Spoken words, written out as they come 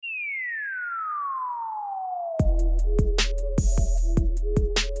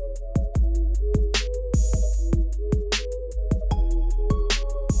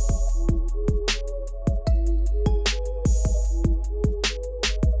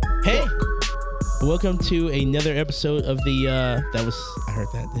Hey, welcome to another episode of the I heard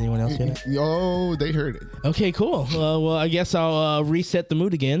that. Did anyone else hear that? Oh, they heard it. Okay, cool. Well, I guess I'll reset the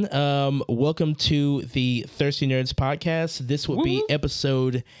mood again. Welcome to the Thirsty Nerds podcast. This would be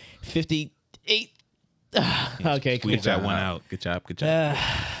episode 58. Okay, cool. Squeeze that one out. Good job. Good job.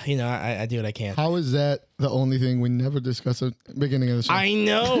 I do what I can. How is that the only thing we never discuss at the beginning of the show? I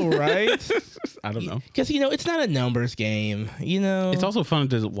know, right? I don't know. Because, it's not a numbers game, It's also fun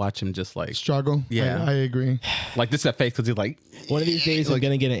to watch him just like Struggle. Yeah. I agree. this is that face because he's like, one of these days I'm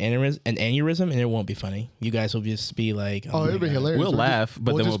going to get an aneurysm and it won't be funny. You guys will just be like, Oh, it'll be hilarious. We'll laugh,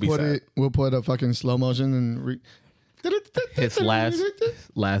 but then we'll be sad. We'll put a fucking slow motion and His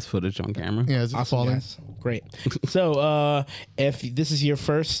last footage on camera. Yeah, it's Awesome, falling. guys. Great. So, if this is your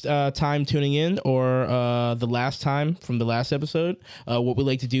first time tuning in or the last time from the last episode, what we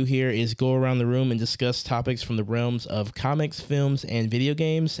like to do here is go around the room and discuss topics from the realms of comics, films, and video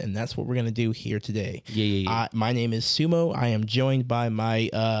games, and that's what we're going to do here today. Yeah. My name is Sumo. I am joined by my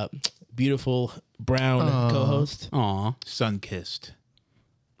beautiful brown co-host. Aw. Sun-kissed.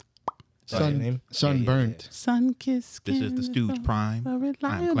 Sunburnt. Sun kiss. This is the Stooge Prime.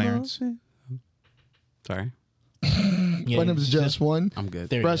 I'm Clarence. Sorry. Yeah, My name is just one. I'm good.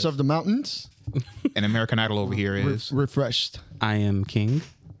 there he Fresh is. off the mountains. And American Idol over here is. Refreshed. I am king.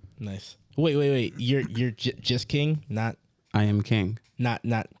 Nice. Wait. You're just King, not I am king. not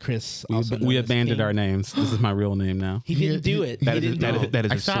Chris. also known We as abandoned King. our names. This is my real name now. He didn't do it. That He is, didn't do it. that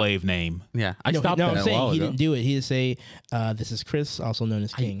is I a stopped- slave name. Yeah, I No, stopped no, that I'm a saying while he ago. didn't do it. He did say, "This is Chris, also known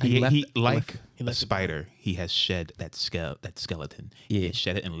as King." He, left- like he a left it spider, he has shed that skeleton. Yeah. He has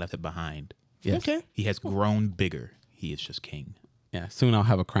shed it and left it behind. Yes. Okay. He has grown bigger. He is just king. Yeah, soon I'll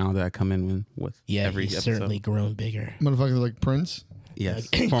have a crown that I come in with Yeah, every he's episode. certainly grown bigger. Motherfuckers like Prince. Yes,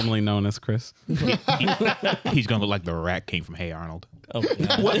 formerly known as Chris. He's gonna look like the Rat King from Hey Arnold. Oh,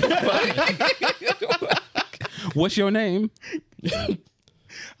 God. What's your name?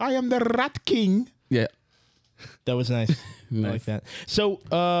 I am the Rat King. Yeah. That was nice. I like Nice. that. So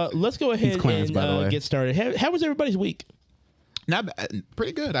let's go ahead Clarence, and by the way. get started. How was everybody's week? Not bad.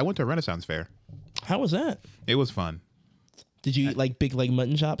 Pretty good. I went to a Renaissance fair. How was that? It was fun. Did you eat like big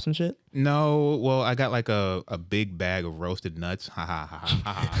mutton chops and shit? No, well, I got like a big bag of roasted nuts. Ha ha ha ha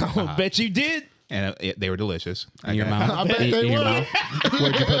ha. ha, ha. Bet you did. And they were delicious. In your mouth. I bet In they your were. mouth.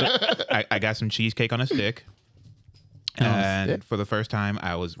 Where'd you put it? I got some cheesecake on a stick. And stick? for the first time,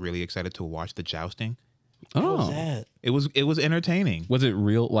 I was really excited to watch the jousting. How was Oh. that? It was entertaining, Was it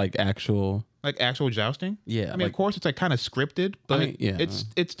real, like actual? like actual jousting. Yeah, I mean, like- of course, it's like kind of scripted, but mean, yeah. it's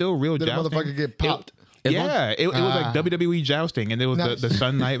still real Did a jousting. motherfucker get popped? It was like WWE jousting, and there was Nice. the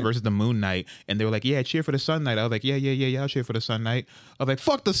Sun Knight versus the Moon Knight, and they were like, "Yeah, cheer for the Sun Knight." I was like, "Yeah, I'll cheer for the Sun Knight." I was like,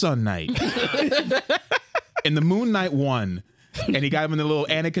 "Fuck the Sun Knight," and the Moon Knight won, and he got him in the little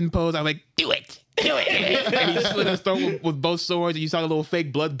Anakin pose. I was like, "Do it." And he slit his throat with both swords, and you saw the little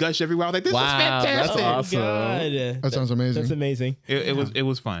fake blood gush everywhere. I was like, "This is Wow, that's fantastic!" awesome. God. That sounds amazing. That's amazing. It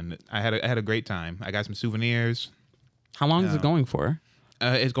was fun. I had a great time. I got some souvenirs. How long is it going for?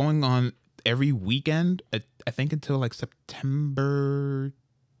 It's going on every weekend. I think until like September,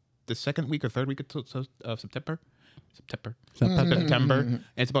 the second week or third week of September. And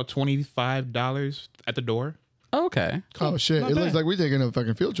it's about $25 at the door. Oh, okay. Oh shit! Not It looks bad. like we're taking a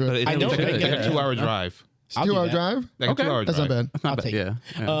fucking field trip. But I know, It's like right? a Yeah. 2-hour drive. I'll do 2-hour that. drive. Like a 2-hour That's drive. not bad. That's not I'll bad. take it.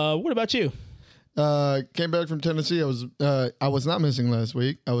 Yeah. What about you? Came back from Tennessee. I was not missing last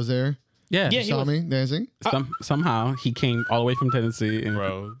week. I was there. Yeah. Yeah, You saw was- me dancing. Somehow he came all the way from Tennessee and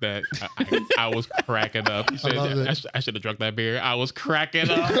Bro, that I was cracking up. You said loved that, it. I should have drunk that beer. I was cracking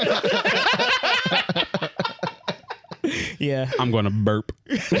up. Yeah. I'm going to burp.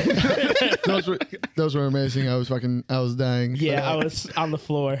 Those were amazing. I was dying. Yeah, I was on the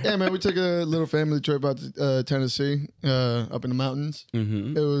floor. Yeah, man, we took a little family trip out to Tennessee, up in the mountains.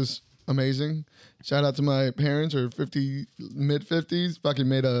 Mm-hmm. It was amazing. Shout out to my parents, or mid 50s. Fucking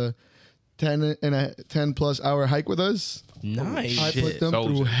made a 10 plus hour hike with us. Nice. I put them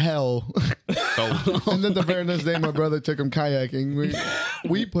Soldier. through hell. So And then the very next day, my brother took them kayaking.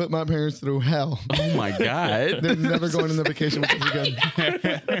 We put my parents through hell. Oh my God. They're never going on the vacation with us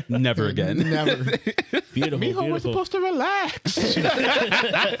again. Never again. Never. Beautiful. we're Beautiful. supposed to relax.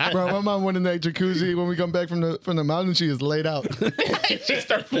 Bro, my mom went in that jacuzzi. When we come back from the mountain, she is laid out. She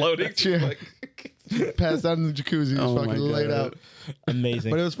started floating. She passed out in the jacuzzi. Oh Just my fucking laid God. out.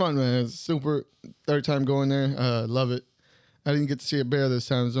 Amazing. But it was fun, man. It's super. Third time going there. Love it. I didn't get to see a bear this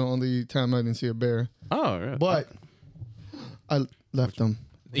time. It's the only time I didn't see a bear. Oh, really? But I left them.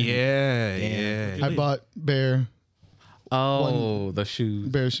 Yeah. I bought bear the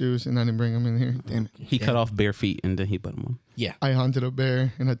shoes. shoes and I didn't bring them in here. Damn it. He cut off bare feet and then he put them on. Yeah. I hunted a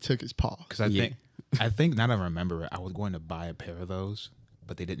bear and I took his paw. Because I think now that I remember it, I was going to buy a pair of those,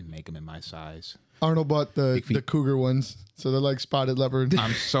 but they didn't make them in my size. Arnold bought the cougar ones, so they're like spotted leopard.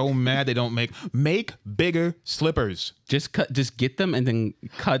 I'm so mad they don't make bigger slippers. Just get them and then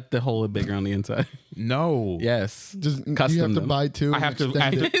cut the hole bigger on the inside. No. Yes. Just Custom you have to them. buy two. I and have to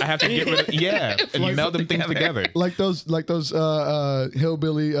extend it. get rid of and meld them things together. like those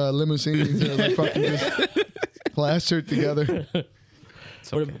hillbilly limousines that are like fucking just plastered together.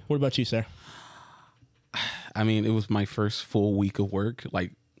 What about you, sir? I mean, it was my first full week of work,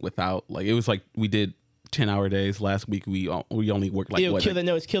 like without like it was like we did 10-hour days. Last week we only worked like Ew, what? kill that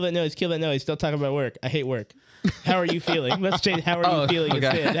noise. Don't talk about work. I hate work. How are you feeling? Let's change. How are you feeling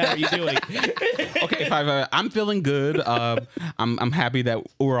okay. instead? How are you doing? Okay, I'm feeling good. I'm happy that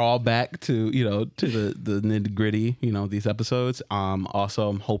we're all back to the nitty gritty. These episodes. Also,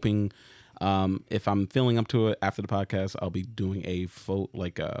 I'm hoping. If I'm feeling up to it after the podcast, I'll be doing a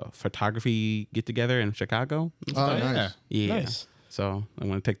photography get together in Chicago. Oh, nice. Yeah. Nice. So I'm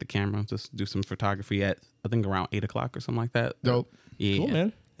gonna take the camera, just do some photography at I think around 8:00 or something like that. Dope. Yeah. Cool,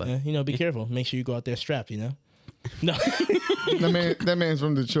 man. But Be careful. Make sure you go out there strapped. No. That man's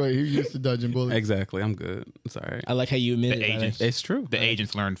from Detroit. He used to dodging bullets. exactly. I'm good. It's all right. I like how you admitted The agents. that. It's true. The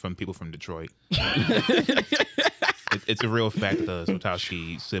agents learned from people from Detroit. It's a real fact that the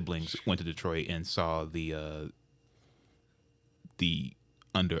Sotowski siblings went to Detroit and saw the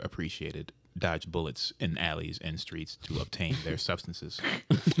underappreciated dodge bullets in alleys and streets to obtain their substances.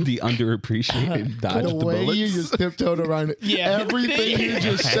 The underappreciated dodge The the way bullets. you just tiptoed around it. Yeah. Everything you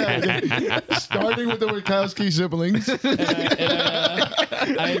just said, starting with the Wachowski siblings,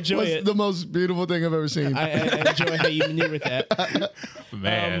 I enjoy was it. the most beautiful thing I've ever seen. I enjoy how you maneuvered that.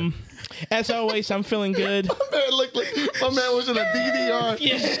 Man. As always, I'm feeling good. Man, look, my man was in a DDR.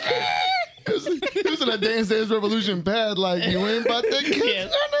 Yeah. He was in a Dance Dance Revolution pad, like you ain't about to kiss Yeah.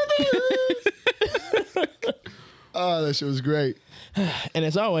 none of this. Oh, that shit was great. And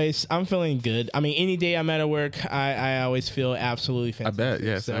as always, I'm feeling good. I mean, any day I'm at work, I always feel absolutely fantastic. bet,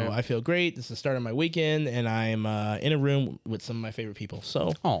 yeah, So same. I feel great. This is the start of my weekend, and I'm in a room with some of my favorite people.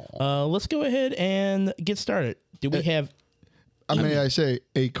 So let's go ahead and get started. Do we have... May I say,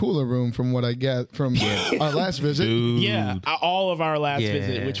 a cooler room from what I get from our last visit. Dude. Yeah, all of our last Yeah.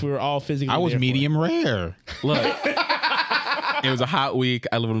 visit, which we were all physically I was there for. medium rare. Look, it was a hot week.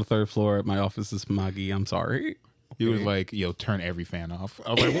 I live on the 3rd floor. My office is smoggy. I'm sorry. He was like, yo, turn every fan off.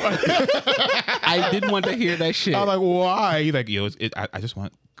 I was like, what? I didn't want to hear that shit. I was like, why? He's like, yo, I just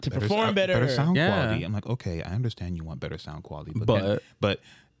want To perform better. sound Yeah. quality. I'm like, okay, I understand you want better sound quality, But- but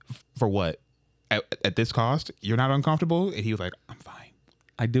for what? At this cost, you're not uncomfortable? And he was like, I'm fine.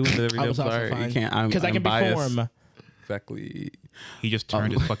 I do it every day. I I'm was also sorry. fine. You can't. Because I I'm can biased. perform. Exactly. He just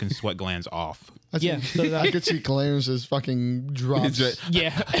turned his fucking sweat glands off. Yeah, so that- I could see Clarence's fucking drops.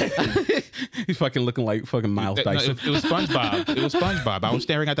 Yeah. He's fucking looking like fucking Miles No, Dyson. it was SpongeBob. It was SpongeBob. I was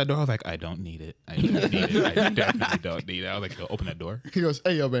staring at that door. I was like, I don't need it. I don't need it. I definitely don't need it. I was like, go open that door. He goes,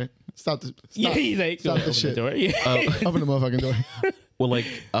 "Hey, yo, man, stop this. Yeah, Stop, he's like, stop open this the shit. door. Yeah. Open the motherfucking door."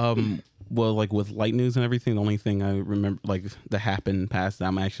 Well, like with light news and everything, the only thing I remember like that happened past that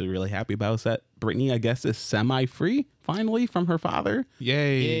I'm actually really happy about is that Brittany, I guess, is semi-free finally from her father.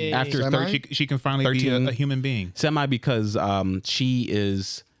 Yay. Yay. After Semi? She can finally 13. be a human being. Semi because she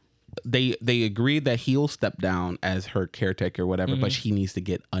is. They agreed that he'll step down as her caretaker or whatever, but she needs to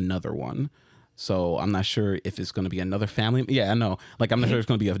get another one. So I'm not sure if it's going to be another family. Yeah, I know. Like I'm not sure if it's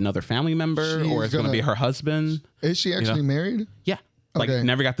going to be another family member She's or it's going to gonna- be her husband. Is she actually married? Yeah. Like Okay.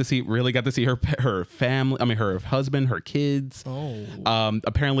 never got to see her family. I mean, her husband, her kids. Oh.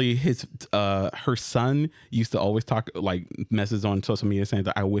 Apparently her son used to always talk like messages on social media saying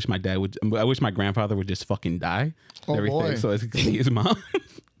that I wish my grandfather would just fucking die. Oh, everything. boy. So as he could see his mom.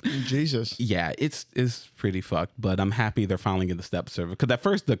 Jesus. Yeah, it's pretty fucked, but I'm happy they're finally getting the step server. Because at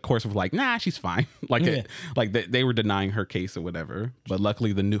first the course was like, nah, she's fine. Like, Yeah. they were denying her case or whatever. But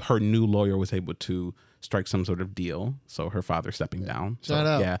luckily, her new lawyer was able to strike some sort of deal. So her father stepping down. Shout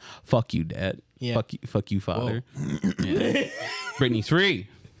so, out. Yeah, fuck you, dad. Yeah. Fuck you, father. Yeah. Brittany's free.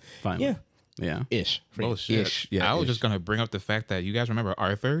 Finally. Yeah. Yeah. Ish. Free. Oh shit! Ish, yeah, I was ish. just gonna bring up the fact that you guys remember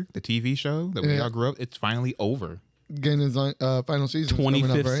Arthur, the TV show that we Yeah. all grew up. It's finally over. Getting his final season. coming up,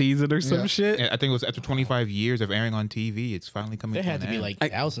 25th right? season or some Yeah. shit. I think it was after 25 years of airing on TV. It's finally coming. There had an to be end.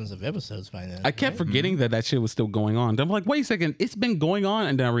 like thousands of episodes by then. I kept forgetting that shit was still going on. I'm like, wait a second, it's been going on,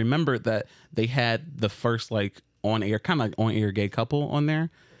 and then I remembered that they had the first like on air, kind of like on air gay couple on there,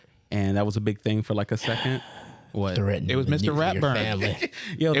 and that was a big thing for like a second. What? Threatening It was the Mr. nuclear Ratburn. family.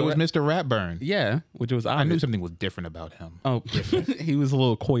 Yo, It was Mr. Ratburn. Yeah, which was I knew obvious. something was different about him. Oh, he was a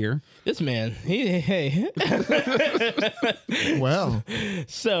little queer. This man, hey. Well,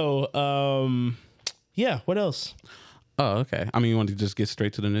 So, yeah. What else? Oh, okay. I mean, you want to just get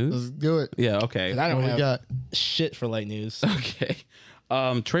straight to the news? let's do it. Yeah, okay. I don't What we have got? shit for light news. Okay.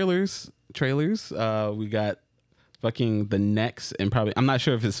 Trailers. We got fucking the next, and probably, I'm not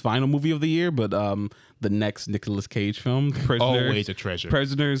sure if it's final movie of the year, but the next Nicolas Cage film, Always a treasure.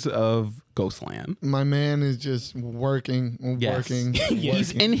 Prisoners of Ghostland. My man is just working. Yes.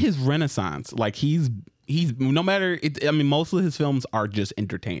 He's working. in his renaissance. Like he's no matter it, I mean, most of his films are just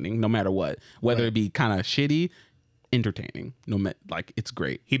entertaining, no matter what. Whether it be kind of shitty, entertaining. Like it's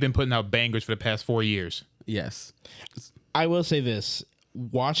great. He's been putting out bangers for the past 4 years. Yes. I will say this: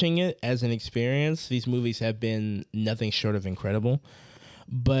 watching it as an experience, these movies have been nothing short of incredible.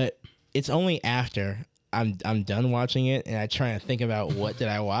 But it's only after I'm done watching it and I try to think about what did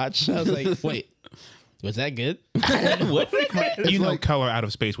I watch. I was like, wait, was that good? You know, Color Out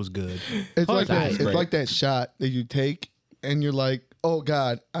of Space was good. It's like that. that's It's great. like that shot that you take, and you're like, "Oh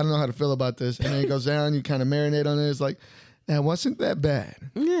God, I don't know how to feel about this." And then it goes down. You kind of marinate on it. It's like, that wasn't that bad.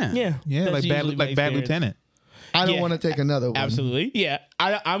 Yeah. Yeah, Yeah, that's like bad, usually my like Bad experience. Lieutenant. I don't Yeah. want to take another one. Absolutely, yeah.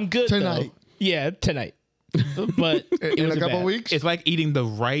 I'm good Tonight. though. Yeah, tonight. But it In a wasn't couple bad. weeks, It's like eating the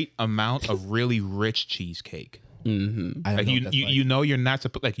right amount of really rich cheesecake. I don't Like know you, what that's you, like. you know you're not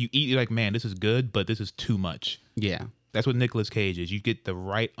supposed. Like you eat, you're like, man, this is good, but this is too much. Yeah. That's what Nicolas Cage is. You get the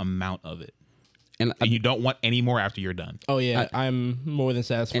right amount of it, And and you don't want any more after you're done. Oh yeah, I'm more than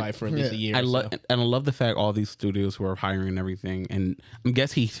satisfied for at least a year. I so. love and I love the fact all these studios who are hiring and everything, and I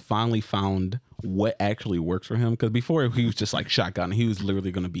guess he finally found what actually works for him. Because before he was just like shotgun, he was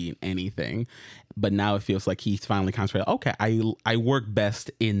literally going to be in anything, but now it feels like he's finally concentrated. Okay, I work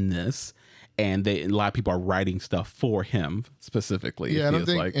best in this, and a lot of people are writing stuff for him specifically. yeah, it I don't feels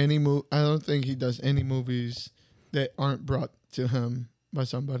think like. any I don't think he does any movies that aren't brought to him by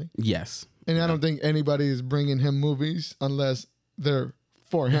somebody. Yes, And I don't think anybody is bringing him movies unless they're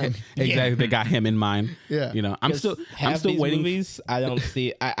for him. exactly. They got him in mind. Yeah. You know, I'm still Half these waiting. movies, I don't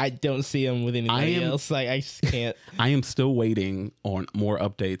see. I don't see them with anybody else. Like I just can't. I am still waiting on more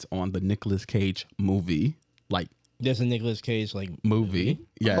updates on the Nicolas Cage movie. Like There's a Nicolas Cage like movie.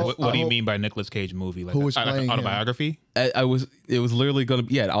 Yes. Oh, What do you hope- mean by Nicolas Cage movie? Like Who was like playing an him? autobiography? It was literally gonna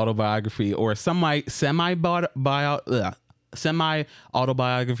be autobiography or semi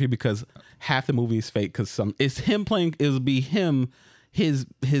autobiography because half the movie is fake because it's him playing it'll be him his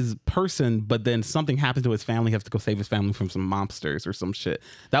person, but then something happens to his family. He has to go save his family from some monsters or some shit.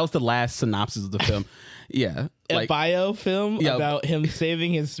 That was the last synopsis of the film. Yeah, a bio film Yeah. about him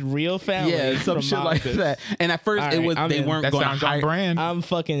saving his real family. yeah, some from shit like monsters. that. And at first All it right, was I'm they in. weren't That going to sounds on hire. brand. I'm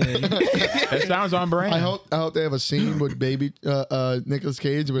fucking in. That sounds on brand. I hope they have a scene with baby Nicolas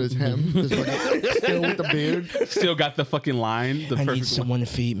Cage with his hem, just like, still with the beard, Still got the fucking line. The I need perfect someone to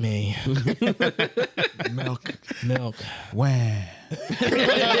feed me. milk. Milk. Wow.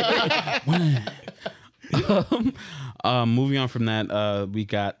 Moving on from that, we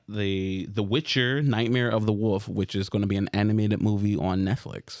got the Witcher: Nightmare of the Wolf, which is going to be an animated movie on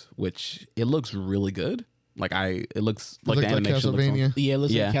Netflix. Which it looks really good. It looks like Looks the like animation looks Castlevania. Yeah,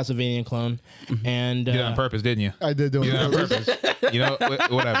 looks Yeah. like a Castlevania clone. And You did it on purpose, didn't you? I did do You did it on it. purpose. You know,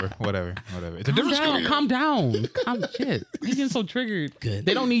 whatever. It's a different story. Calm down. Shit. He's getting so triggered. Good.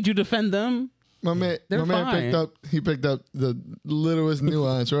 They don't need you to defend them. My man They're fine. picked up the littlest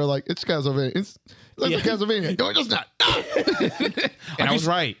nuance. Where like it's Castlevania. It's like Castlevania. No, it's not. And I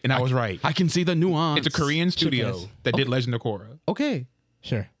was right. I can see the nuance. It's a Korean studio Chickens. that did Legend of Korra. Okay.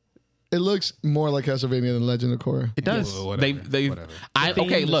 sure. It looks more like Castlevania than Legend of Korra. It does. Well, whatever, They. whatever.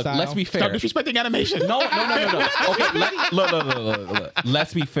 Okay. the Look. style. Let's be fair. Stop disrespecting animation. No. Okay, look.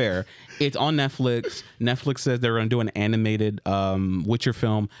 Let's be fair. It's on Netflix. Netflix says they're going to do an animated Witcher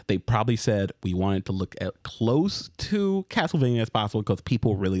film. They probably said we wanted to look at close to Castlevania as possible because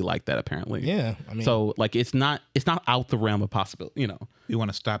people really like that apparently. Yeah. I mean, So like it's not out the realm of possibility. You know. We want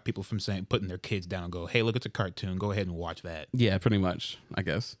to stop people from putting their kids down and go, hey, look, it's a cartoon. Go ahead and watch that. Yeah, pretty much. I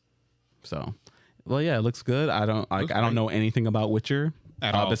guess. So, well, yeah, it looks good. I don't great. know anything about Witcher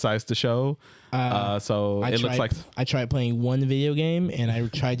At all. besides the show. So it looks like. I tried playing one video game and I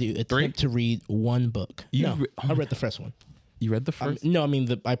tried to attempt to read one book. I read the first one. You read the first? No, I mean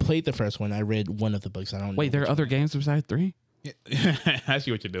I played the first one. I read one of the books. I don't. Wait, know there are which other one. games besides 3? I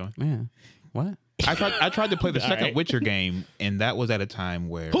see what you're doing. Man, what? I tried to play the second right. Witcher game, and that was at a time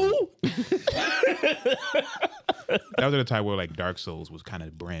where that was at a time where like Dark Souls was kind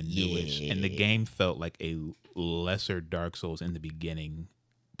of brand newish, and the game felt like a lesser Dark Souls in the beginning,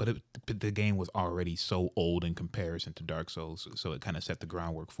 but the game was already so old in comparison to Dark Souls, so it kind of set the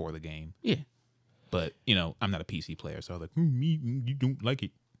groundwork for the game. Yeah. But I'm not a PC player, so I was like, you don't like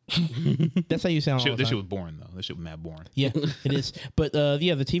it. That's how you sound. All the This shit time. was boring though. This shit was mad boring. Yeah, it is. But the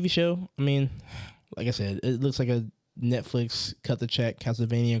TV show. I mean, like I said, it looks like a Netflix cut the check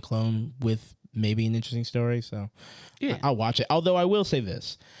Castlevania clone with maybe an interesting story. So Yeah. I'll watch it. Although I will say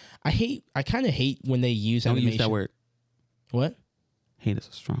this, I kind of hate when they use Don't animation. use that word. What? Hate is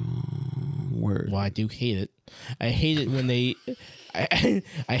a strong word. Well, I do hate it. I hate it when they.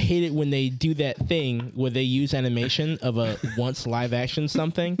 I hate it when they do that thing where they use animation of a once live action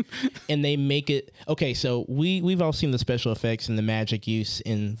something, and they make it okay. So we've all seen the special effects and the magic use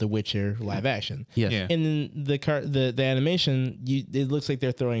in The Witcher live action. Yes. Yeah. And then the animation, it looks like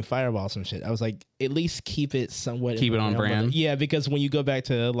they're throwing fireballs and shit. I was like, at least keep it somewhat. Keep it on brand. Yeah, because when you go back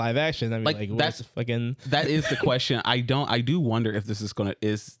to live action, I mean, Like, like that's- what's the fucking. That is the question. I do wonder if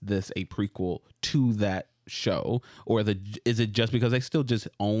is this a prequel to that show, or is it just because they still just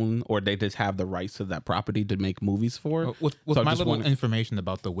own, or they just have the rights to that property to make movies for? With So I my just little wonder- information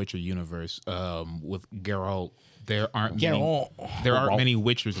about the Witcher universe, with Geralt, there aren't Geralt. many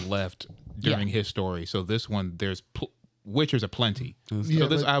Witchers left during his story. So this one, there's Witchers are plenty. Yeah, So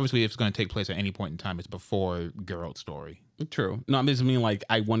this but- obviously, if it's going to take place at any point in time, it's before Geralt's story. True. No, I just mean like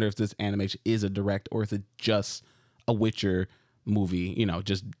I wonder if this animation is a direct, or is it just a Witcher movie?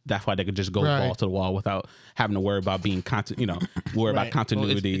 Just that's why they could just go Right. ball to the wall without having to worry about being worry about Right. Well,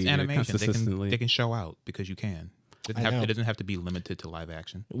 continuity, it's or animation. consistently. They can show out because you can. It I know. doesn't have to be limited to live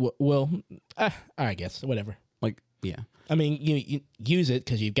action. Well, I guess whatever. Like, yeah. I mean, you use it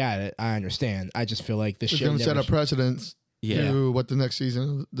because you've got it. I understand. I just feel like the It's show going to set never a precedence Yeah. to what the next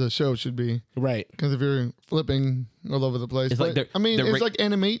season of the show should be. right. Because if you're flipping all over the place, It's like but, they're- I mean, they're it's ra- like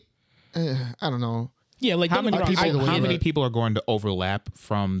animate. I don't know. Yeah, like How don't many get me people- wrong, how how get many it. people are going to overlap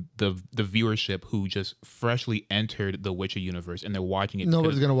from the viewership who just freshly entered the Witcher universe and they're watching it?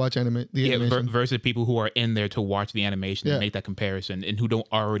 Nobody's going to watch the yeah, animation. versus people who are in there to watch the animation Yeah. and make that comparison and who don't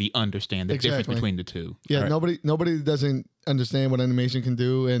already understand the difference Exactly. between the two. Yeah, nobody doesn't understand what animation can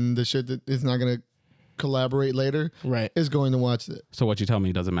do, and the shit that is not going to collaborate later right. is going to watch it. So what you tell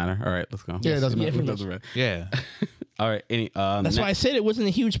me doesn't matter. All right, let's go. Yeah, it doesn't Yeah, matter. pretty Doesn't matter. Yeah. All right. That's why I said it wasn't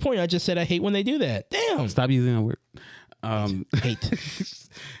a huge point. I just said I hate when they do that. Damn. Stop using that word. Hate.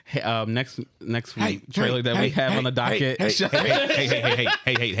 Hey, next week trailer that we have on the docket. Hey.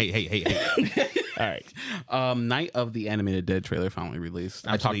 All right. Night of the Animated Dead trailer finally released.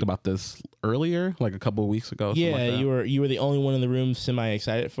 I Actually- talked about this earlier, like a couple of weeks ago. something Yeah, like that. you were the only one in the room semi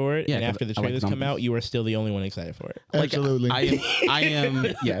excited for it. Yeah, and 'cause after the I like trailers come numbers. out, you were still the only one excited for it. Like, Absolutely. I am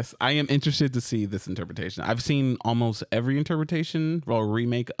yes, I am interested to see this interpretation. I've seen almost every interpretation or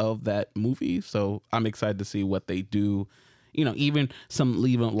remake of that movie, so I'm excited to see what they do. Even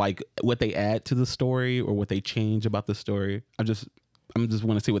like what they add to the story or what they change about the story. I'm just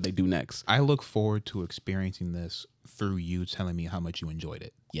want to see what they do next. I look forward to experiencing this through you telling me how much you enjoyed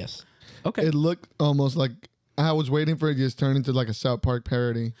it. Yes. Okay. It looked almost like I was waiting for it to just turn into like a South Park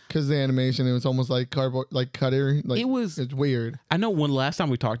parody because the animation, it was almost like cardboard, like cutter. Like It was- It's weird. I know when last time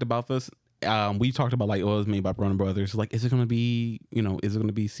we talked about this, we talked about like, it was made by Broner Brothers. Like, is it going to be, is it going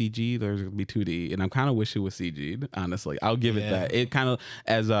to be CG or is it going to be 2D? And I kind of wish it was CG. Honestly, I'll give it Yeah. that. It kind of,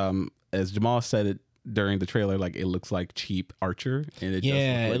 as Jamal said it during the trailer, like it looks like cheap Archer, and it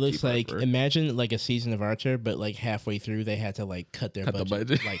Yeah, does it looks cheap like Archer. imagine like a season of Archer, but like halfway through they had to like cut their Cut the budget,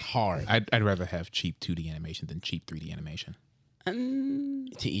 budget. like hard. I'd rather have cheap 2D animation than cheap 3D animation.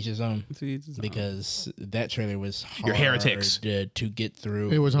 To each his own, Because because that trailer was hard You're heretics. to get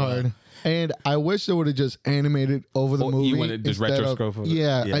through. It was hard. And I wish they would have just animated over the Oh, you movie. wanted just instead of- retroscope of it?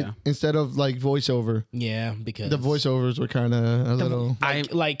 Yeah, Yeah. instead of like voiceover. Yeah, because The voiceovers were kind of a little.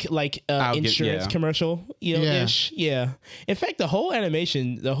 like I'll get- insurance yeah. commercial, Yeah. ish. Yeah. In fact, the whole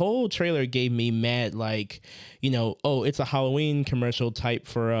animation, the whole trailer gave me mad like, oh, it's a Halloween commercial type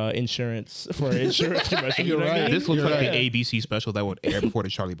for insurance commercial. You know what I mean? This looks You're like right. the ABC special that would air before the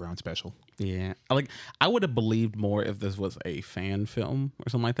Charlie Brown special. yeah, I would have believed more if this was a fan film or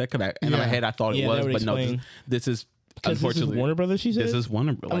something like that. Cause in my Yeah. head I thought Yeah, it was, that would but no, explain. this is 'Cause this is unfortunately Warner Brothers. She said This is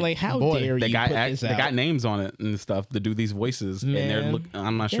Warner. I'm like, how boy, dare they you got put this they out? got names on it and stuff to do these voices, and they're Man.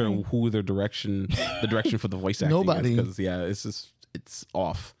 I'm not sure Yeah. who the direction for the voice acting Nobody. because it's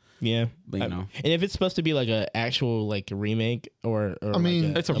off. Yeah, But, and if it's supposed to be like an actual like remake or I mean,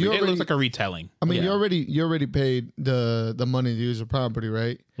 like It's a You It already- looks like a retelling. I mean, Yeah. you already paid the money to use the property,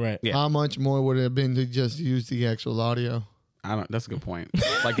 right? right. Yeah. How much more would it have been to just use the actual audio? I don't. That's a good point.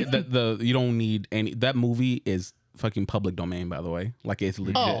 Like the you don't need any. That movie is fucking public domain, by the way. Like it's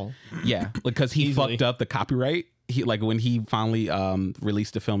legit. Oh. Yeah, because he Easily. fucked up the copyright. he like when he finally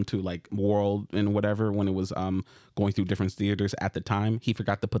released the film to like world and whatever, when it was going through different theaters at the time, he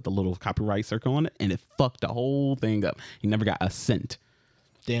forgot to put the little copyright circle on it, and it fucked the whole thing up. He never got a cent.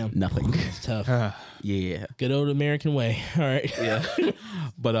 Damn. Nothing. It's tough. Yeah. Good old American way. All right. Yeah.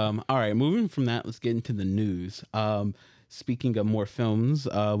 But all right, moving from that, let's get into the news. Speaking of more films,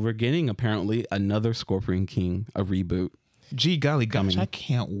 we're getting apparently another Scorpion King, a reboot. Gee golly, gosh, Coming. I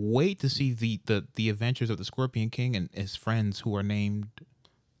can't wait to see the adventures of the Scorpion King and his friends who are named.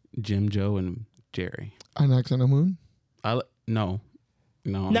 Jim, Joe, and Jerry. Inox on the Moon. No,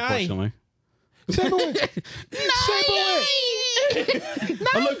 unfortunately.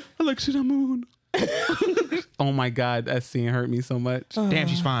 Alexa the Moon. Oh my God, that scene hurt me so much. Damn,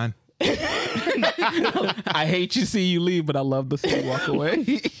 she's fine. I hate to see you leave, but I love to see you walk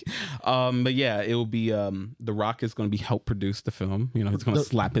away. But yeah, it will be The Rock is going to be help produce the film. You know, he's going to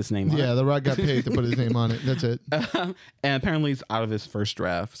slap his name on Yeah, it. The Rock got paid to put his name on it. That's it. And apparently it's out of his first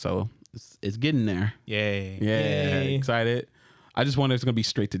draft, so it's getting there. Yay. Yeah, Yay. Excited. I just wonder if it's going to be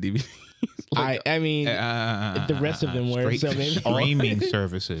straight to DVD. I mean, the rest of them were. Straight So to maybe. streaming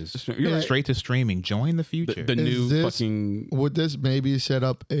services. Straight to streaming. Join the future. The new this- fucking... Would this maybe set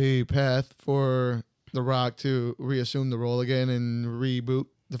up a path for The Rock to reassume the role again and reboot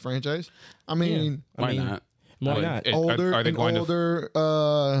the franchise? I mean, Why not? Why not? older Are they and going to?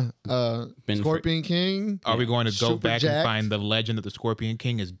 older Ben Scorpion King. Are we going to go Super back jacked. and find the legend of the Scorpion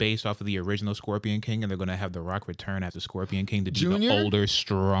King is based off of the original Scorpion King, and they're going to have The Rock return as the Scorpion King to be Junior? the older,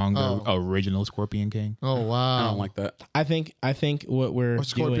 stronger, Oh. original Scorpion King? Oh wow! I don't like that. I think what we're Or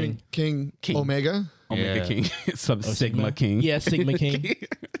Scorpion doing. King Omega. Omega Yeah. King. Some Sigma King. Yeah, Sigma King.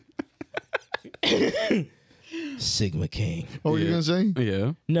 Sigma King. What were you gonna say?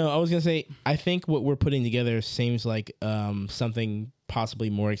 Yeah. No, I was gonna say I think what we're putting together seems like something possibly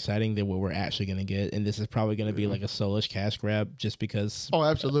more exciting than what we're actually gonna get, and this is probably gonna be like a soulish cash grab, just because Oh,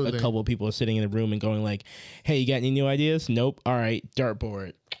 absolutely. a couple of people are sitting in the room and going like, "Hey, you got any new ideas?" Nope. All right,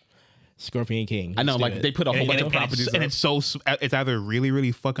 dartboard. Scorpion King. I know, Let's do like it. they put a whole bunch of And properties it's either really,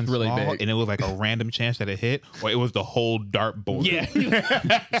 really fucking Really small, big. and it was like a random chance that it hit, or it was the whole dartboard. Yeah.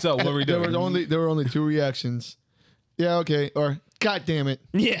 So what are we There doing? were only two reactions. Yeah, okay. Or God damn it.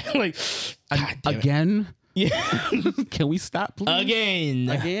 yeah. Like God damn it. Again? Yeah. Can we stop, please?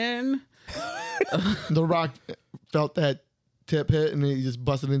 Again. The Rock felt that tip hit and he just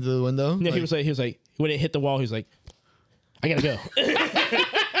busted into the window. No, he was like when it hit the wall, he was like, I gotta go.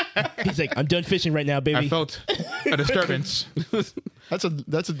 He's like, I'm done fishing right now, baby. I felt a disturbance.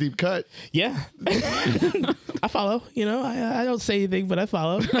 That's a deep cut. Yeah. I follow. You know, I don't say anything, but I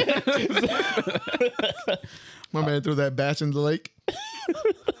follow. My man threw that bass in the lake.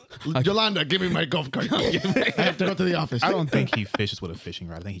 Yolanda, give me my golf cart. I have to go to the office. I don't think he fishes with a fishing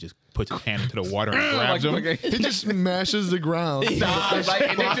rod. I think he just puts his hand into the water and grabs him. He just smashes the ground.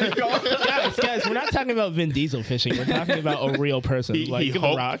 guys, we're not talking about Vin Diesel fishing. We're talking about a real person. Like The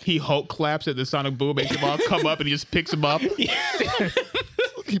Rock. He Hulk claps at the sonic boom, makes them all come up, and he just picks them up.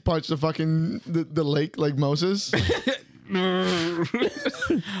 He punched the lake like Moses.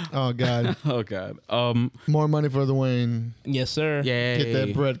 Oh God. Oh God. More money for the Wayne. Yes, sir. Yay. Get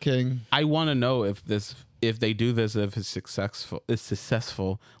that bread, King. I want to know if they do this, if it's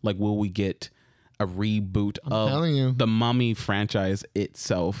successful, like will we get a reboot telling you. of the Mummy franchise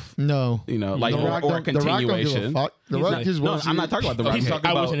itself? No. You know, like The Rock or a don't- The Rock don't give a continuation. fuck. The Rock Like, just no, wants I'm you- not talking about the Rock. I'm talking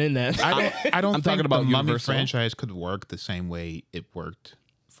I about wasn't in that. I don't I'm think talking about the Mummy Universal. franchise could work the same way it worked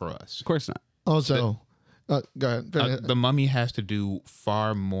for us. Of course not. Also, go ahead. The Mummy has to do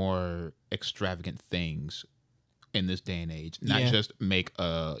far more extravagant things in this day and age. Not Yeah. just make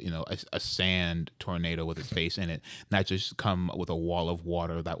a sand tornado with its face in it. Not just come with a wall of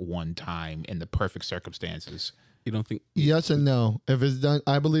water that one time in the perfect circumstances. You don't think? Yes and no. If it's done,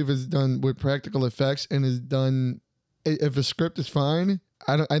 I believe it's done with practical effects and is done. If the script is fine,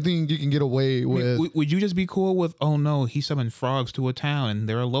 I think you can get away with. Would you just be cool with? Oh no, he summoned frogs to a town and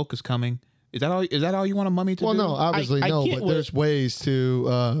there are locusts coming. Is that all? Is that all you want a mummy to Well, do? no, obviously I no. get But what- there's ways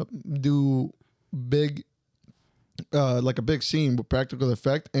to do big, like a big scene with practical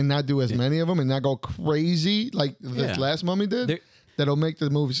effect, and not do as many of them, and not go crazy like this Yeah. last Mummy did. There- That'll make the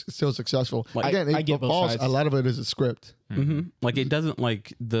movie still successful. Like, Again, I get both falls. sides. A lot of it is a script. Mm-hmm. Like it doesn't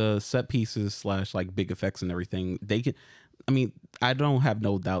like the set pieces / like big effects and everything. They can. I mean, I don't have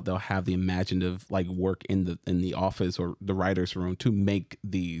no doubt they'll have the imaginative like work in the office or the writer's room to make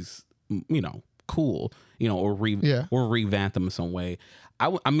these, you know, cool, you know, or Yeah. or revamp them in some way.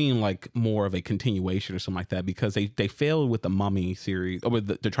 I mean like more of a continuation or something like that, because they failed with the Mummy series, or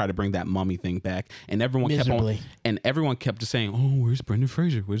to try to bring that Mummy thing back, and everyone Miserably. kept just saying, oh, where's Brendan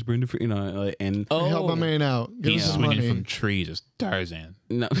Fraser, you know, and Help my man out. Give He's us his swinging money. from trees as Tarzan.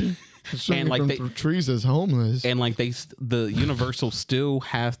 no. Swinging and like from they- trees is homeless. And like the Universal still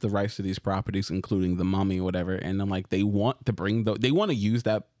has the rights to these properties, including the Mummy or whatever. And then like they want to bring they want to use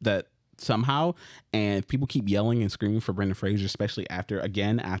that somehow. And people keep yelling and screaming for Brendan Fraser, especially after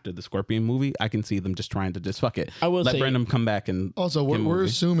the Scorpion movie. I can see them just trying to just fuck it. I will let say- Brendan come back and Also, give him a we're movie.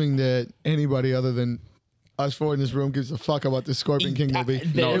 assuming that anybody other than us four in this room gives a fuck about the Scorpion King movie.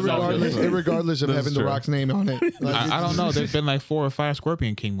 Irregardless of This is having The true. Rock's name on it. Like, I don't know. There's been like 4 or 5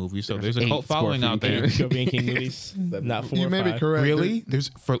 Scorpion King movies, so there's a 8 cult following out Scorpion there. King. Scorpion King movies, not 4 You or may be 5. correct. Really? There's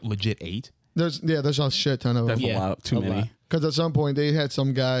for legit 8. There's a shit ton of them. That's Yeah, a lot, too a many. lot. Because at some point they had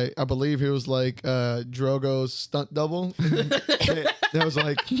some guy, I believe he was like Drogo's stunt double. That was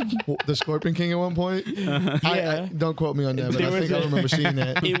like the Scorpion King at one point. Yeah. Don't quote me on that, but There I was think I a- remember seeing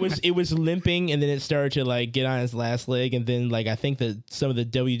that. It was limping, and then it started to like get on its last leg, and then like I think that some of the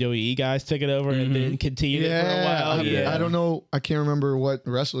WWE guys took it over and then continued it for a while. I don't know. I can't remember what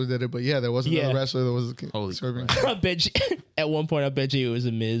wrestler did it, but yeah, there was another Yeah. wrestler that was Holy Scorpion. I bet you, at one point I bet you it was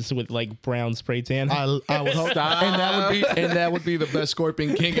a Miz with like brown spray tan. I would hope, and that would be the best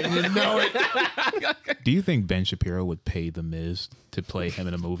Scorpion King, and you know it. Do you think Ben Shapiro would pay The Miz to play him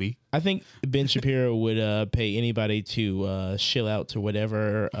in a movie? I think Ben Shapiro would pay anybody to shill out to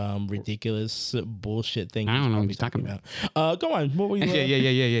whatever ridiculous bullshit thing I don't he's know what probably he's talking about. Go on. What were you?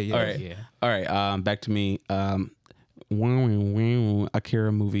 Yeah. All right. Yeah. All right. Back to me.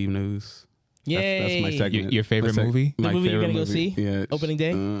 Akira movie news. That's my Yay. segment. Your favorite movie? The My movie you're favorite gonna go movie. see? Yeah. Opening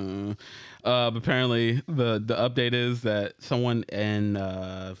day? Apparently the update is that someone in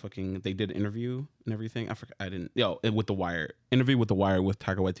they did an interview and everything. I forgot. I didn't. With The Wire. Interview with The Wire with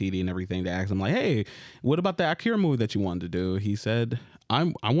Taika Waititi and everything. They asked him like, "Hey, what about the Akira movie that you wanted to do?" He said,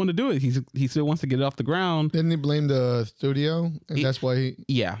 I want to do it. He still wants to get it off the ground. Didn't he blame the studio, and that's why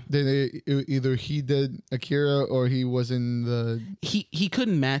Yeah. either he did Akira or he was in the He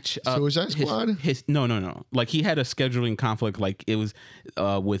couldn't match up Suicide Squad? his no. Like he had a scheduling conflict. Like it was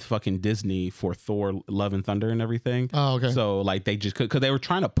with fucking Disney for Thor: Love and Thunder and everything. Oh, okay. So like they just could, because they were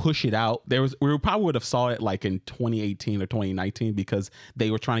trying to push it out. We probably would have saw it like in 2018 or 2019 because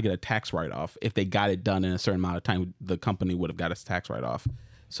they were trying to get a tax write off. If they got it done in a certain amount of time, the company would have got a tax write off.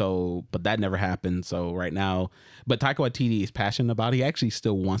 So, but that never happened. So right now, but Taika Waititi is passionate about it. He actually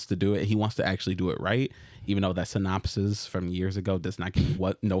still wants to do it. He wants to actually do it right, even though that synopsis from years ago does not give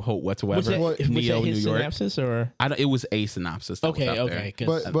no hope whatsoever. Was that Neo, his New York. synopsis or? It was a synopsis. That was out there. Okay.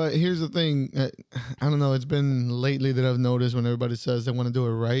 'Cause- But here's the thing. I don't know. It's been lately that I've noticed when everybody says they want to do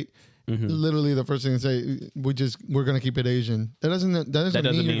it right. Literally, the first thing they say, we're gonna keep it Asian. That doesn't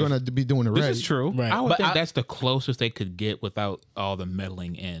mean you're gonna be doing it This right. is true. Right. I would But think that's the closest they could get without all the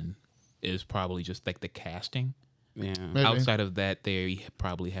meddling in is probably just like the casting. Yeah. Maybe. Outside of that, they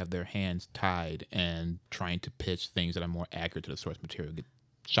probably have their hands tied and trying to pitch things that are more accurate to the source material get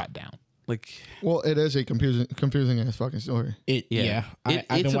shot down. Like Well, it is a confusing ass fucking story. Yeah. I've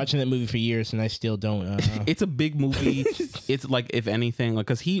It's been a- watching that movie for years, and I still don't. it's a big movie. It's like, if anything, like,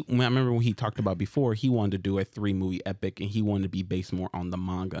 because I remember when he talked about before, he wanted to do a 3-movie epic, and he wanted to be based more on the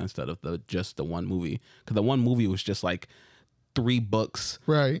manga instead of just the one movie. Because the one movie was just like 3 books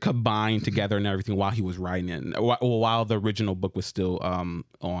Right. combined together and everything while he was writing it, while the original book was still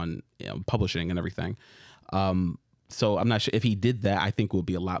on publishing and everything. So I'm not sure if he did that. I think it would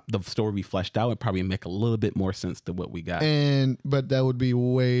be the story would be fleshed out and probably make a little bit more sense to what we got. But that would be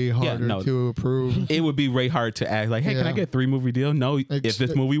way harder no. to approve. It would be very hard to ask like, hey, can I Yeah. get a 3-movie deal? No, if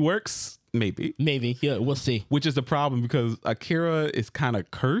this movie works, maybe. Maybe. Yeah, we'll see. Which is the problem because Akira is kind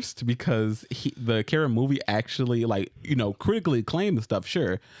of cursed because the Akira movie actually, like, critically acclaimed and stuff,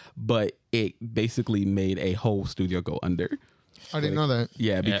 sure, but it basically made a whole studio go under. I didn't know that.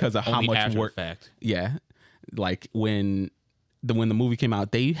 Yeah, because of how Only much after work. the fact. Yeah, like when the movie came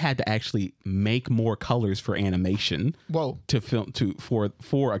out, they had to actually make more colors for animation Whoa. to film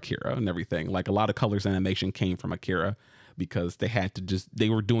for Akira and everything. Like a lot of colors animation came from Akira because they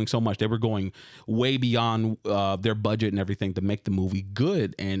were doing so much. They were going way beyond their budget and everything to make the movie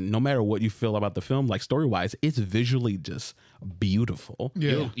good. And no matter what you feel about the film, like story wise, it's visually just beautiful.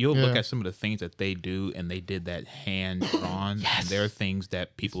 Yeah. You'll Yeah. look at some of the things that they do, and they did that hand drawn. Yes. And there are things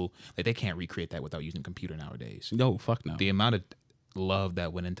that people they can't recreate that without using a computer nowadays. No, fuck no. The amount of love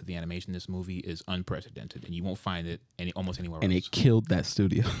that went into the animation in this movie is unprecedented, and you won't find it almost anywhere And else. it killed that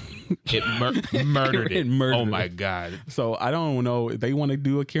studio. It murdered it. It murdered oh my it. god! So I don't know. If they want to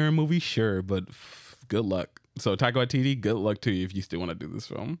do a Akira movie, sure, but good luck. So Taika Waititi, good luck to you if you still want to do this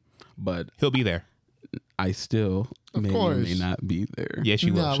film. But He'll be there. I still may or may course. not be there. Yes,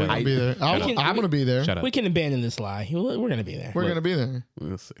 you will. Nah, we're Shut gonna up. be there. I'm gonna be there. Shut up. We can abandon this lie. We're going to be there. We're gonna be there.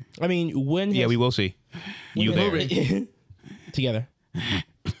 We'll see. I mean, when Yeah, we will see. You there. there together.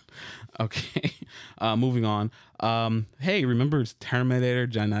 Okay. Moving on. Hey, remember Terminator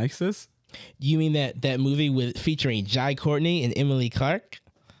Genisys? You mean that movie with featuring Jai Courtney and Emily Clark?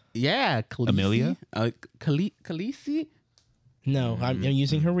 Yeah, Khaleesi. Amelia? Khaleesi? No, I'm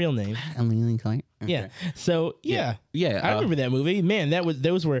using her real name. Amelia Clark. Yeah. So yeah, Yeah, I remember that movie. Man,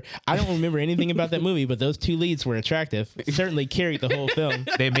 those were. I don't remember anything about that movie, but those two leads were attractive. Certainly carried the whole film.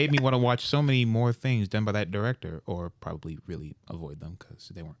 They made me want to watch so many more things done by that director, or probably really avoid them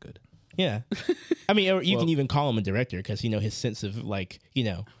because they weren't good. Yeah. I mean, or you can even call him a director because his sense of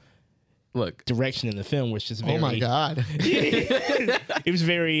Look, direction in the film was just very. Oh my god. It was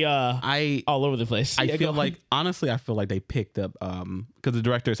very all over the place. I Yeah, feel go like honestly, I feel like they picked up because the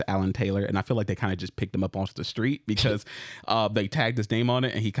director is Alan Taylor, and I feel like they kind of just picked him up off the street because they tagged his name on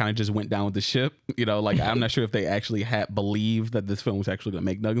it, and he kind of just went down with the ship. Like I'm not sure if they actually had believed that this film was actually going to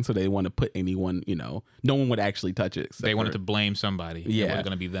make nuggets, so they want to put anyone. No one would actually touch it. They wanted to blame somebody. Yeah. It wasn't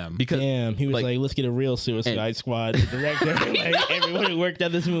going to be them. because Damn, he was like, let's get a real Suicide Squad director. Like everyone who worked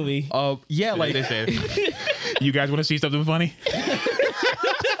on this movie. yeah, like They said, you guys want to see something funny?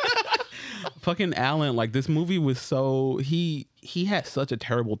 fucking Alan, like this movie was so he had such a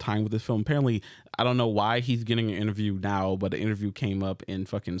terrible time with this film. Apparently, I don't know why he's getting an interview now, but the interview came up in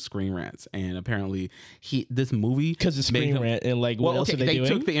fucking Screen Rants, and apparently this movie Because of Screen Rant and like what else are they doing?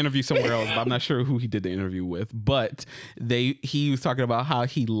 took the interview somewhere else, but I'm not sure who he did the interview with. But he was talking about how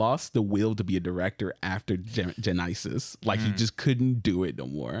he lost the will to be a director after Genisys. Like he just couldn't do it no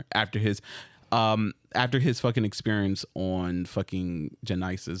more after his fucking experience on fucking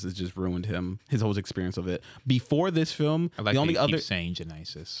Genisys. It just ruined his whole experience of it. Before this film, I like the only that you other keep saying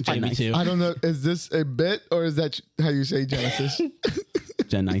Genisys. Me too. I don't know. Is this a bit or is that how you say Genesis?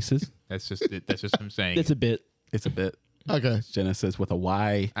 Genisys. That's just him saying. It's a bit. It's a bit Okay. Genesis with a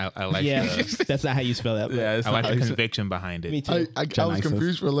Y. I like Yeah, the, that's not how you spell that. but- Yeah, it's I like not the how you say- conviction behind it. Me too. I was Genesis.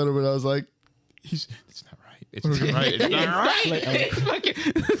 confused for a little bit. I was like, It's not right. It's not right. It's not right.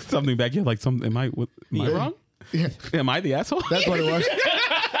 Like, something back here, like something. Am I wrong? yeah, Am I the asshole? that's what it was.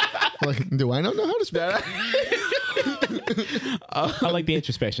 Like, do I not know how to spell? I like the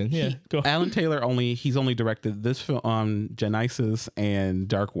introspection. Yeah, go. Alan Taylor he's only directed this film on Genisys and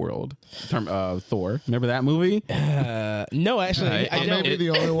Dark World. Thor. Remember that movie? No, actually, I I don't. may be the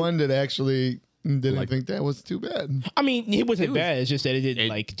only one that actually didn't think that was too bad. I mean, it wasn't bad. It's just that it didn't It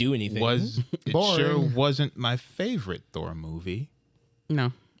like do anything. It Boring. sure wasn't my favorite Thor movie.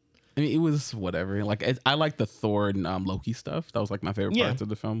 No. I mean, it was whatever. Like I like the Thor and Loki stuff. That was like my favorite Yeah. parts of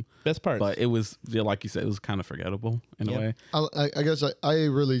the film. Best part. But it was, like you said, it was kind of forgettable in a way. I guess I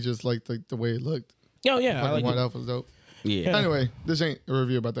really just liked the way it looked. Oh yeah, I Fucking like White it. Elf was dope. Yeah. Anyway, this ain't a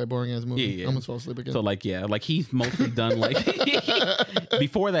review about that boring ass movie. Yeah. I'm gonna fall asleep again. So like he's mostly done like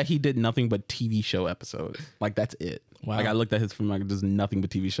before that he did nothing but TV show episodes. Like that's it. Wow. Like I looked at his film like there's nothing but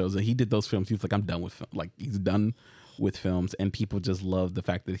TV shows, and he did those films. He was like, I'm done with film. Like he's done with films, and people just love the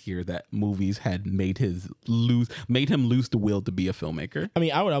fact that movies had made him lose the will to be a filmmaker. I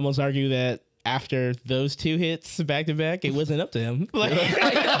mean, I would almost argue that after those two hits back to back, it wasn't up to him. Like, you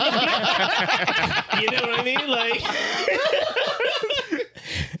know what I mean? Like,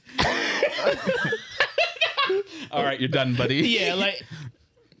 All right, you're done, buddy. yeah, like.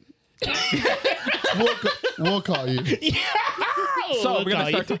 We'll call you. So We'll call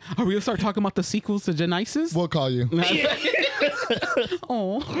you. are we gonna start talking about the sequels to Genisys? We'll call you.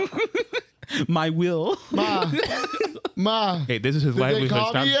 Oh, my will. Ma, Hey, this is his they livelihood.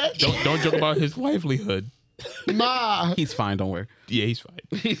 call me Stop- yet? don't joke about his livelihood. Ma, He's fine. Don't worry. Yeah, he's fine.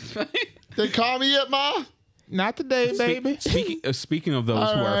 He's fine. they call me yet, Ma? Not today, baby. Speaking of those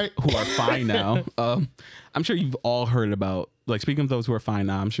All right. who are fine now, I'm sure you've all heard about. Like speaking of those who are fine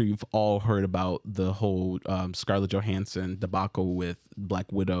now, I'm sure you've all heard about the whole Scarlett Johansson debacle with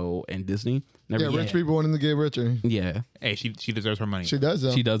Black Widow and Disney. Yeah, rich people wanting to get richer. Yeah, Hey, she deserves her money. She does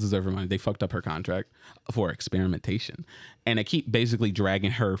though. she does deserve her money. They fucked up her contract for experimentation, and they keep basically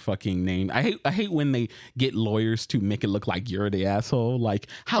dragging her fucking name. I hate when they get lawyers to make it look like you're the asshole. Like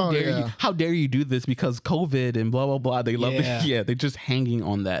how dare you do this because COVID and blah blah blah. They love Yeah. it. Yeah, they're just hanging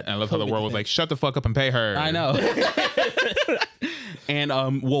on that. And I love how the world was like, shut the fuck up and pay her. I know. And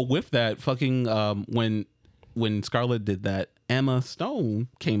well, with that fucking when Scarlett did that, Emma Stone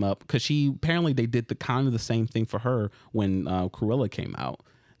came up because they did the kind of the same thing for her when Cruella came out.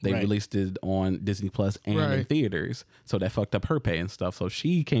 They Right. released it on Disney Plus and in theaters, so that fucked up her pay and stuff. So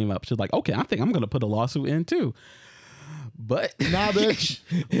she came up. She's like, "Okay, I think I'm gonna put a lawsuit in too." But Nah, bitch.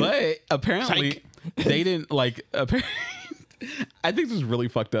 but apparently they didn't like. I think this is really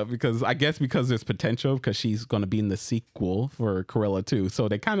fucked up because I guess because there's potential because she's going to be in the sequel for Cruella too. So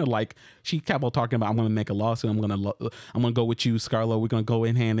they kind of like she kept on talking about I'm going to make a lawsuit. I'm going to go with you, Scarlett. We're going to go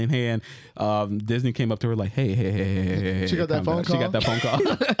in hand. Disney came up to her like, hey. She got that phone call. She got that phone call.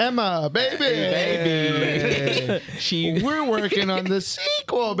 Emma, baby. We're working on the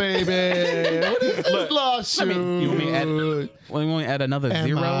sequel, baby. What is this lawsuit? You want me to add another Emma,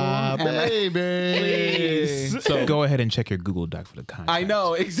 zero? baby. So Go ahead and check your Google Doc for the contract. I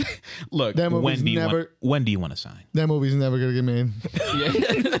know. Look, That movie's When do you never. want to sign? That movie's never gonna get made.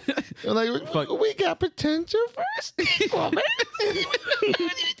 yeah. They're like, we got potential for a sequel, man.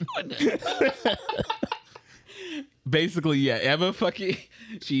 Basically, yeah, Emma fucking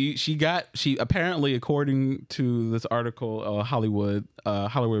she apparently, according to this article, Hollywood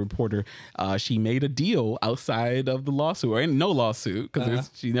Reporter, she made a deal outside of the lawsuit, or no lawsuit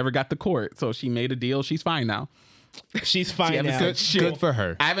because she never got to court, so she made a deal. She's fine now. She's fine now. Good for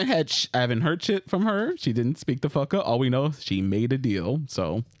her. I haven't heard shit from her. She didn't speak the fuck up. All we know is she made a deal,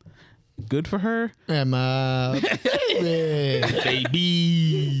 so good for her. Emma,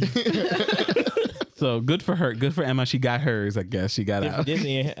 baby. So good for her. Good for Emma. She got hers. I guess she got Good for out.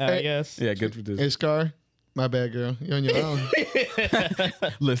 Disney, I guess. Yeah, good for Disney. Hey, Scar. My bad, girl. You're on your own.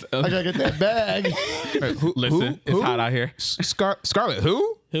 Listen, I gotta get that bag. listen. It's hot out here. Scarlett,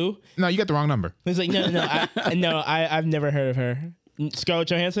 who? Who? No, you got the wrong number. He's like, no, I've never heard of her. Scarlett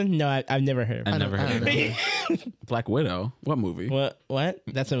Johansson? No, I've never heard of her. I never heard of know. it. Black Widow. What movie? What?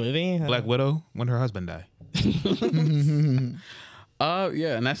 That's a movie? Black Widow, when her husband died.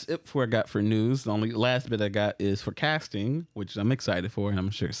 Yeah, and that's it for what I got for news. The only last bit I got is for casting, which I'm excited for, and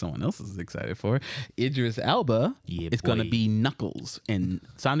I'm sure someone else is excited for. Idris Elba is going to be Knuckles in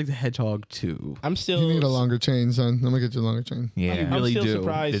Sonic the Hedgehog 2. I'm still. You need a longer chain, son. I'm gonna get you a longer chain. Yeah, I really I'm still do.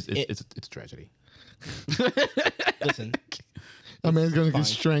 surprised. it's a tragedy. Listen, That man's gonna fine. get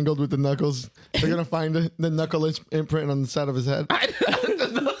strangled with the knuckles. They're gonna find the knuckle imprint on the side of his head.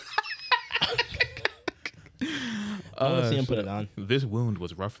 I want to see him put it on. This wound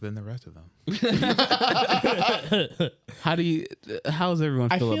was rougher than the rest of them. How's everyone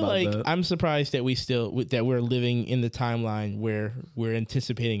I feel feel about like that? I'm surprised that we're living in the timeline where we're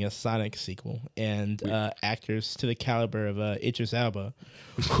anticipating a Sonic sequel and actors to the caliber of Idris Elba,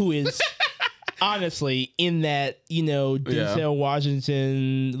 who is honestly in that Denzel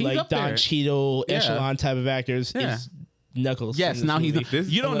Washington, like up Don there. Cheadle Yeah. echelon type of actors Yeah. is Knuckles. Yes, in this now movie. he's.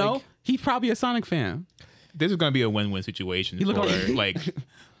 You don't know. He's probably a Sonic fan. This is going to be a win-win situation look for over- like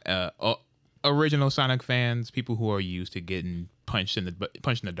original Sonic fans, people who are used to getting punched in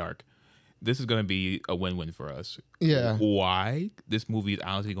the dark. This is going to be a win-win for us. Yeah. Why? This movie is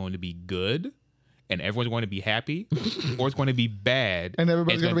honestly going to be good, and everyone's going to be happy, or it's going to be bad, And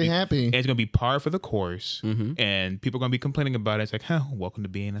everybody's it's gonna be happy. And it's going to be par for the course, Mm-hmm. and people are going to be complaining about it. It's like, welcome to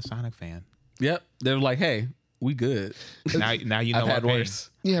being a Sonic fan. Yep, they're like, hey, we good. Now you know I've our had pain. worse.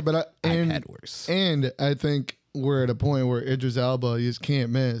 Yeah, but I've had worse. And I think we're at a point where Idris Elba you just can't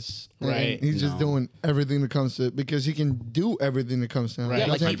miss. And Right. he's just doing everything that comes to because he can do everything that comes to him. Right.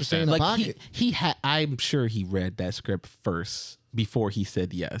 He doesn't have to stay in the pocket. I'm sure he read that script first before he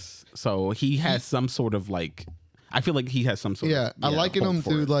said yes. So he has some sort of like. I feel like he has some sort of. I liken hope him for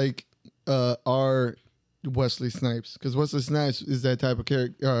to it. like our Wesley Snipes because Wesley Snipes is that type of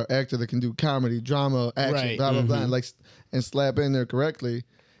character actor that can do comedy, drama, action, Right. blah blah blah, and slap in there correctly.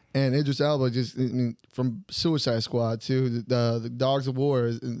 And Idris Elba from Suicide Squad to the Dogs of War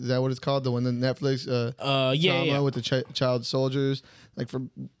is that what it's called? The one that Netflix drama with the child soldiers, like from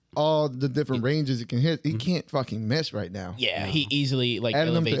all the different ranges it can hit. He can't fucking miss right now. Yeah, he easily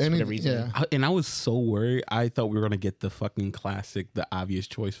Adding them elevates to for any, whatever reason. yeah. And I was so worried. I thought we were gonna get the fucking classic, the obvious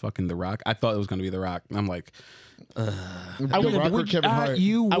choice, fucking The Rock. I thought it was gonna be The Rock. I'm like, The wouldn't Rock have or been- Kevin Hart.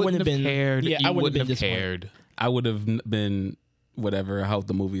 You I wouldn't wouldn't have have been- cared. yeah, You I wouldn't have wouldn't been have cared. I would have been whatever. I hope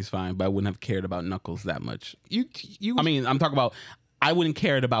the movie's fine, but I wouldn't have cared about Knuckles that much. You. I mean, I'm talking about. I wouldn't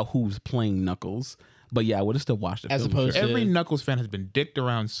cared about who's playing Knuckles, but yeah, I would have still watched it. As opposed to- Every Knuckles fan has been dicked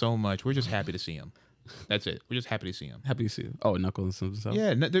around so much. We're just happy to see him. That's it. We're just happy to see him. happy to see. Oh, Knuckles himself.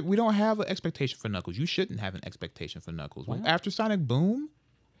 Yeah, we don't have an expectation for Knuckles. You shouldn't have an expectation for Knuckles. After Sonic Boom,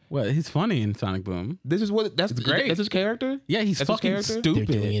 Well, he's funny in Sonic Boom. this is what that's great. That's his character. Yeah, he's That's his fucking character? They're stupid.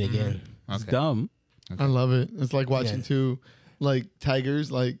 doing it again. He's dumb. I love it. It's like watching two like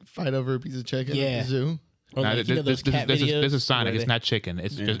tigers like fight over a piece of chicken Yeah. at the zoo. Or Nah, like, those cat videos this is Sonic. where It's they- not chicken.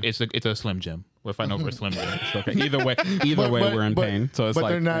 It's just it's a Slim Jim. We're fighting over a Slim Jim. It's okay. Either way, we're in pain. So it's but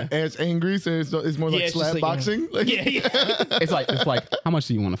like they're not as angry. So it's more like it's just slap like, boxing. Like, Yeah, yeah. it's like how much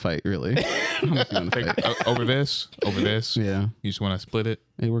do you want to fight, really? How much do you want to fight? Over this. Yeah. You just want to split it.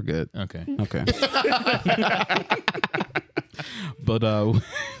 Hey, we're good. Okay. Okay. But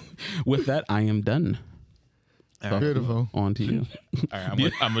with that, I am done. Beautiful. On to you. All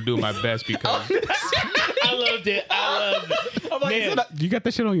right, I'm gonna do my best because I loved it. Man, You got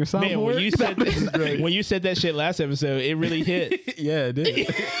that shit on your soundboard? man, when you said that shit last episode, it really hit. Yeah, it did.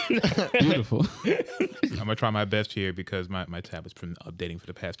 Beautiful. I'm gonna try my best here because my tablet's been updating for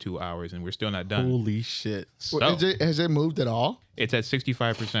the past 2 hours and we're still not done. Holy shit. So, Has it moved at all? it's at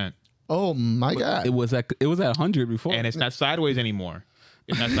 65%, Oh my god! It was at 100 before. and it's not sideways anymore.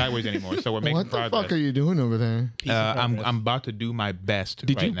 So we're making What the progress. fuck are you doing over there? I'm about to do my best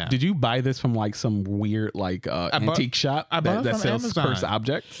now. Did you buy this from like some weird like antique shop I bought it that from sells Amazon. cursed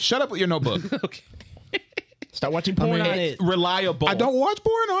objects? Shut up with your notebook. Okay. Start watching porn on it. Reliable. I don't watch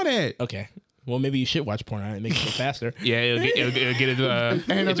porn on it. Okay. Well, maybe you should watch porn on it. It makes it go faster. Yeah, it'll get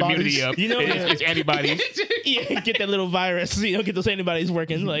its immunity up. You know, it's antibodies. Yeah, get that little virus. Get those antibodies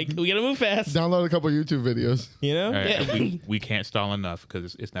working. Like, we gotta move fast. Download a couple YouTube videos. You know? All right, Yeah. we can't stall enough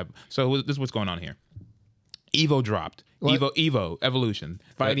because it's not. So this is what's going on here. Evo dropped. What? Evo Evolution.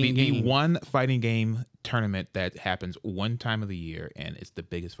 Fighting the game. one fighting game tournament that happens one time of the year, and it's the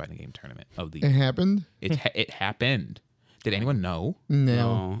biggest fighting game tournament of the It year. happened? It happened. Did anyone know?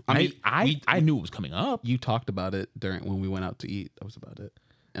 No. I mean, I knew it was coming up. you talked about it when we went out to eat. That was about it.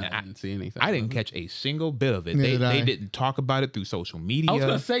 And I didn't see anything. I didn't catch a single bit of it. Neither did I. They didn't talk about it through social media. I was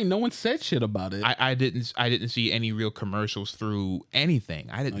gonna say no one said shit about it. I didn't see any real commercials through anything.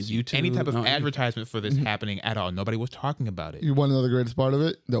 I didn't see any type of advertisement for this happening at all. Nobody was talking about it. You want to know the greatest part of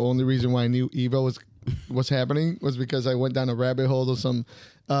it? The only reason why I knew Evo was happening was because I went down a rabbit hole of some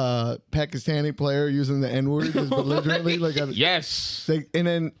Pakistani player using the N-word just belligerently. Yes. And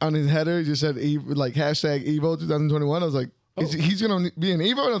then on his header, it just said like hashtag Evo 2021. I was like, he's going to be an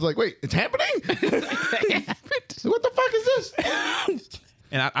Evo? And I was like, wait, it's happening? What the fuck is this?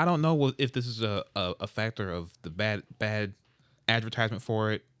 And I don't know if this is a factor of the bad advertisement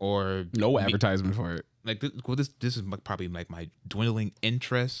for it or no advertisement for it. Like this is probably like my dwindling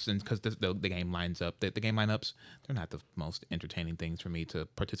interests, and because the game lines up, the game lineups, they're not the most entertaining things for me to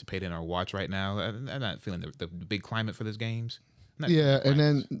participate in or watch right now. I'm not feeling the big climate for this games. Yeah, and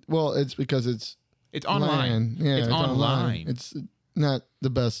then it's because it's online. Yeah, it's online. It's not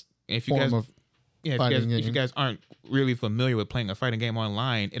the best If you form guys, of if you guys aren't really familiar with playing a fighting game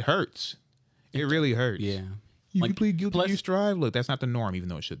online, it hurts. It really hurts. Yeah. You can plead guilty to strive. Look, that's not the norm, even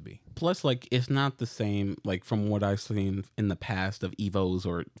though it should be. Plus, like, it's not the same, like, from what I've seen in the past of Evos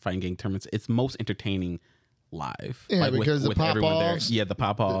or fighting game tournaments. It's most entertaining live. Yeah, like, because the everyone there. pop-offs. Yeah, the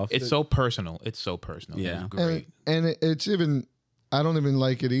pop-off. It's so personal. It's so personal. Yeah. It's great. And it's even, I don't even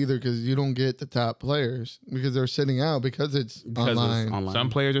like it either because you don't get the top players because they're sitting out because it's online. Some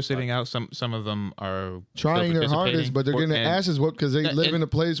players are sitting out. Some of them are Trying their hardest, but they're getting their and- asses whooped because they live in a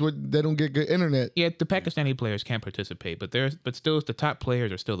place where they don't get good internet. Yeah, the Pakistani players can't participate, but still, the top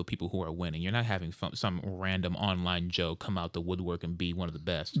players are still the people who are winning. You're not having some random online Joe come out the woodwork and be one of the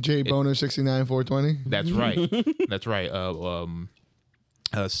best. J Boner 69420. That's right. That's right.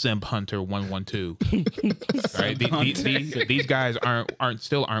 Simp Hunter 112. Right? These guys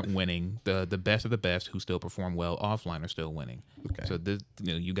aren't winning. The best of the best who still perform well offline are still winning. Okay. So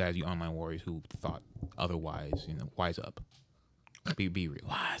you guys, you online warriors who thought otherwise, wise up. Be real.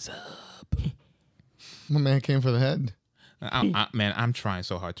 Wise up. My man came for the head. Man, I'm trying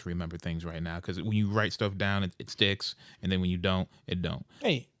so hard to remember things right now because when you write stuff down, it sticks, and then when you don't, it don't.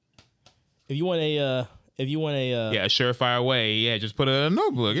 Hey, if you want a a surefire way. Yeah, just put it in a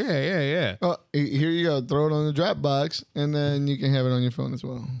notebook. Yeah. Oh, here you go. Throw it on the Dropbox, and then you can have it on your phone as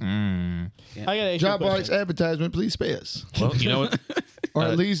well. I got a Dropbox advertisement, please pay us. Well, you know what? Or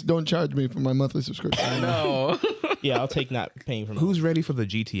at least don't charge me for my monthly subscription. No. Yeah, I'll take not paying for. Who's ready for the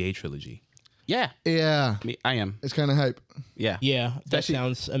GTA trilogy? Yeah. Yeah, I am. it's kind of hype. Yeah. Yeah, that Especially-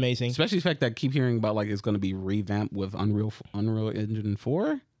 sounds amazing. Especially the fact that I keep hearing about, like, it's going to be revamped with Unreal Engine 4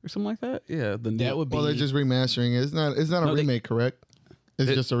 or something like that. Yeah. That would be. Well, they're just remastering it. It's not a remake, correct? It's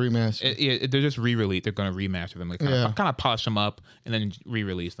just a remaster. They're just re-release. They're going to remaster them. Like kind of polish them up and then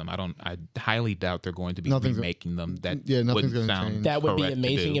re-release them. I highly doubt they're going to be remaking them. Nothing's wouldn't gonna sound change. That would be correct to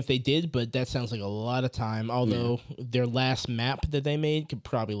amazing do. if they did, but that sounds like a lot of time. Although their last map that they made could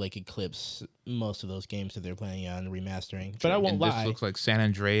probably like eclipse most of those games that they're planning on remastering. But I won't And lie. This looks like San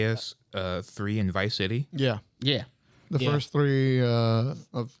Andreas 3 and Vice City. Yeah, Yeah. the Yeah. first three of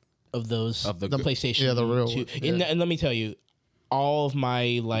of those Of the the good- PlayStation Yeah, the real 2. one, yeah. And let me tell you, all of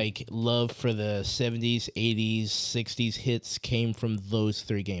my like love for the 70s, 80s, 60s hits came from those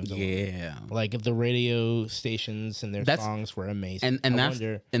 3 games alone. Yeah. Like the radio stations and their songs were amazing. And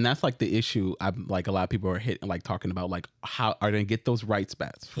that's like the issue. I'm like a lot of people are talking about like how are they gonna get those rights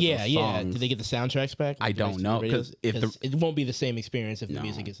back? Yeah. Did they get the soundtracks back? I don't know because it won't be the same experience if the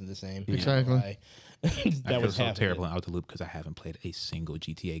music isn't the same. Exactly. I feel so terrible and out the loop because I haven't played a single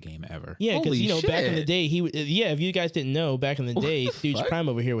GTA game ever. Yeah, because Holy back in the shit. day, if you guys didn't know, back in the day, Stooge fuck? Prime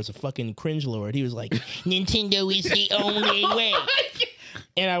over here was a fucking cringe lord. He was like, Nintendo is the only way.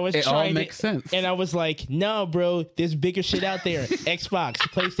 And I was It all trying makes sense. And I was like, no, bro, there's bigger shit out there. Xbox,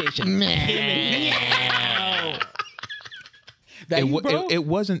 PlayStation. No. It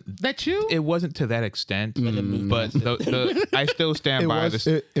wasn't That you? It wasn't to that extent, but I still stand by this.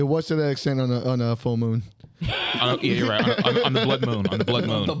 It was to that extent on a full moon. Yeah, you're right. On the blood moon. On the blood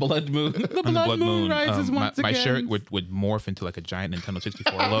moon. The blood moon. The On the blood moon. rises once my again. shirt would morph into like a giant Nintendo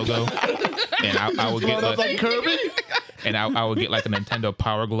 64 logo, and I would get like Kirby. and I would get like a Nintendo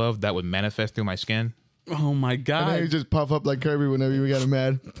Power Glove that would manifest through my skin. Oh my And then you god. just puff up like Kirby whenever you got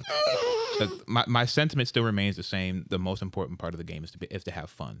mad. My sentiment still remains the same. The most important part of the game is to have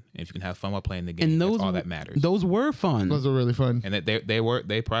fun. And if you can have fun while playing the game, And that's those all that matters. Those were fun. Those are really fun. And that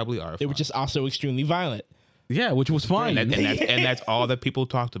they probably are. They were just also extremely violent. Yeah, which was fun. And that's all that people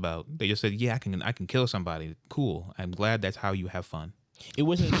talked about. They just said, "Yeah, I can kill somebody. Cool. I'm glad that's how you have fun." It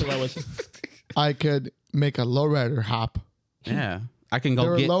wasn't until I was I could make a lowrider hop. Yeah. I can go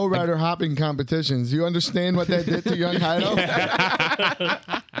There were get lowrider hopping competitions. You understand what that did to young Heido?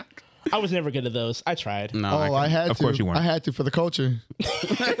 I was never good at those. I tried. No, Oh, I had to. Of course you weren't. I had to for the culture.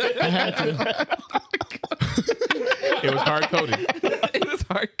 I had to. It was hard coded. it was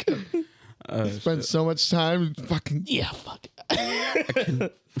hard. Spent so much time fucking. Yeah, fuck.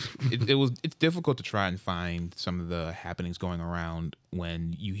 It's difficult to try and find some of the happenings going around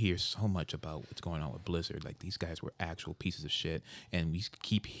when you hear so much about what's going on with Blizzard. Like these guys were actual pieces of shit, and we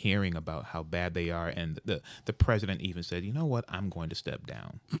keep hearing about how bad they are. And the president even said, "You know what? I'm going to step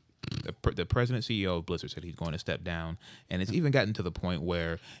down." The president CEO of Blizzard said he's going to step down, and it's even gotten to the point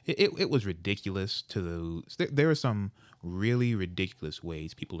where it was ridiculous. There are some really ridiculous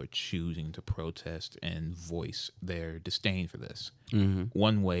ways people are choosing to protest and voice their disdain for this.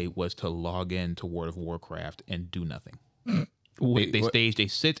 One way was to log in to World of Warcraft and do nothing. They staged a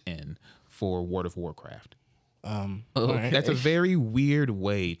sit-in for World of Warcraft. Right. That's a very weird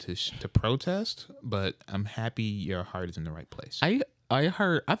way to protest, but I'm happy your heart is in the right place. I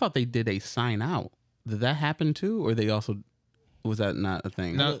thought they did a sign out. Did that happen too, or they also was that not a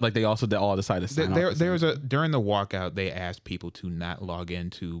thing? No. Like they also all decided to sign out. There was during the walkout, they asked people to not log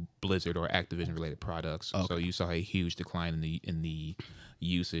into Blizzard or Activision related products. Okay. So you saw a huge decline in the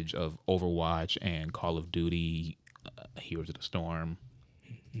usage of Overwatch and Call of Duty, Heroes of the Storm,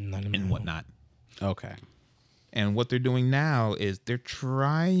 and whatnot. Okay. And what they're doing now is they're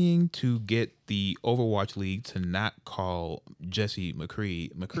trying to get the Overwatch League to not call Jesse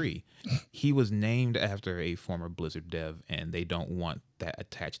McCree. He was named after a former Blizzard dev, and they don't want that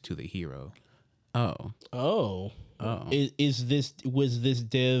attached to the hero. Oh. Was this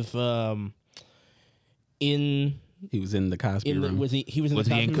dev in He was in the Cosby room. was he in Was the he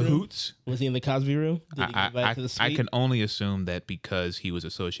Cosby in room? cahoots? Was he in the Cosby room? Did he get back to the I suite? can only assume that because he was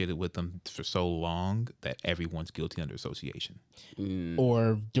associated with them for so long that everyone's guilty under association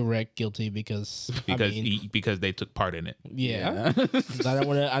or direct guilty because because they took part in it. Yeah.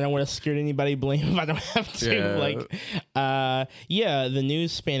 I don't want to skirt anybody blame if I don't have to. Yeah. The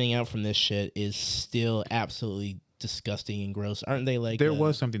news spanning out from this shit is still absolutely disgusting and gross, aren't they? Like There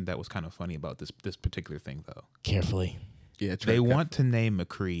was something that was kind of funny about this particular thing, though. carefully. Yeah, They want to name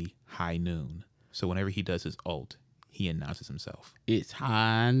McCree High Noon, so whenever he does his ult, he announces himself. It's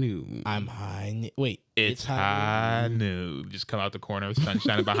high noon. I'm high. Wait, It's high noon. Just come out the corner, sun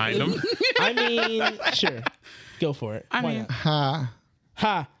shining behind him. I mean, sure, go for it. Why not? Ha.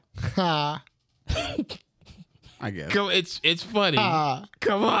 Ha. Ha. I guess. It's funny. Ha.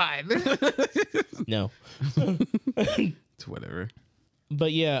 Come on. No. It's whatever.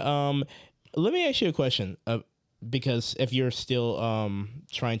 But yeah, let me ask you a question. Because if you're still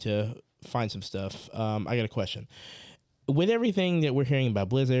trying to find some stuff, I got a question. With everything that we're hearing about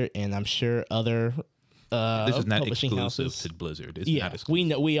Blizzard, and I'm sure other This is not publishing exclusive houses, to Blizzard. It's yeah, not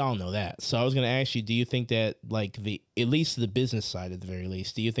exclusive. we all know that. So I was going to ask you, do you think that like at least the business side at the very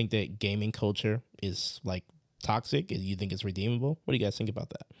least, do you think that gaming culture is like toxic? Do you think it's redeemable? What do you guys think about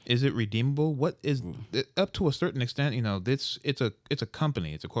that? Is it redeemable? What is up to a certain extent? You know, it's a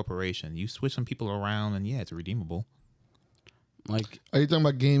company, it's a corporation. You switch some people around, and yeah, it's redeemable. Like, are you talking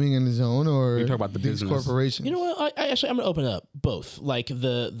about gaming in the zone or you talk about the these business corporations? You know what? I'm gonna open it up both. Like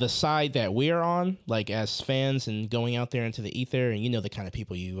the side that we are on, like as fans and going out there into the ether, and the kind of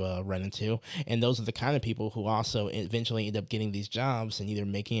people you run into, and those are the kind of people who also eventually end up getting these jobs and either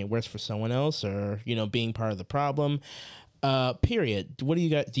making it worse for someone else or being part of the problem. Period. What do you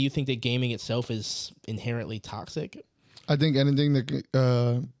got? Do you think that gaming itself is inherently toxic? I think anything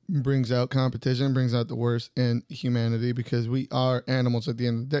that brings out competition brings out the worst in humanity because we are animals at the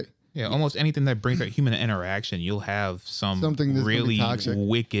end of the day. Yeah, almost anything that brings out human interaction, you'll have something that's really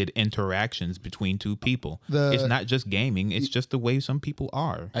wicked interactions between two people. It's not just gaming; it's just the way some people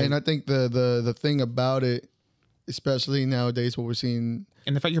are. And I think the thing about it, especially nowadays, what we're seeing,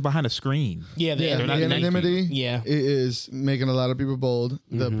 and the fact you're behind a screen, the anonymity, it is making a lot of people bold.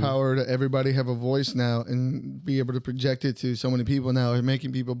 The power to everybody have a voice now and be able to project it to so many people now is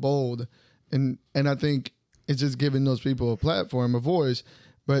making people bold, and I think it's just giving those people a platform, a voice.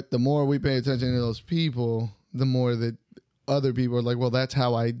 But the more we pay attention to those people, the more that other people are like, well, that's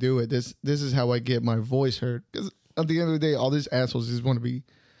how I do it. This is how I get my voice heard. Because at the end of the day, all these assholes just want to be.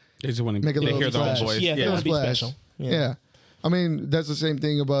 They just want to make a little hear their own splash. voice. Yeah, they want to be special. Yeah. I mean, that's the same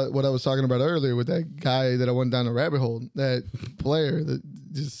thing about what I was talking about earlier with that guy that I went down a rabbit hole. That player that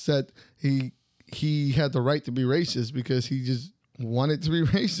just said he had the right to be racist because he just wanted to be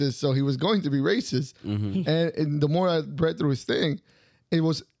racist. So he was going to be racist. And the more I read through his thing, it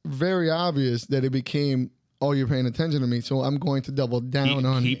was very obvious that it became, oh, you're paying attention to me, so I'm going to double down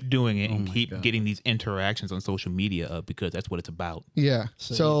on it. Keep doing it and keep getting these interactions on social media up because that's what it's about. Yeah.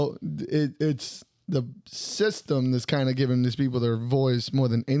 So it's the system that's kind of giving these people their voice more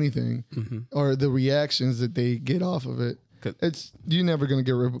than anything, or the reactions that they get off of it. You're never going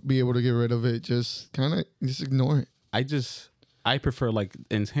to be able to get rid of it. Just ignore it. I prefer like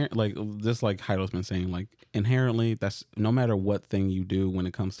just like Heido's been saying, like inherently that's no matter what thing you do when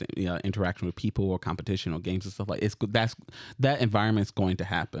it comes to interaction with people or competition or games and stuff like that environment's going to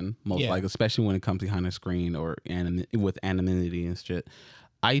happen most likely, especially when it comes behind a screen or with anonymity and shit.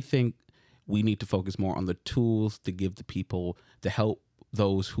 I think we need to focus more on the tools to give the people to help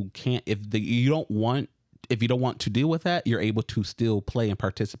those who can't. If you don't want to deal with that, you're able to still play and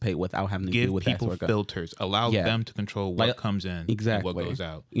participate without having to deal with that. Give people filters. Allow them to control what comes in and what goes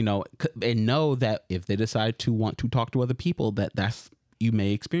out. And know that if they decide to want to talk to other people, that's you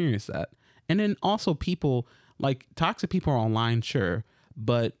may experience that. And then also people, like toxic people are online, sure,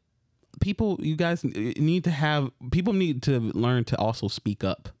 but you guys need to learn to also speak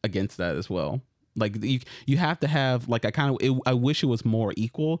up against that as well. Like you have to have like I wish it was more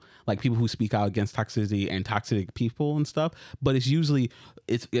equal, like people who speak out against toxicity and toxic people and stuff, but it's usually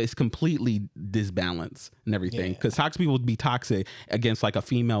it's completely disbalanced and everything because toxic people would be toxic against like a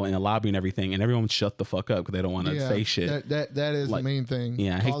female in a lobby and everything, and everyone shut the fuck up because they don't want to say shit. That is the main thing.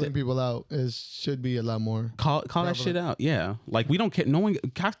 Yeah, calling people out should be a lot more. Call that shit out. Yeah, like we don't care. No one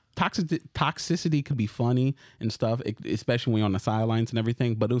toxicity could be funny and stuff, especially when you're on the sidelines and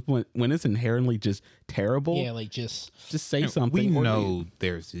everything. But when it's inherently just terrible, like just say something. We know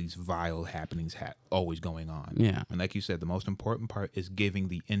there's these vile happenings always going on. Yeah, and like you said, the most important part is giving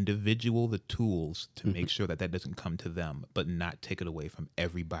the individual the tools to make sure that doesn't come to them, but not take it away from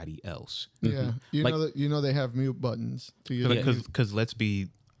everybody else. Yeah, you know they have mute buttons to use. Because let's be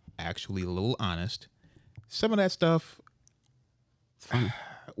actually a little honest, some of that stuff.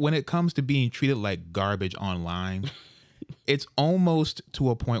 When it comes to being treated like garbage online, it's almost to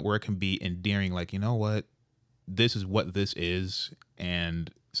a point where it can be endearing. Like, you know what? This is what this is. And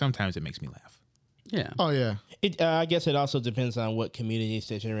sometimes it makes me laugh. Yeah. Oh, yeah. I guess it also depends on what communities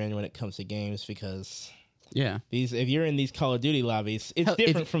that you're in when it comes to games because... Yeah, if you're in these Call of Duty lobbies, it's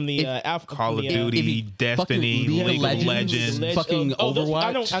different from the Call of Duty, Destiny, League of Legends, fucking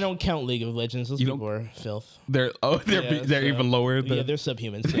Overwatch. I don't count League of Legends. Those people are filth. They're even lower. They're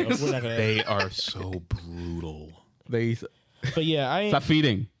subhumans. So we're not gonna. They are so brutal. But yeah, stop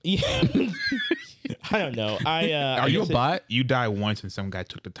feeding. Yeah. I don't know. Are you a bot? You die once, and some guy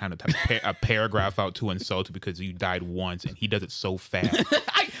took the time to type a paragraph out to insult you because you died once, and he does it so fast.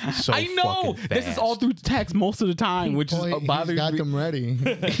 I know. This is all through text most of the time, which is bothers me. He's got them ready.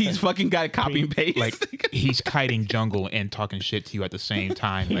 He's fucking got a copy and paste. Like he's kiting jungle and talking shit to you at the same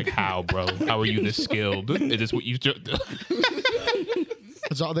time. Like, how, bro? How are you this skilled? Is this what you do?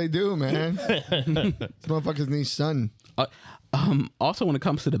 That's all they do, man. These motherfuckers need sun. Also, when it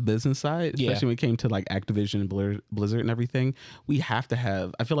comes to the business side, especially when it came to like Activision and Blizzard and everything, we have to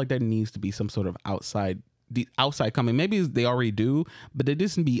have. I feel like there needs to be some sort of outside company. Maybe they already do, but there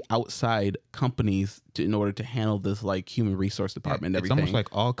needs to be outside companies in order to handle this like human resource department. And everything. It's almost like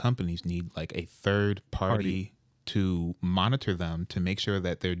all companies need like a third party to monitor them to make sure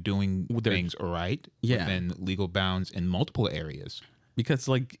that they're doing things right within legal bounds in multiple areas. Because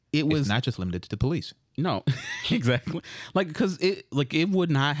like it's not just limited to the police. No, exactly. Like, because it would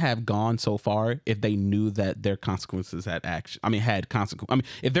not have gone so far if they knew that their consequences had consequences. I mean,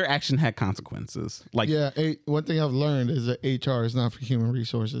 if their action had consequences. Like, one thing I've learned is that HR is not for human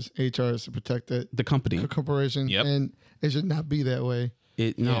resources. HR is to protect the company, the corporation, and it should not be that way.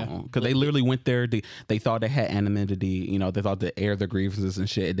 Because they literally went there. They thought they had anonymity. You know, they thought to air their grievances and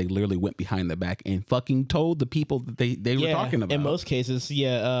shit. They literally went behind their back and fucking told the people that they were talking about. In most cases,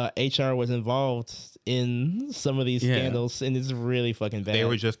 HR was involved in some of these scandals, and it's really fucking bad. They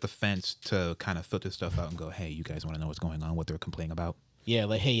were just the fence to kind of filter stuff out and go, hey, you guys want to know what's going on, what they're complaining about? Yeah,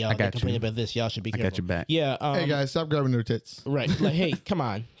 like, hey, y'all, they're complaining about this. Y'all should be careful. I got your back. Yeah. Hey, guys, stop grabbing their tits. Right. Like, hey, come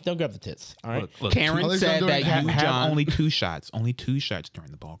on. Don't grab the tits. All right? Look, Karen said that you, John, only 2 shots. Only 2 shots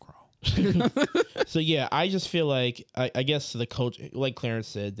during the ball crawl. So I just feel like I guess the coach, like Clarence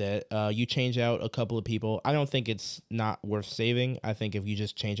said, that you change out a couple of people. I don't think it's not worth saving. I think if you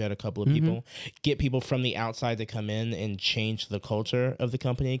just change out a couple of people, get people from the outside to come in and change the culture of the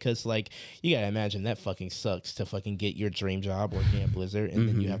company, because like you gotta imagine that fucking sucks to fucking get your dream job working at Blizzard and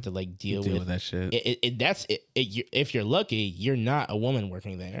then you have to like deal with that shit. If you're lucky, you're not a woman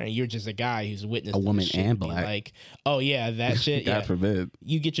working there, and you're just a guy who's witnessed a woman shit and black. Like, oh yeah, that shit. God forbid.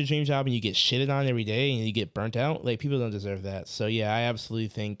 You get your dream job and you get shitted on every day and you get burnt out. Like, people don't deserve that. So I absolutely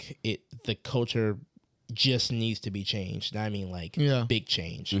think the culture just needs to be changed. I mean, like, big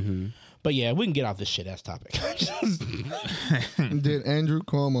change. But we can get off this shit ass topic. Did Andrew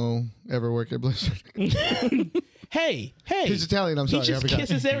Cuomo ever work at Blizzard? Hey, he's Italian. I'm sorry. He just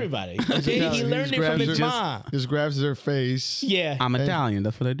kisses everybody. Okay? He learned it from his mom. Just grabs their face. Yeah, I'm Italian.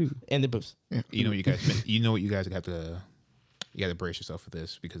 That's what I do. And the boobs. Yeah. You know what you guys have to. You got to brace yourself for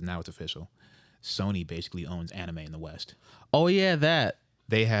this, because now it's official. Sony basically owns anime in the West. Oh yeah, that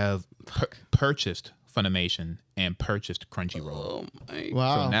they have purchased Funimation and purchased Crunchyroll. Oh my!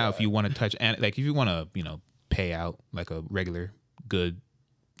 Wow. So now, if you want to touch, if you want to, pay out like a regular good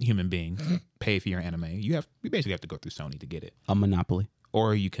human being, pay for your anime, you basically have to go through Sony to get it. A monopoly.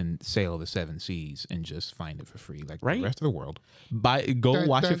 Or you can sail the 7 seas and just find it for free, like the rest of the world. Go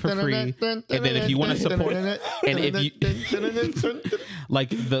watch it for free, and then if you want to support, and if you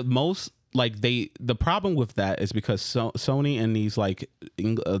like the problem with that is because Sony and these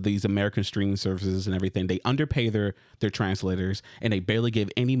these American streaming services and everything, they underpay their translators, and they barely give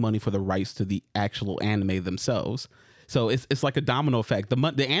any money for the rights to the actual anime themselves. So it's like a domino effect. The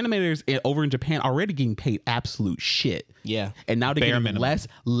animators over in Japan already getting paid absolute shit. Yeah, and now they're getting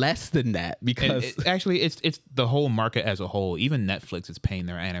less than that, because it's the whole market as a whole. Even Netflix is paying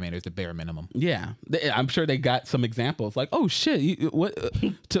their animators the bare minimum. Yeah, I'm sure they got some examples like, oh shit, what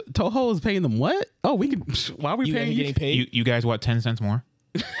Toho is paying them what? Oh, we can. Why are we paying? Getting paid? You guys want 10 cents more?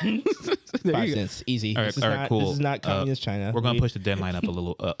 5 cents, easy. All right, cool. This is not communist China. We're gonna push the deadline up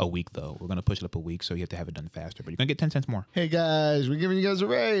a week though. We're gonna push it up a week, so you have to have it done faster. But you're gonna get 10 cents more. Hey guys, we're giving you guys a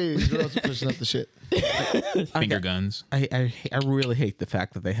raise. We're also pushing up the shit. Finger guns. I really hate the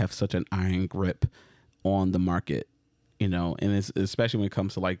fact that they have such an iron grip on the market. And it's especially when it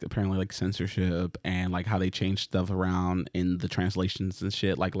comes to apparently censorship and how they change stuff around in the translations and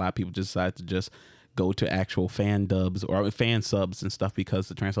shit. Like, a lot of people just decide to just go to actual fan dubs or fan subs and stuff because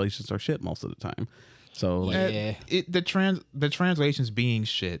the translations are shit most of the time. So the translations being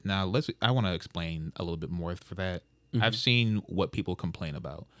shit. Now I want to explain a little bit more for that. I've seen what people complain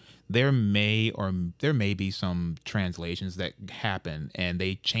about. There may be some translations that happen and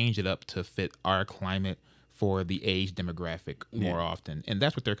they change it up to fit our climate for the age demographic more often. And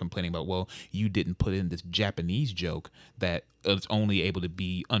that's what they're complaining about. Well, you didn't put in this Japanese joke that it's only able to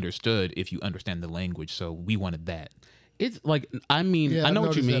be understood if you understand the language. So we wanted that. It's like, I mean, I know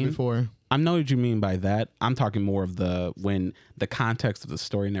what you mean. I know what you mean by that. I'm talking more of when the context of the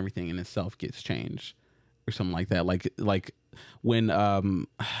story and everything in itself gets changed or something like that. Like when, I don't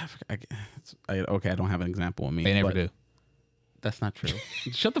have an example of me. They never do. That's not true.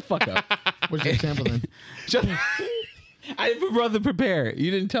 Shut the fuck up. What's your example then? I rather prepare.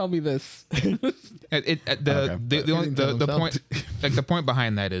 You didn't tell me this. The point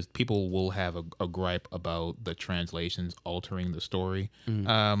behind that is people will have a gripe about the translations altering the story.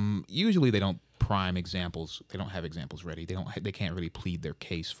 Usually they don't prime examples. They don't have examples ready. They can't really plead their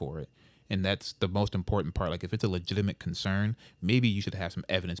case for it. And that's the most important part. Like, if it's a legitimate concern, maybe you should have some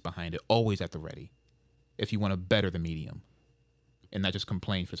evidence behind it, always at the ready, if you want to better the medium and not just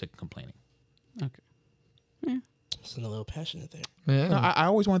complain for the sake of complaining. Okay. Yeah. It's a little passionate there. Yeah. No, I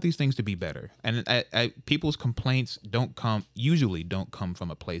always want these things to be better. And people's complaints usually don't come from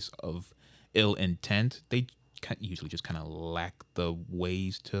a place of ill intent. They usually just kind of lack the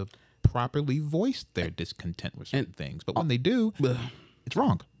ways to properly voice their discontent with certain things. But when they do, it's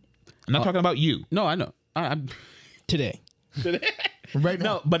wrong. I'm not talking about you. No, I know. I'm Today. Right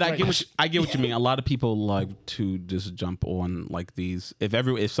now. No, but I get what you mean. A lot of people like to just jump on like these.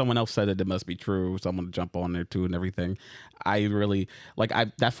 If someone else said it, it must be true. Someone to jump on there too and everything. I really like.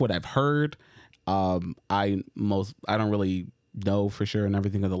 That's what I've heard. I don't really know for sure and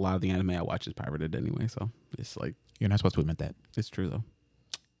everything, because a lot of the anime I watch is pirated anyway. So it's like, You're not supposed to admit that. it's true though.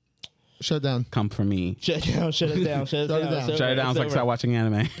 Shut down. Come for me. Shut it down. Shut it down. Shut it down. Shut it down. So I can start watching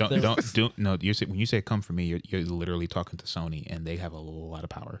anime. Don't. No, when you say come for me, you're literally talking to Sony, and they have a lot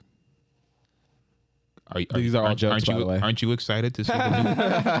of power. These are all jokes, by the way. Aren't you excited to see the new?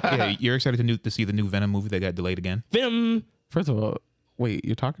 Yeah, you're excited to see the new Venom movie that got delayed again. Venom. First of all, wait,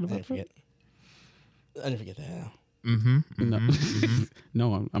 you're talking I about didn't forget that. No,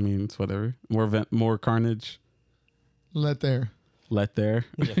 no. I mean, it's whatever. More carnage. Let there Let there.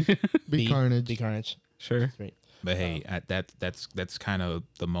 be carnage. Be carnage. Sure. That's right. But hey, that's kind of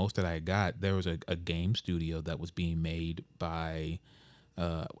the most that I got. There was a game studio that was being made by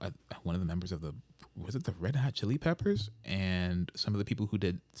one of the members of was it the Red Hot Chili Peppers, and some of the people who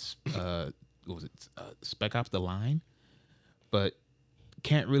did Spec Ops: The Line, but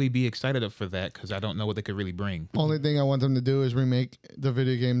can't really be excited for that because I don't know what they could really bring. Only thing I want them to do is remake the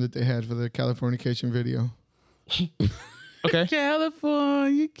video game that they had for the Californication video. Okay.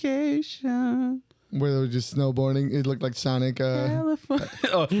 Californication. Where they were just snowboarding. It looked like Sonic. California.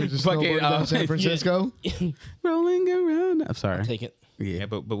 Oh, Just fucking snowboarding down San Francisco. rolling around. I'm sorry. Take it. Yeah,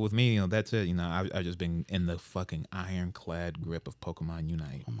 but with me, that's it. I've just been in the fucking ironclad grip of Pokemon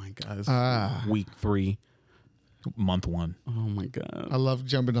Unite. Oh my god. This Ah. is week 3. Month 1. Oh my god. I love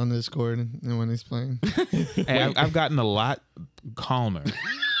jumping on Discord and when he's playing. Hey, I've gotten a lot calmer.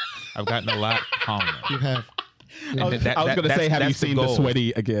 You have. I was going to say, have you seen the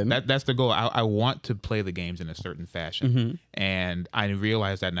sweaty again? That's the goal. I want to play the games in a certain fashion. And I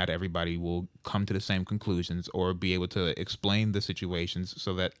realize that not everybody will come to the same conclusions or be able to explain the situations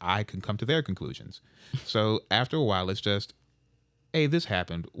so that I can come to their conclusions. So after a while, it's just, hey, this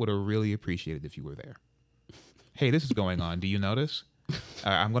happened. Would have really appreciated if you were there. Hey, this is going on. Do you notice?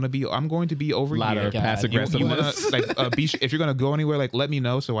 I'm going to be over lot here. of passive aggressiveness. If you're going to go anywhere, let me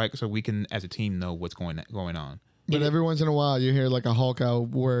know so we can as a team know what's going on. But every once in a while, you hear like a Hulk out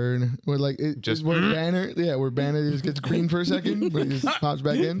word where where Banner, where Banner just gets green for a second, but he just pops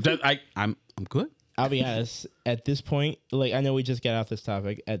back in. I'm good. I'll be honest. At this point, like, I know we just got off this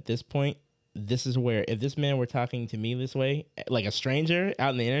topic. At this point, this is where, if this man were talking to me this way, like a stranger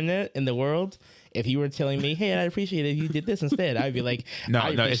out in the internet, in the world, if he were telling me, hey, I'd appreciate it if you did this instead, I'd be like, no,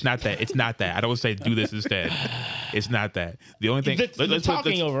 it's not that. It's not that. I don't say do this instead. It's not that. The only thing. Let's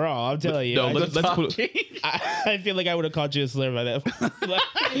talking overall, I'm telling you. No, let's put. I feel like I would have called you a slur by that.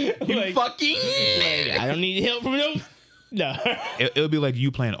 You fucking. I don't need help from no. No. It'll be like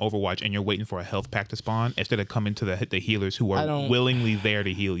you playing Overwatch and you're waiting for a health pack to spawn instead of coming to the healers who are willingly there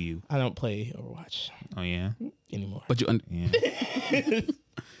to heal you. I don't play Overwatch Oh yeah, anymore. But yeah.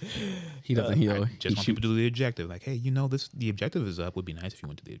 he doesn't heal. I just want people to do the objective. Like, hey, the objective is up. Would be nice if you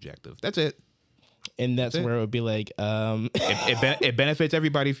went to the objective. That's it. And that's where it would be like, It benefits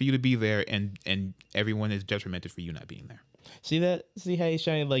everybody for you to be there, and everyone is detrimented for you not being there. See how he's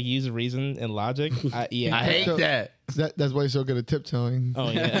trying to like use reason and logic? I hate that. That's why he's so good at tiptoeing.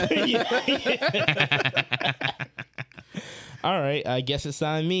 Oh yeah. All right, I guess it's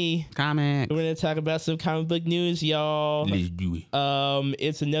on me. Comics. We're gonna talk about some comic book news, y'all. Let's do it.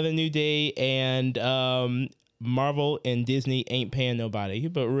 It's another new day, and Marvel and Disney ain't paying nobody.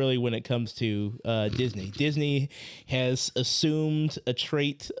 But really, when it comes to Disney has assumed a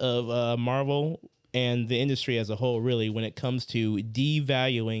trait of Marvel and the industry as a whole, really, when it comes to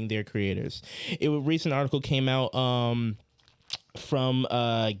devaluing their creators. A recent article came out from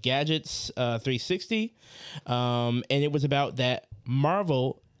Gadgets 360, and it was about that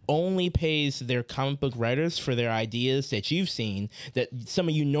Marvel only pays their comic book writers for their ideas that you've seen, that some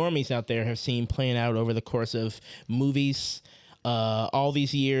of you normies out there have seen playing out over the course of movies. All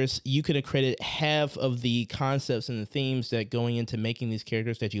these years, you could accredit half of the concepts and the themes that going into making these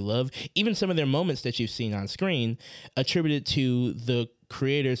characters that you love, even some of their moments that you've seen on screen, attributed to the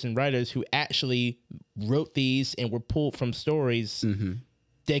creators and writers who actually wrote these and were pulled from stories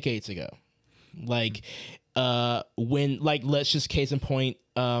decades ago. Like, when, like, let's just case in point,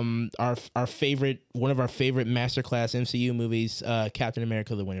 our favorite, one of our favorite masterclass MCU movies, Captain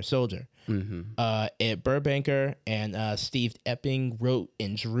America: The Winter Soldier. Ed Brubaker and Steve Epting wrote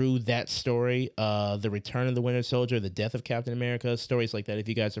and drew that story, The Return of the Winter Soldier, The Death of Captain America, stories like that, if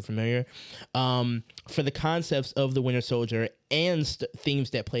you guys are familiar. For the concepts of the Winter Soldier and themes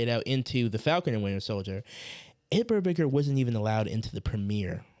that played out into the Falcon and Winter Soldier, Ed Brubaker wasn't even allowed into the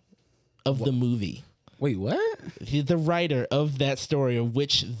premiere of the movie. Wait, what? The writer of that story, of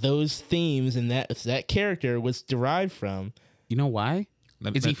which those themes and that character was derived from. You know why?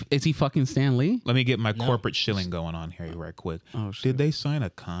 Is he fucking Stan Lee? Let me get my corporate shilling going on here right quick. Oh, shit. Did they sign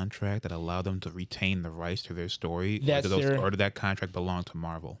a contract that allowed them to retain the rights to their story? Or did that contract belong to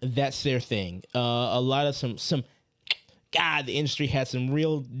Marvel? That's their thing. A lot of some God, the industry had some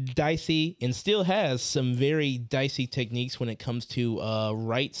real dicey, and still has some very dicey techniques when it comes to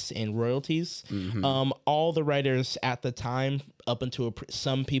rights and royalties. All the writers at the time, up until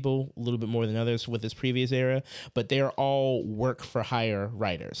some people a little bit more than others with this previous era, but they're all work for hire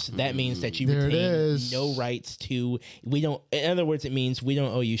writers. That means that you retain no rights to. In other words, it means we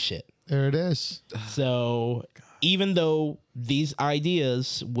don't owe you shit. There it is. So even though these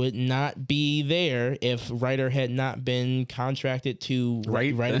ideas would not be there if writer had not been contracted to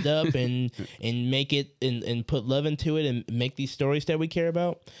write it up and make it and put love into it and make these stories that we care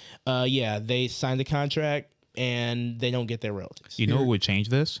about, they signed the contract and they don't get their royalties. You know what would change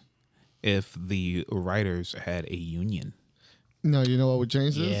this? If the writers had a union. No, you know what would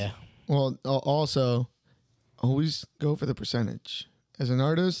change this? Yeah. Well, also, always go for the percentage. As an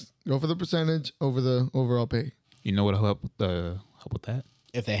artist, go for the percentage over the overall pay. You know what help with that?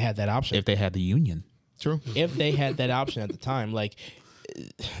 If they had that option. If they had the union. True. If they had that option at the time, like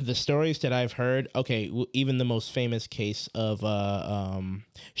the stories that I've heard, even the most famous case of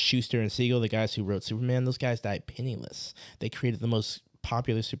Schuster and Siegel, the guys who wrote Superman, those guys died penniless. They created the most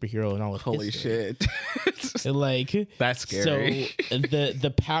popular superhero in all of Holy history. shit. Like, that's scary. So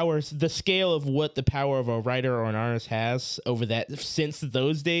the powers, the scale of what the power of a writer or an artist has over that since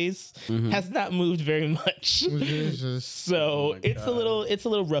those days has not moved very much. So it's a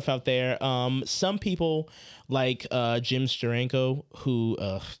little rough out there. Some people like Jim Steranko,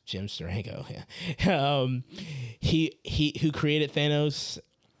 he who created Thanos.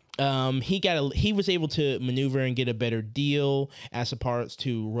 He was able to maneuver and get a better deal as opposed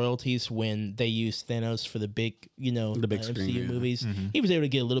to royalties when they used Thanos for the big MCU movies. He was able to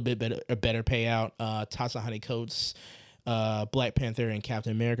get a little bit better payout. Ta-Nehisi Coates, Black Panther and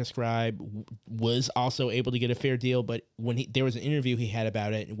Captain America scribe, was also able to get a fair deal, but when there was an interview he had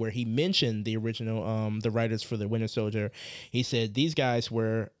about it where he mentioned the original the writers for the Winter Soldier, he said these guys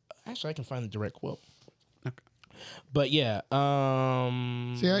were actually, I can find the direct quote. But yeah,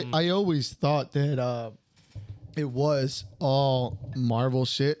 see, I always thought that it was all Marvel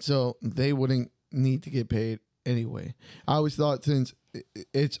shit, so they wouldn't need to get paid anyway. I always thought since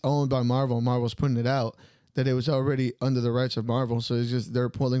it's owned by Marvel, Marvel's putting it out, that it was already under the rights of Marvel, so it's just they're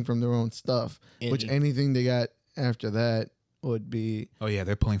pulling from their own stuff. Which anything they got after that would be. Oh yeah,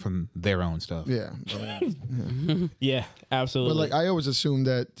 they're pulling from their own stuff. Yeah. Yeah, absolutely. But like I always assumed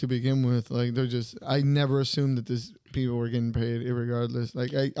that to begin with. Like I never assumed that this people were getting paid irregardless.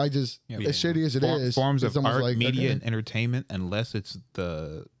 Like I just as shitty as it is, forms of art, like, media, and entertainment, unless it's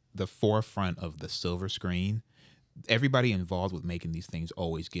the forefront of the silver screen, everybody involved with making these things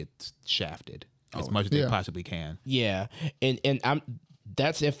always gets shafted as much as they possibly can. Yeah, and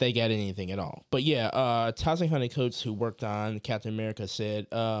that's if they got anything at all. But yeah, Ta-Nehisi Coates, who worked on Captain America, said,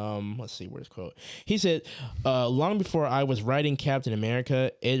 let's see, where's the quote? He said, long before I was writing Captain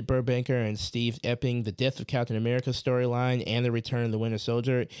America, Ed Brubaker and Steve Epting, the Death of Captain America storyline and the Return of the Winter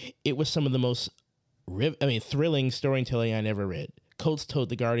Soldier, it was some of the most thrilling storytelling I never read. Coates told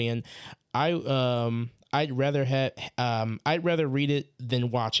The Guardian, I'd rather read it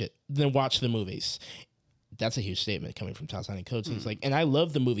than watch the movies. That's a huge statement coming from Ta-Nehisi Coates. He's like, and I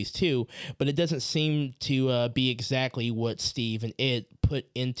love the movies too, but it doesn't seem to be exactly what Steve and Ed put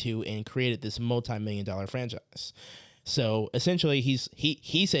into and created this multi-million-dollar franchise. So essentially, he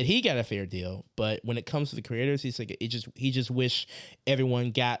said he got a fair deal, but when it comes to the creators, he's like, he just wish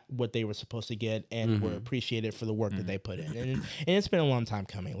everyone got what they were supposed to get and were appreciated for the work that they put in. And it's been a long time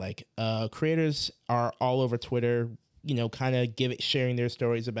coming. Like creators are all over Twitter, kind of sharing their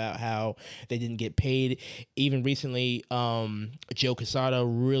stories about how they didn't get paid. Even recently, Joe Quesada,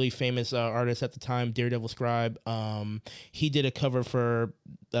 really famous artist at the time, Daredevil scribe, he did a cover for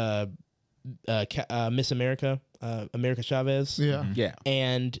Miss America, America Chavez. Yeah.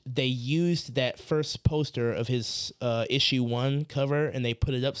 And they used that first poster of his issue 1 cover, and they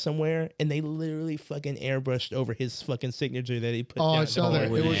put it up somewhere, and they literally fucking airbrushed over his fucking signature that he put. Oh, down I saw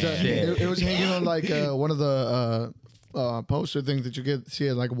that. It was hanging on like one of the poster things that you see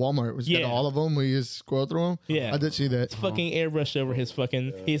at like Walmart. It was got all of them. We just scroll through them. Yeah, I did see that. It's fucking airbrushed over his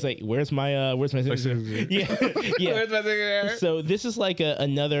fucking. He's like, "Where's my signature?" Yeah, yeah. Where's my signature? So this is like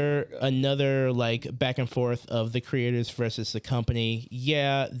another like back and forth of the creators versus the company.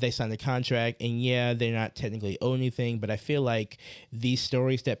 Yeah, they signed a contract, and yeah, they're not technically owed anything. But I feel like these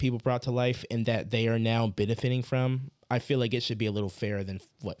stories that people brought to life and that they are now benefiting from, I feel like it should be a little fairer than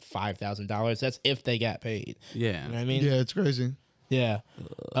what $5,000. That's if they got paid. Yeah. You know what I mean? Yeah, it's crazy. Yeah.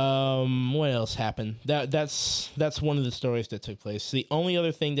 What else happened? That's one of the stories that took place. The only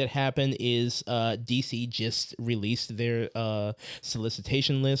other thing that happened is DC just released their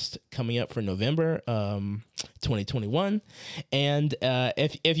solicitation list coming up for November 2021. And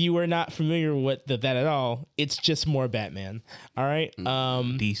if you were not familiar with that at all, it's just more Batman. All right.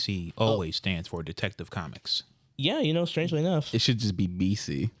 DC always stands for Detective Comics. Yeah, strangely enough. It should just be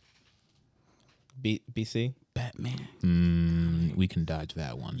BC. BC? Batman. We can dodge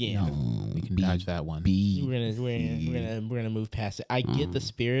that one. Yeah. We can dodge that one. We're gonna move past it. I get the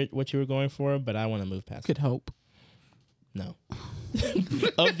spirit what you were going for, but I want to move past it. Could help. No.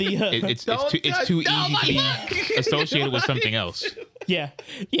 Of the It's too easy to be associated with something else. yeah.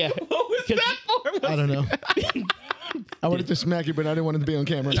 What was that for? I don't know. I wanted to smack you, but I didn't want it to be on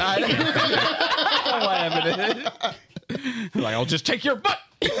camera. Like, I'll just take your butt.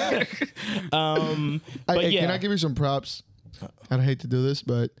 But Can I give you some props? I hate to do this,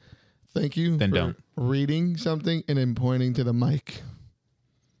 but thank you Then for don't. reading something and then pointing to the mic.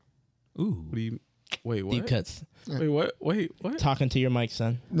 Ooh. What do you? Wait, what? deep cuts. Wait, what? Wait, what? Talking to your mic,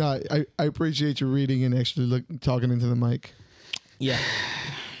 son. No, I appreciate you reading and actually talking into the mic. Yeah.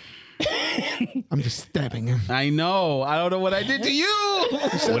 I'm just stabbing him. I know. I don't know what I did to you.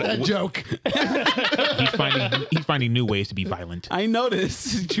 That joke. He's finding new ways to be violent. I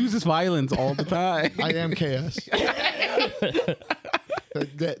notice. He chooses violence all the time. I am chaos.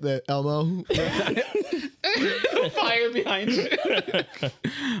 that Elmo. Fire behind you.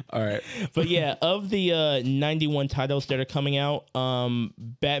 All right. But yeah, of the 91 titles that are coming out,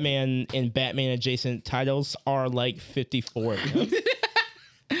 Batman and Batman adjacent titles are like 54.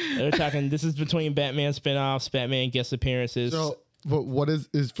 They're talking. This is between Batman spinoffs, Batman guest appearances. So, but what is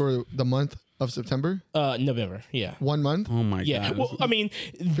for the month of September? November. Yeah. 1 month. Oh my Yeah. god. Well, I mean,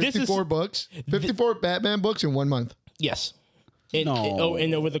 this 54 is books. 54 Batman books in 1 month. yes. And, No.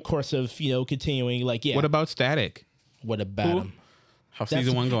 and over the course of continuing, like What about Static? what about him? How's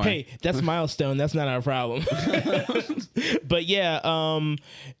season 1 going? Hey, that's Milestone. That's not our problem. But yeah,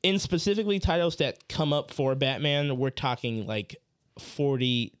 in specifically titles that come up for Batman, we're talking like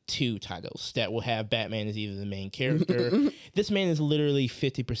 42 titles that will have Batman as either the main character. This man is literally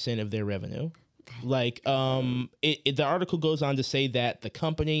 50% of their revenue. Like, the article goes on to say that the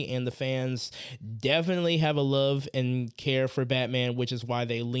company and the fans definitely have a love and care for Batman, which is why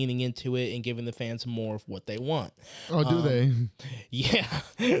they're leaning into it and giving the fans more of what they want. Oh, do they? Yeah.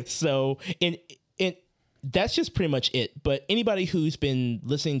 So, and that's just pretty much it. But anybody who's been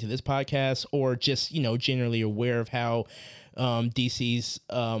listening to this podcast or just, generally aware of how DC's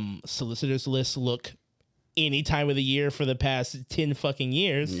solicitors lists look any time of the year for the past 10 fucking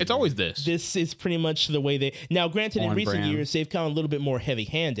years. It's always this. This is pretty much the way they... Now, granted, in On recent brand. years, they've gone a little bit more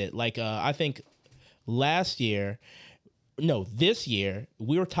heavy-handed. Like, I think last year... No, this year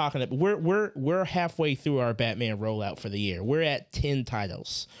we were talking. We're halfway through our Batman rollout for the year. We're at 10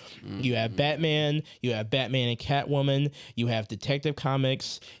 titles. Mm-hmm. You have Batman. You have Batman and Catwoman. You have Detective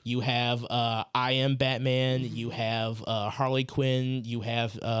Comics. You have I Am Batman. You have Harley Quinn. You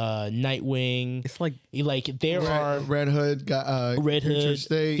have Nightwing. It's like there are Red Hood, Red Hood,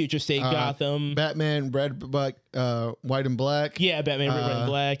 Future State, Gotham, Batman, Red Black, White and Black. Yeah, Batman, Red and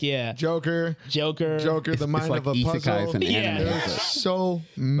Black. Yeah, Joker, the mind like of a isekais puzzle. and Yeah. There's so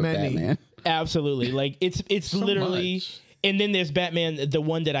many. Batman. absolutely. Like it's literally. much. And then there's Batman, the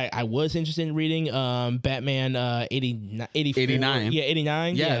one that I was interested in reading, Batman 89. 89. Yeah,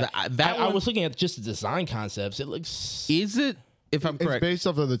 89. Yeah, that I one- was looking at just the design concepts. It looks... Is it? If I'm It's correct, based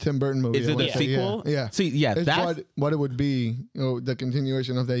off of the Tim Burton movie. is it I a wanna say, sequel? Yeah. See, yeah, It's that's. what it would be, the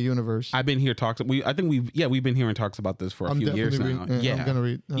continuation of that universe. I've been here talks. I think we've been hearing talks about this for a I'm few years definitely now. reading. I'm gonna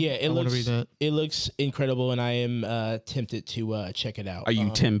read. Yeah, it I wanna looks read that. it looks incredible, and I am tempted to check it out. Are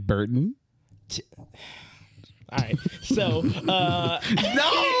you Tim Burton? All right, so No.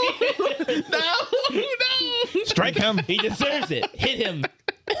 Strike him. he deserves it. Hit him.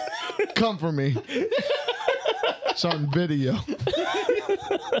 Come for me. It's on video.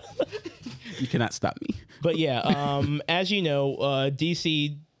 You cannot stop me. But yeah, as you know,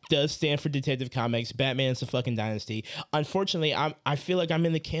 DC does stand for Detective Comics. Batman's a fucking dynasty. Unfortunately, I feel like I'm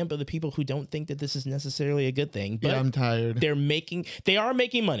in the camp of the people who don't think that this is necessarily a good thing. But Yeah, I'm tired. they are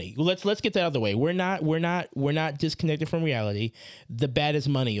making money. Let's get that out of the way. We're not disconnected from reality. The bat is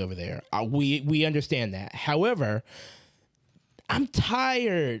money over there. We understand that. However, I'm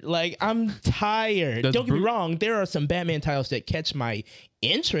tired. Like, I'm tired. Don't get me wrong. There are some Batman titles that catch my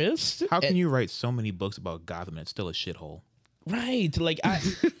interest. How can you write so many books about Gotham and it's still a shithole? Right. Like,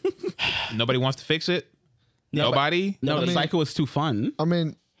 Nobody wants to fix it. Nobody. No, the cycle is too fun. I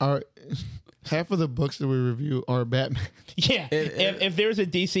mean, half of the books that we review are Batman. yeah. If there's a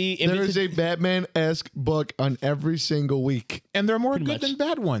DC, if There it's is a Batman-esque book on every single week. And there are more Pretty good much. than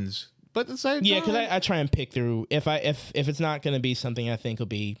bad ones. But at the same yeah, time, because I try and pick through. If it's not going to be something I think will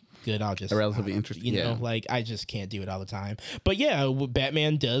be good, I'll just Relatively interesting. You know, Yeah. like I just can't do it all the time. But yeah,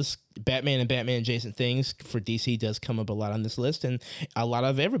 Batman and Batman adjacent things for DC does come up a lot on this list and a lot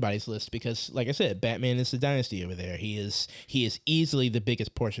of everybody's list because, like I said, Batman is the dynasty over there. He is easily the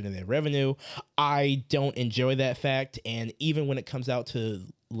biggest portion of their revenue. I don't enjoy that fact, and even when it comes out to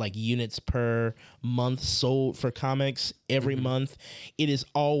like units per month sold for comics every month, it is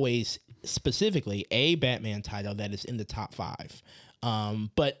always specifically a Batman title that is in the top 5,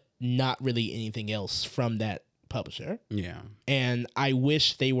 but not really anything else from that publisher. Yeah. And I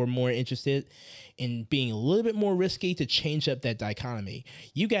wish they were more interested in being a little bit more risky to change up that dichotomy.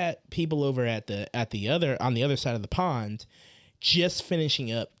 You got people over on the other side of the pond just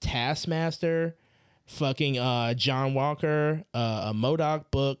finishing up Taskmaster, fucking John Walker, a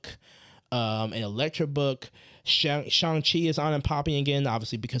MODOK book, an Elektra book. Shang-Chi is on and popping again,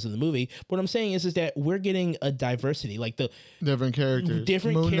 obviously because of the movie. But what I'm saying is that we're getting a diversity, like the Different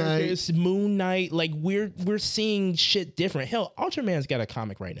characters. Moon Knight, like we're seeing shit different. Hell, Ultraman's got a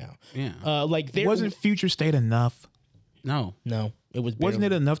comic right now. Yeah. Like there wasn't Future State enough? No. it was Wasn't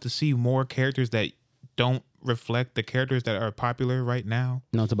it enough to see more characters that don't reflect the characters that are popular right now?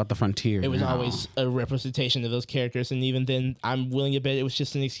 No, it's about the frontier. It was now. always a representation of those characters, and even then, I'm willing to bet it was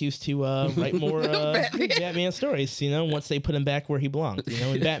just an excuse to write more Batman stories. You know, once they put him back where he belonged, you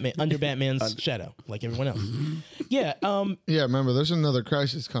know, in Batman under Batman's shadow, like everyone else. Yeah. Yeah, remember, there's another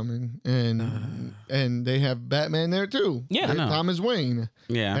crisis coming, and they have Batman there too. Yeah, They have I know. Thomas Wayne.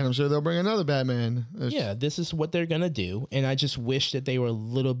 Yeah. And I'm sure they'll bring another Batman. Yeah, this is what they're gonna do, and I just wish that they were a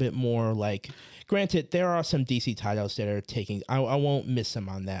little bit more like. Granted, there are some DC titles that are taking. I won't miss them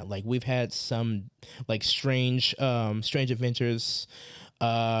on that. Like we've had some like Strange Adventures.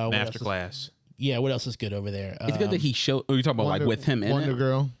 Masterclass. Yeah, what else is good over there? It's good that he showed. Or you talking about like with him in Wonder it?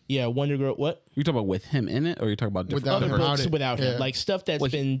 Girl. Yeah, Wonder Girl. What? You talking about with him in it, or you talking about different Without Other him. books it. without him, Yeah. like stuff that's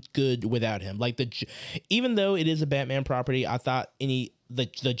been good without him. Like even though it is a Batman property, I thought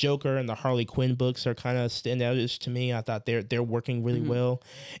the Joker and the Harley Quinn books are kind of standoutish to me. I thought they're working really well,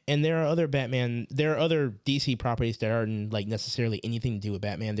 and there are other DC properties that aren't like necessarily anything to do with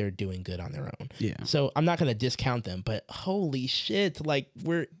Batman. They're doing good on their own. Yeah. So I'm not gonna discount them, but holy shit, like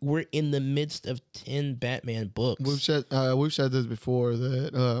we're in the midst of 10 Batman books. We've said this before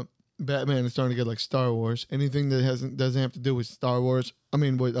that Batman is starting to get like Star Wars. Anything that doesn't have to do with Star Wars. I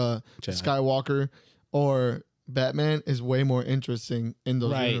mean, with Skywalker or Batman is way more interesting in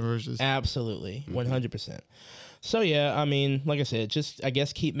those universes. Absolutely, 100%. So yeah, I mean, like I said, just I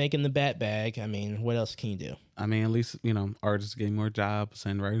guess keep making the Bat bag. I mean, what else can you do? I mean, at least artists are getting more jobs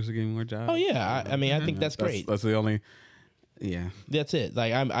and writers are getting more jobs. Oh yeah, I mean, I think that's great. That's the only. Yeah, That's it.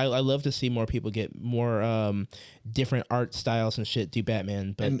 Like I love to see more people get more different art styles and shit do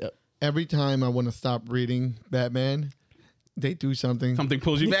Batman. But And every time I want to stop reading Batman, they do something. something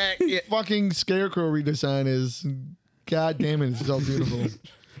pulls you back. Yeah. Fucking Scarecrow redesign is, god damn it, it's so beautiful.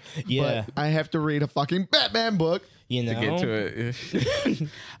 yeah, But I have to read a fucking Batman book. you know, To get to it.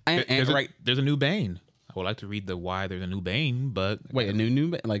 and There's a new Bane. I would like to read the why there's a new Bane, but wait, a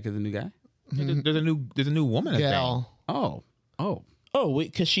new like is a new guy? there's a new woman as Bane. Gal. oh,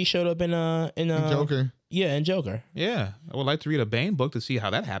 because she showed up in Joker. Yeah, in Joker. Yeah, I would like to read a Bane book to see how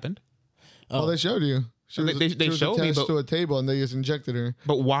that happened. Oh, they showed you. She was, They she was showed me, attached but- to a table and they just injected her.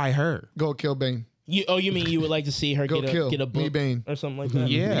 But why her? Go kill Bane. You mean you would like to see her Go get kill a me, book Bane. or something like that?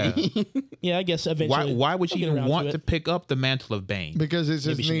 Yeah. Yeah, I guess eventually. Why would she we'll get even around want it. to pick up the mantle of Bane? Because it's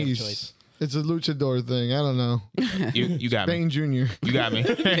Maybe his she has a niece. choice. It's a luchador thing. I don't know. You got me. Bane Jr. You got me.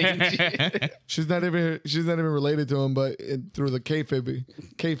 She's not even related to him, but through the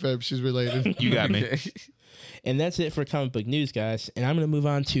kayfabe, she's related. You got me. And that's it for comic book news, guys. And I'm going to move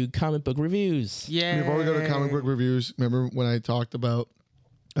on to comic book reviews. Yeah. Before we go to comic book reviews, remember when I talked about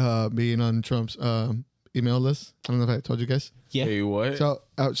being on Trump's email list. I don't know if I told you guys. Yeah. Hey, what? So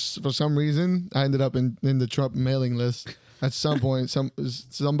for some reason, I ended up in the Trump mailing list. At some point,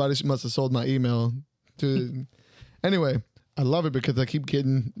 somebody must have sold my email to. Anyway, I love it because I keep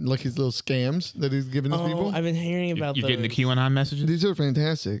getting like his little scams that he's giving these people. I've been hearing about You're getting the QAnon messages? These are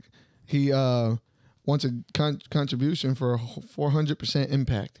fantastic. He wants a contribution for 400%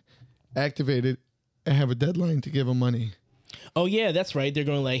 impact. Activated. I have a deadline to give him money. Oh yeah, that's right. They're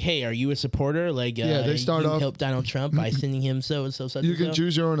going like, "Hey, are you a supporter?" Like, they start off help Donald Trump by sending him so and so such. You and can so.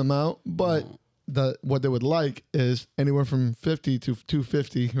 choose your own amount, but what they would like is anywhere from 50 to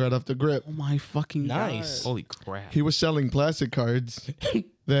 250 right off the grip. Oh my fucking Nice. God. Holy crap. He was selling plastic cards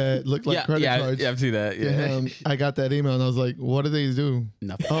that looked like credit cards. Yeah, I've seen that. Yeah. And I got that email and I was like, what do they do?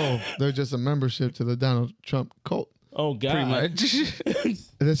 Nothing. Oh, they're just a membership to the Donald Trump cult. Oh god. Pretty much.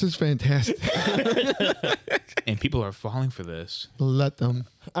 This is fantastic. And people are falling for this. Let them.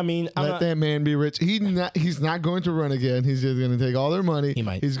 I mean, Let that man be rich. He's not going to run again. He's just going to take all their money. He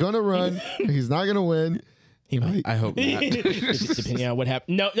might. He's going to run. He's not going to win. He might. I hope not. Depending on what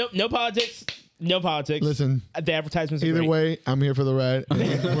happens. No politics. No politics. Listen, The advertisements. either way, I'm here for the ride.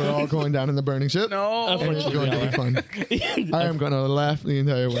 We're all going down in the burning ship. No. And it's going to be fun. I am going to laugh the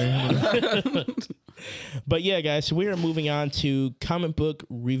entire way. But yeah, guys, so we are moving on to comic book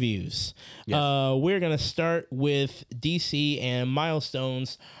reviews. Yes. We're going to start with DC and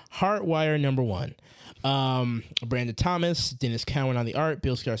Milestones Heartwire #1. Brandon Thomas, Dennis Cowan on the art,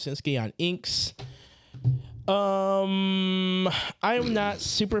 Bill Skarsinski on inks. I'm not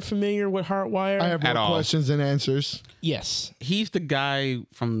super familiar with Heartwire. I have At more all. questions than answers. Yes. He's the guy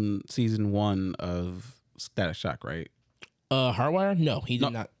from season 1 of Static Shock, right? Heartwire? No, he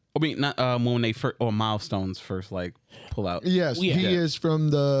did not. I mean, not when they first, or Milestones first, like pull out. Yes, Yeah. he is from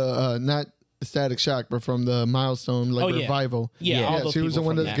the not Static Shock, but from the Milestone Oh, yeah. all revival. those Yes, he was the people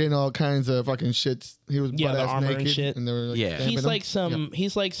one from that's that. getting all kinds of fucking shits. He was Yeah, butt the ass armor and naked, shit. and they were like, Yeah. stamping He's him. like some. Yep.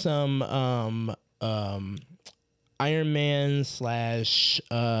 He's like some. Iron Man slash.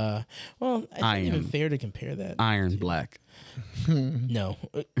 Well, it's not even Iron. fair to compare that. Iron Black. No,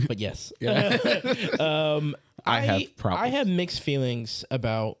 but yes. I have problems. I have mixed feelings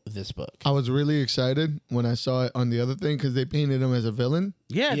about this book. I was really excited when I saw it on the other thing because they painted him as a villain,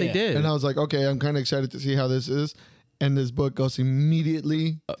 Yeah, they Yeah. did. and I was like, okay, I'm kind of excited to see how this is. And this book goes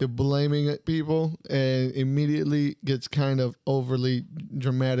immediately to blaming at people, and immediately gets kind of overly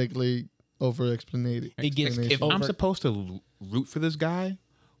dramatically over-explanated. It gets If over- I'm supposed to root for this guy,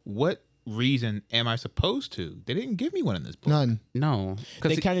 what reason am I supposed to? They didn't give me one in this book. None. no, They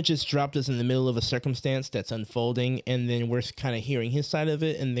because kind of just dropped us in the middle of a circumstance that's unfolding, and then we're kind of hearing his side of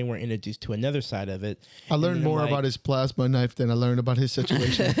it, and then we're introduced to another side of it. I And learned then I'm more like- about his plasma knife than I learned about his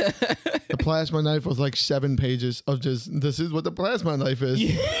situation. The plasma knife was like 7 pages of just, this is what the plasma knife is.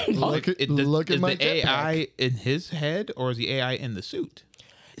 Look at, look at is my the jetpack. AI in his head or is the AI in the suit?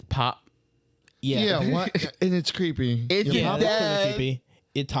 Pop. Yeah, Yeah, what? And it's creepy. It's You know? yeah, Pop that's kind Dad. of creepy.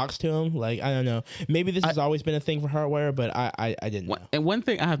 It talks to him. Like, I don't know. Maybe this has always been a thing for Heartwire, but I didn't know. And one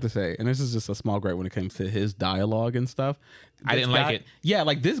thing I have to say, and this is just a small gripe when it comes to his dialogue and stuff. I this didn't like guy- it. Yeah,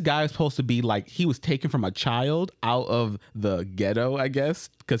 like this guy is supposed to be like he was taken from a child out of the ghetto, I guess,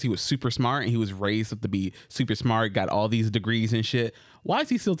 because he was super smart and he was raised up to be super smart, got all these degrees and shit. Why is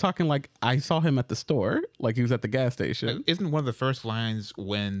he still talking like I saw him at the store, like he was at the gas station? Isn't one of the first lines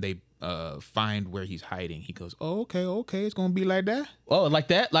when they find where he's hiding? He goes, "Oh, okay, it's gonna be like that." Oh, like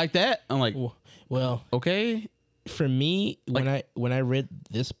that? I'm like, Well, okay. for me, when I read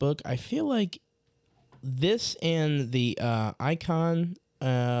this book, I feel like this and the Icon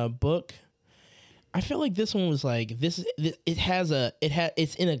book, I feel like this one was like this.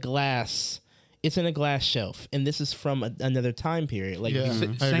 It's in a glass. It's in a glass shelf, and this is from another time period. Like, Yeah. I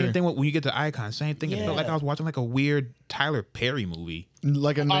Same agree. thing when you get to Icon. Same thing. It felt like Yeah. I was watching like a weird Tyler Perry movie.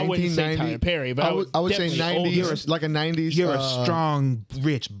 Like a I wouldn't say 1990. Tyler Perry, but I would say definitely 90s, older. like a 90s. You're a strong,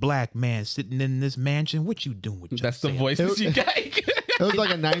 rich black man sitting in this mansion. What you doing with That's the yourself? voice that you got. It was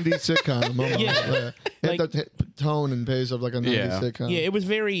like a 90s sitcom. Almost. Yeah. It had Like- the tone and pace of like a 90s Yeah. sitcom. Yeah, it was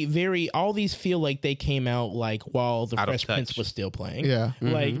very, very. All these feel like they came out like while the Out of Fresh Prince touch. was still playing. Yeah.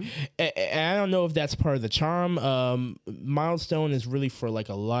 Like, I don't know if that's part of the charm. Milestone is really for like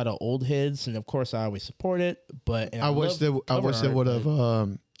a lot of old heads, and of course, I always support it. But and I wish they would have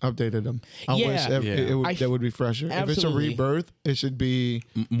updated them. I Yeah. wish Yeah. that would be fresher. If it's a Absolutely. rebirth, it should be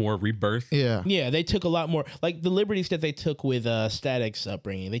More rebirth. yeah. Yeah, they took a lot more, like the liberties that they took with Static's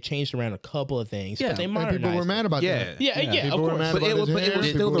upbringing. They changed around a couple of things, Yeah. but they And modernized. people were mad about Yeah. that. Yeah, of People were course. mad But about it was, his but it hair. was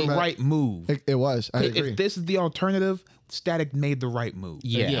People still were the mad- right move. It was. I agree. If this is the alternative, Static made the right move.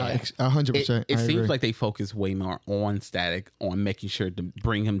 Yeah. 100%. It I seems agree. like they focus way more on Static, on making sure to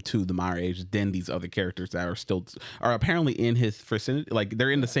bring him to the modern age than these other characters that are apparently in his vicinity. Like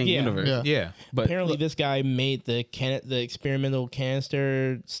they're in the same universe. Yeah. But apparently this guy made the experimental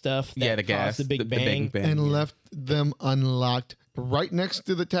canister stuff that the gas, caused the Big Bang. and left them unlocked right next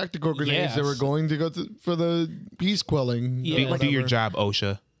to the tactical grenades that were going to go for the peace quelling. Yeah. Do your job,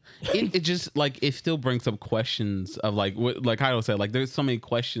 OSHA. it just like it still brings up questions of like what like Hydo said, like there's so many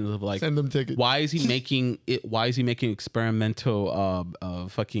questions of like Send them tickets. why is he making experimental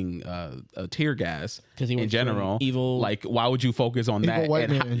tear gas 'Cause he in works for an general evil- like why would you focus on Evil that white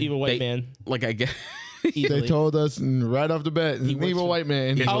and man. Evil white man. like I guess They Easily. told us right off the bat, an works evil for- white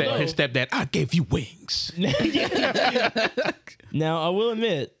man. His, Although- his stepdad, I gave you wings. Now I will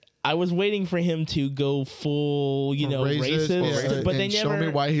admit, I was waiting for him to go full, racist, but they and never show me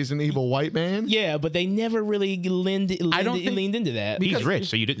why he's an evil white man. Yeah, but they never really leaned into that. He's rich,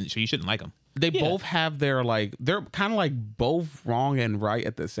 so you shouldn't like him. they Yeah. both have their like they're kind of like both wrong and right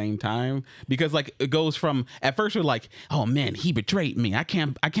at the same time because like it goes from at first you're like, oh man, he betrayed me, I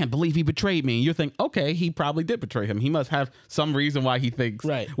can't believe he betrayed me, and you think, okay, he probably did betray him, he must have some reason why he thinks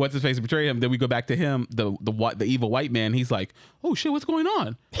Right. what's his face betrayed him. Then we go back to him, the evil white man. He's like, oh shit, what's going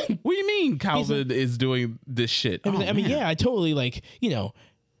on? What do you mean Calvin is doing this shit? I mean, yeah, I totally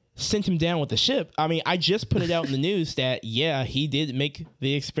sent him down with the ship. I mean, I just put it out in the news that he did make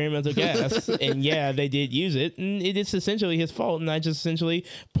the experimental gas, and they did use it, and it is essentially his fault. And I just essentially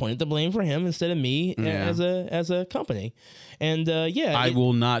pointed the blame for him instead of me as a company. And I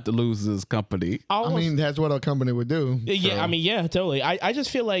will not lose this company. I mean, that's what a company would do. Yeah, I mean, yeah, totally. I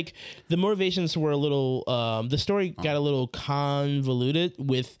just feel like the motivations were a little, the story got a little convoluted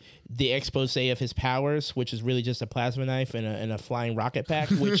with the expose of his powers, which is really just a plasma knife and a flying rocket pack.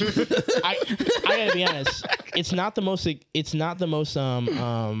 Which I gotta be honest, it's not the most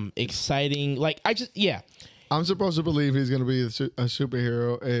exciting. Like I'm supposed to believe he's going to be a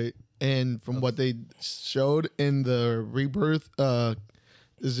superhero, and from what they showed in the Rebirth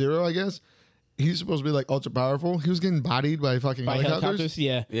Zero, I guess, he's supposed to be like ultra powerful. He was getting bodied by fucking by helicopters.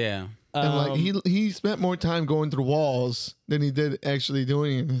 Yeah. And like he spent more time going through walls than he did actually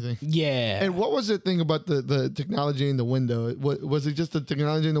doing anything. Yeah. And what was the thing about the technology in the window? Was it just the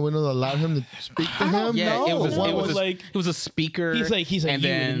technology in the window that allowed him to speak to him? Yeah, No. it was Like- it was a speaker. He's like, and you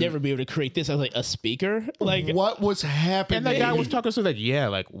then would never be able to create this. I was like, a speaker? Like, What was happening? And that guy was talking to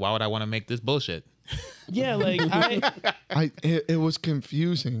like, why would I want to make this bullshit? yeah, like it was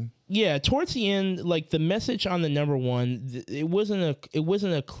confusing. yeah, towards the end, like the message on the number one, it wasn't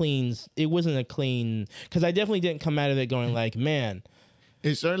a clean, because I definitely didn't come out of it going like, man,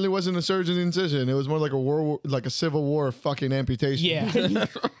 It certainly wasn't a surgeon incision. It was more like a Civil War fucking amputation. yeah,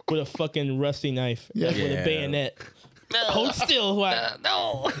 with a fucking rusty knife, like with a bayonet. Hold still,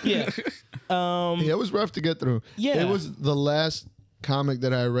 no. Yeah, Yeah, it was rough to get through. Yeah. It was the last comic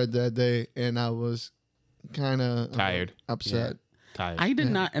that I read that day, and I was kind of Tired. upset. Tired. I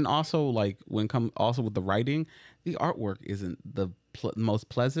did not, and also like also with the writing, the artwork isn't the most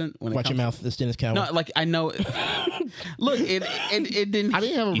pleasant. When watch it your comes mouth. This Dennis Cowan. No, like I know. Look, it didn't. I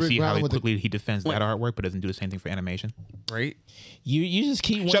didn't have a You big see how problem with quickly he defends that artwork, but doesn't do the same thing for animation. right. You just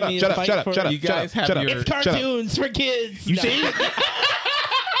keep Shut wanting up, me to shut up, fight shut up, for shut up, You guys have shut up. your. It's cartoons for kids. You No. see?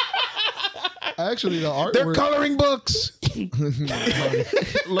 Actually, the They're artwork. coloring books.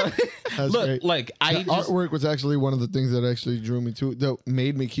 Look, That's look, great. like I The just. artwork was actually one of the things that actually drew me to, that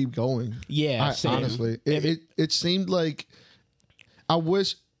made me keep going. Yeah, same. Honestly, it seemed like I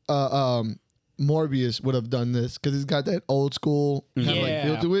wish Morbius would have done this, because he's got that old school kind of like Yeah.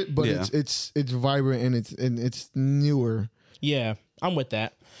 feel to it, but Yeah. it's vibrant and it's newer, Yeah, I'm with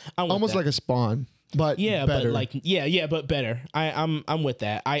that. I'm with almost that. like a Spawn, but Yeah, better. but like but better. I'm with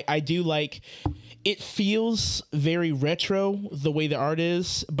that. I do like it. Feels very retro the way the art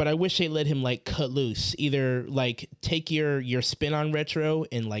is, but I wish they let him like cut loose. Either like take your spin on retro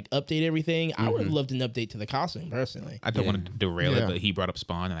and like update everything. I would have loved an update to the costume personally. I don't want to derail Yeah. it, but he brought up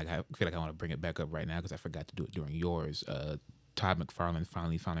Spawn, and like, I feel like I want to bring it back up right now because I forgot to do it during yours. Todd McFarlane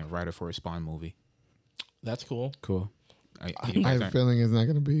finally found a writer for a Spawn movie. That's cool. Cool. I have a feeling it's not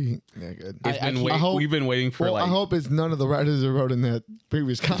going to be that good. It's been I wait, hope- we've been waiting for Well, like. I hope it's none of the writers that wrote in that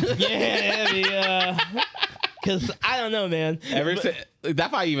previous comic. Yeah, because I don't know, man. Ever since,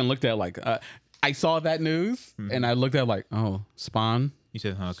 that's why I even looked at like I saw that news and I looked at like, oh, Spawn. You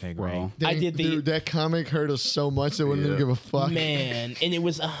said, okay, great. Well, I did the Dude, that comic hurt us so much that we wouldn't even give a fuck. man, and it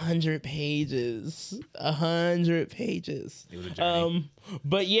was 100 pages. 100 pages. It was a journey.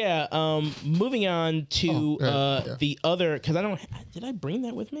 But yeah, moving on to yeah. the other, because did I bring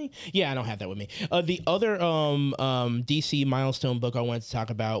that with me? Yeah, I don't have that with me. The other DC milestone book I wanted to talk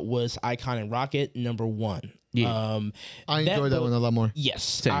about was Icon and Rocket #1. Yeah. I enjoyed that one a lot more.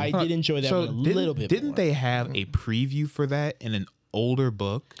 Yes, I did enjoy that one a little bit. Didn't more. they have a preview for that in an older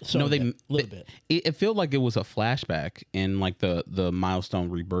book? So no, a little bit. It felt like it was a flashback in like the milestone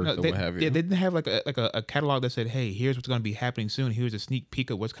rebirth or what have you. They didn't have like a catalog that said, "Hey, here's what's going to be happening soon. Here's a sneak peek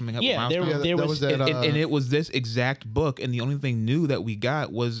of what's coming up." Yeah, with Milestone." there was that. And it was this exact book, and the only thing new that we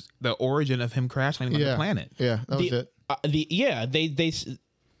got was the origin of him crash landing on the planet. Yeah, that was it.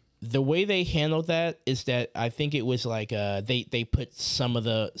 The way they handled that is that I think it was like they put some of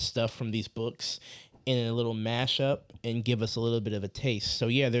the stuff from these books in a little mashup and give us a little bit of a taste. So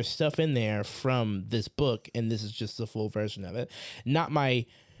yeah, there's stuff in there from this book, and this is just the full version of it.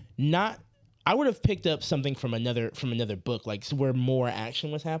 I would have picked up something from another book, like where more action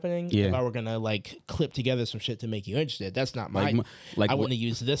was happening. Yeah. If I were gonna like clip together some shit to make you interested, that's not my. I wouldn't have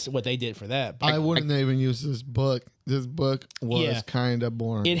used this what they did for that. I wouldn't even use this book. This book was kind of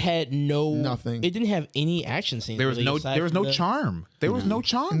boring. It had nothing. It didn't have any action scenes. There was no charm. There was no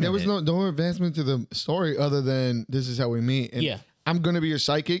charm. And there was no advancement to the story other than this is how we meet. And I'm gonna be your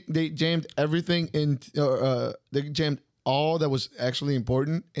psychic. They jammed everything in. They jammed all that was actually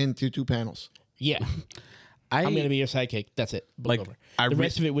important into 2 panels. Yeah. I'm going to be your sidekick. That's it. Book over. The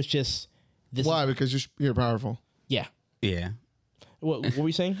rest of it was just... Why? Because you're powerful. Yeah. Yeah. What were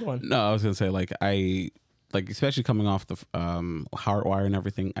you saying? Go on. No, I was going to say, especially coming off the Heartwire and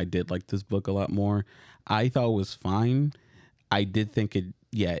everything, I did like this book a lot more. I thought it was fine. I did think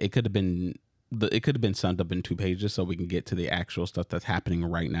it could have been... It could have been summed up in 2 pages so we can get to the actual stuff that's happening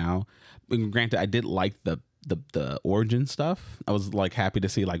right now. But granted, I did like the origin stuff. I was like happy to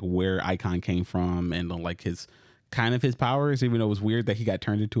see like where Icon came from and like his powers, even though it was weird that he got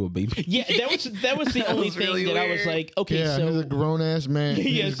turned into a baby. Yeah, that was the only thing really that weird. I was like, okay, so he's a grown ass man.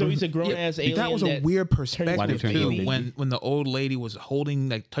 Yeah, so he's a grown ass alien. That was a weird perspective too. When the old lady was touching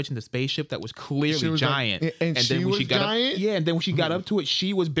the spaceship that was clearly giant, and then when she got giant? And then when she got up to it,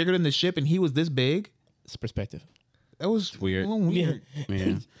 she was bigger than the ship, and he was this big. It's perspective. That was weird.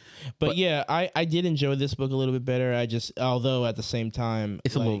 Yeah. But yeah, I did enjoy this book a little bit better. Although at the same time,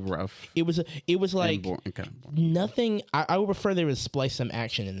 it's like, a little rough. It was like nothing. I would prefer they would splice some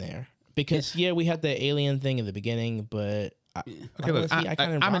action in there because we had the alien thing in the beginning, but okay, look,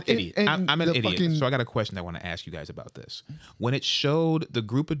 I'm an idiot. I'm an idiot. So I got a question I want to ask you guys about this. When it showed the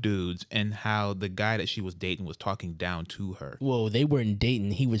group of dudes and how the guy that she was dating was talking down to her. Whoa, they weren't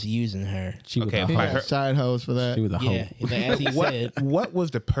dating. He was using her. She was her side hose for that. She was a hoe. As he said. What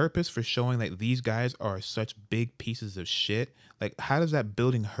was the purpose for showing that these guys are such big pieces of shit? Like, how does that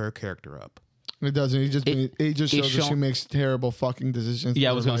building her character up? It doesn't. It just shows that she makes terrible fucking decisions.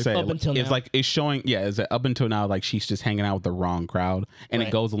 Yeah, I was gonna say up until it's now. like it's showing. Yeah, it's up until now, like she's just hanging out with the wrong crowd, and it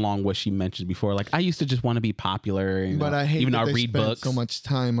goes along what she mentioned before. Like I used to just want to be popular, but I hate even that I they read spent books. so much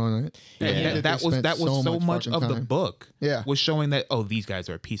time on it. That was so much of the book. Yeah, was showing that these guys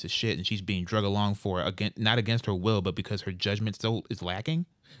are a piece of shit, and she's being drug along not against her will, but because her judgment still is lacking.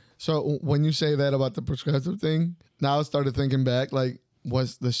 So when you say that about the perspective thing, now I started thinking back, like.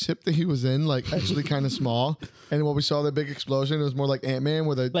 Was the ship that he was in like actually kind of small? And when we saw the big explosion, it was more like Ant-Man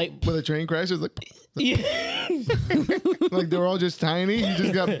with a train crash. It was like, like they were all just tiny. He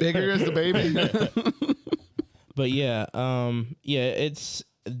just got bigger as the baby. But it's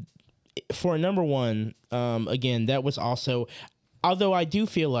for #1. Again, that was also. Although I do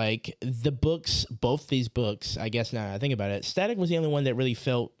feel like the books, both these books, I guess now I think about it, Static was the only one that really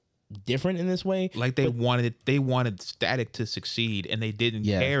felt different in this way. Like they wanted Static to succeed, and they didn't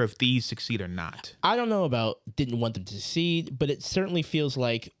care if these succeed or not. I don't know about didn't want them to succeed, but it certainly feels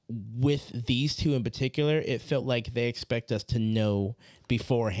like with these two in particular, it felt like they expect us to know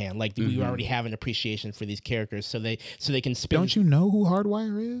beforehand. Like we already have an appreciation for these characters, so they can spend. Don't you know who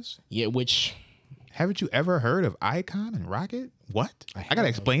Hardwire is? Yeah, which. Haven't you ever heard of Icon and Rocket? What? I gotta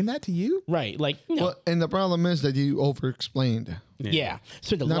explain that to you? Right. Like, no. Well, and the problem is that you over-explained. Yeah.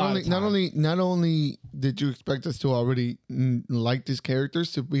 Spent a lot of time. Not only did you expect us to already like these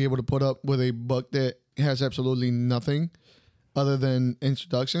characters to be able to put up with a book that has absolutely nothing other than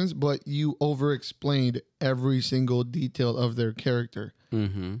introductions, but you over-explained every single detail of their character.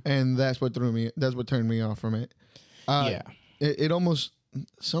 Mm-hmm. And that's what threw me. That's what turned me off from it. It almost...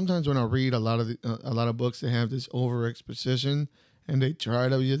 Sometimes when I read a lot of books that have this over exposition and they try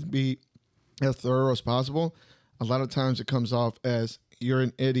to just be as thorough as possible, a lot of times it comes off as "You're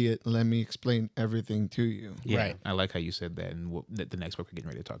an idiot. Let me explain everything to you." Yeah, Right. I like how you said that, and the next book we're getting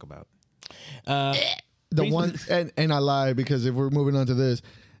ready to talk about. The one, and I lied because if we're moving on to this,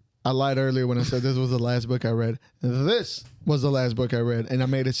 I lied earlier when I said this was the last book I read. This was the last book I read, and I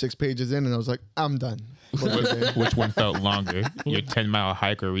made it 6 pages in, and I was like, I'm done. Which one felt longer? Your 10-mile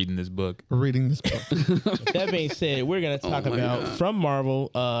hiker reading this book. Reading this book. That being said, we're going to talk about from Marvel,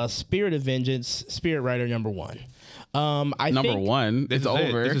 Spirit of Vengeance, Spirit Rider #1. Number one, it's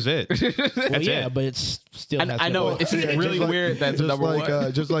over. This is it. Well, yeah, but it's still. I know it's really weird. That's just number like,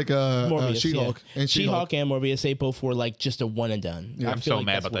 one. just like Morbius, She-Hulk. yeah. And She-Hulk and Morbius, they both were like just a one and done. Yeah, I I'm feel so like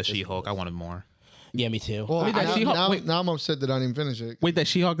mad that's about what that this She-Hulk. I was. wanted more. Yeah, me too. Well, Wait, that She-Hulk- now I'm upset that I didn't finish it. Wait, that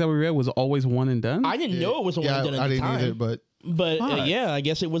She-Hulk that we read was always one and done? I didn't know it was a one Yeah, and done at I the didn't time. either, but Fuck. yeah, I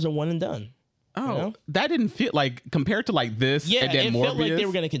guess it was a one and done. Oh, know? that didn't feel like compared to like this. Yeah, and then it Morbius, felt like they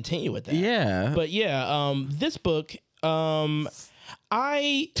were going to continue with that. Yeah, But yeah, this book,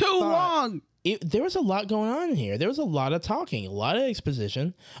 I too thought- long. There was a lot going on here. There was a lot of talking, a lot of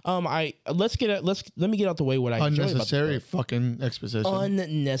exposition. Let me get out the way what I enjoy about the unnecessary book. fucking exposition.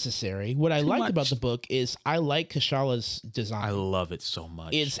 Unnecessary. What I liked much. about the book is I like Kashala's design. I love it so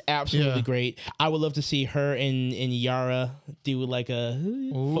much. It's absolutely Yeah. great. I would love to see her and Yara do like a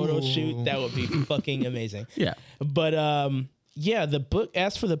photo shoot. That would be fucking amazing. Yeah, But yeah, the book.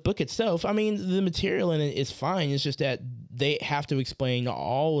 As for the book itself, I mean, the material in it is fine. It's just that they have to explain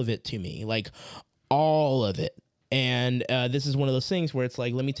all of it to me, like all of it. And this is one of those things where it's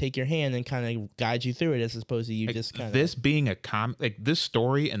like, let me take your hand and kind of guide you through it, as opposed to you just kind of. This being a comic, like this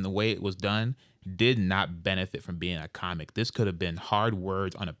story and the way it was done, did not benefit from being a comic. This could have been hard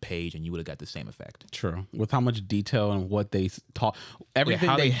words on a page, and you would have got the same effect. true. With how much detail and what they taught, everything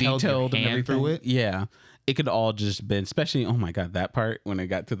how they they held your detailed and hand everything. through it. Yeah, it could all just been, especially oh my god, that part when it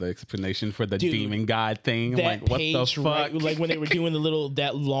got to the explanation for the Dude, demon god thing. I'm that like, what the page, fuck? right, like when they were doing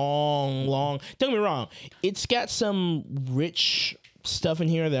that long. Don't get me wrong, it's got some rich stuff in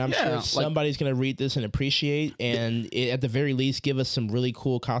here that I'm Yeah, sure like- somebody's somebody's gonna read this and appreciate, and at the very least, give us some really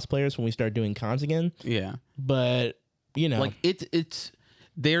cool cosplayers when we start doing cons again. Yeah. But you know, Like it's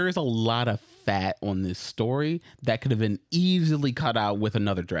there is a lot of fat on this story that could have been easily cut out with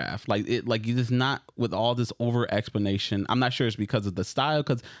another draft. Like it is not with all this over explanation. I'm not sure it's because of the style,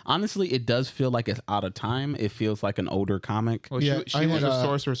 because honestly it does feel like it's out of time. It feels like an older comic. Well, Yeah, she I was had, a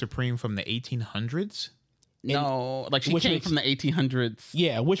sorcerer supreme from the 1800s. No, like she which came makes- from the 1800s.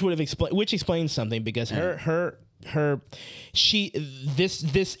 yeah, which would have which explains something, because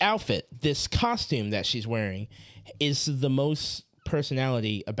this outfit, this costume that she's wearing, is the most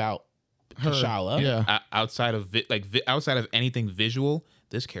personality about Kashala. Yeah. Outside of outside of anything visual,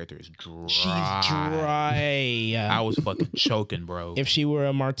 this character is dry. She's dry. I was fucking choking, bro. If she were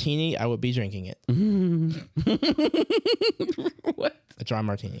a martini, I would be drinking it. What? A dry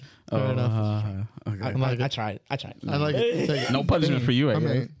martini. Fair enough. Okay. I tried. I tried. I like it. Take it. No punishment for you, I I guess.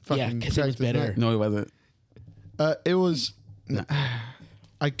 mean, Yeah, fucking because it was practice better. that. No, it wasn't. It was.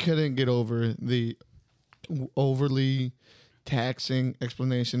 I couldn't get over the overly taxing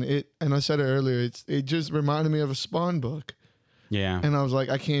explanation. And I said it earlier. It just reminded me of a Spawn book, Yeah. and I was like,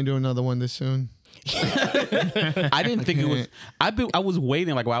 I can't do another one this soon. I didn't think it was. I was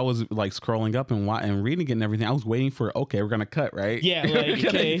waiting, like while I was like scrolling up and reading it and everything. I was waiting for we're gonna cut, right? Yeah, like,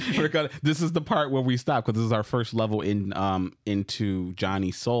 okay. we're gonna. This is the part where we stop, because this is our first level into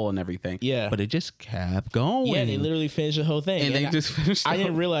Johnny's soul and everything. Yeah. but it just kept going. Yeah, they literally finished the whole thing. and they just finished. I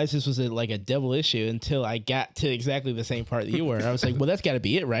didn't realize this was like a double issue until I got to exactly the same part that you were. I was like, well, that's got to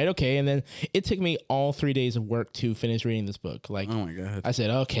be it, right? Okay. And then it took me all 3 days of work to finish reading this book. Like, Oh my god. I said,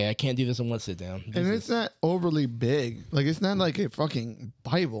 okay, I can't do this in one sit down. And it's not overly big. Like, it's not like a fucking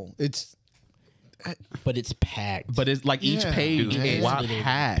Bible. It's But it's packed. But it's like each Yeah. page Dude, is wow.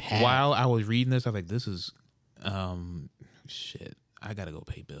 packed. While I was reading this, I was like, "This is, shit. I gotta go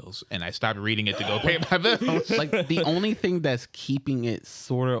pay bills," and I stopped reading it to go pay my bills. Like the only thing that's keeping it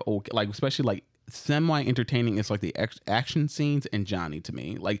sort of okay, like especially like semi entertaining, is like the action scenes and Johnny to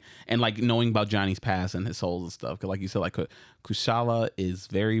me, like, and like knowing about Johnny's past and his souls and stuff. Cause like you said, like Kushala is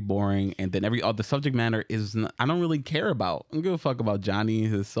very boring, and then the subject matter is I don't really care about. I don't give a fuck about Johnny,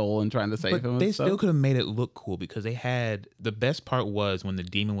 his soul, and trying to save But him. they and stuff. still could have made it look cool, because they had the best part was when the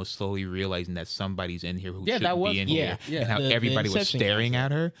demon was slowly realizing that somebody's in here who shouldn't that was be in cool. here, Yeah. and how The everybody was Inception staring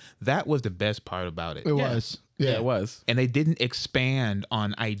concept. at her. That was the best part about it. it was. Yeah, it was. And they didn't expand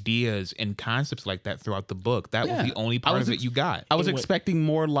on ideas and concepts like that throughout the book. That was the only part of it you got. I was expecting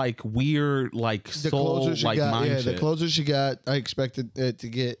more like weird, like soul, like mind shit. The closer she got, I expected it to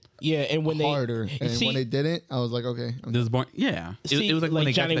get and when harder. When they didn't, I was like, okay. This is more, it was like when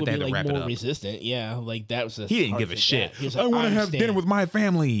they Johnny got would that, be they had to like wrap it more up. resistant. Yeah, like that was. He didn't give a shit. Like, I want to have dinner with my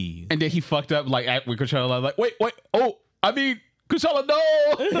family. And then he fucked up like with Coachella. Like, wait, oh, I mean. Coachella, no.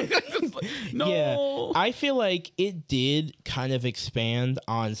 No. Yeah, I feel like it did kind of expand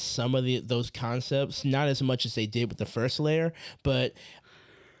on some of those concepts, not as much as they did with the first layer, but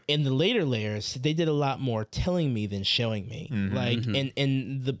in the later layers, they did a lot more telling me than showing me.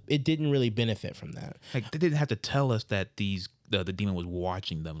 It didn't really benefit from that. Like they didn't have to tell us that the demon was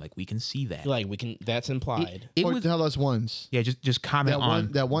watching them. Like we can see that. Like that's implied. Or tell us once. Yeah, just comment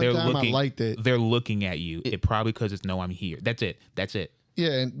on that one time. I liked it. They're looking at you. It probably because it's no, I'm here. That's it.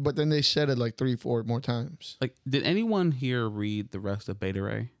 Yeah, but then they said it like 3-4 more times. Like, did anyone here read the rest of Beta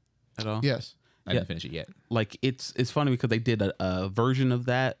Ray at all? Yes, I didn't finish it yet. Like it's funny because they did a version of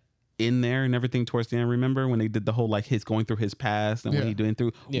that in there and everything towards the end. Remember when they did the whole like his going through his past and what he doing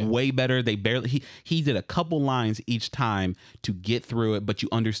through? Way better. They barely he did a couple lines each time to get through it, but you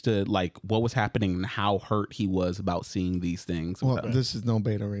understood like what was happening and how hurt he was about seeing these things. Well, this is no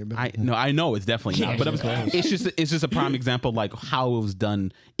Beta Ray. I know it's definitely not, but it's just a prime example like how it was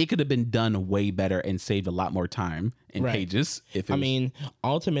done. It could have been done way better and saved a lot more time and pages. If it was,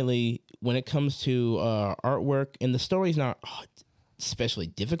 ultimately, when it comes to artwork and the story's not especially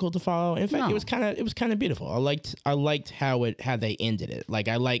difficult to follow. In fact, it was kind of beautiful. I liked how they ended it.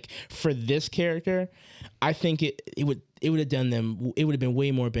 Like for this character, I think it would have been way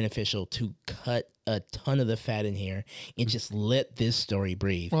more beneficial to cut a ton of the fat in here and just let this story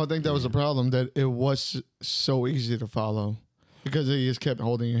breathe. Well, I think that was the problem, that it was so easy to follow because they just kept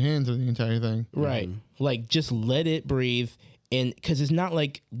holding your hand through the entire thing. Right. Like just let it breathe, and because it's not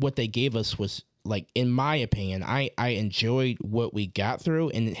like what they gave us was. Like, in my opinion, I enjoyed what we got through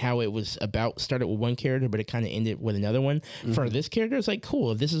and how it was started with one character, but it kind of ended with another one. Mm-hmm. For this character, it's like,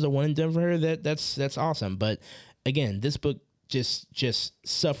 cool. If this is a one and done for her, that's awesome. But again, this book just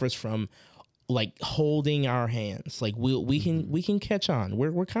suffers from like holding our hands. Like we can catch on.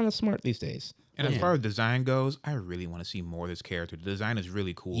 We're kind of smart these days. And as far as design goes, I really want to see more of this character. The design is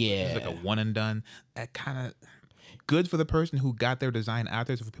really cool. Yeah. It's like a one and done. That kind of good for the person who got their design out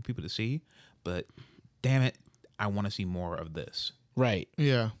there for people to see. But damn it, I want to see more of this. Right.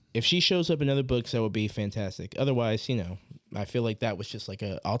 Yeah. If she shows up in other books, that would be fantastic. Otherwise, I feel like that was just like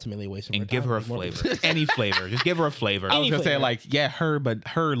ultimately a waste of her time. And give her a flavor. Any flavor. Just give her a flavor. I was going to say like,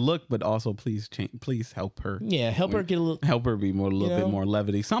 her look, but also please help her. Yeah, help her get help her be a little bit more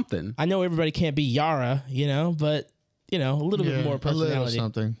levity. Something. I know everybody can't be Yara, but a little bit more personality. A little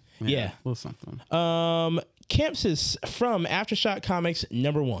something. Yeah. A little something. Campsis from Aftershock Comics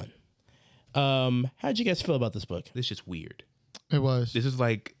 #1. How'd you guys feel about this book? This is weird. It was. This is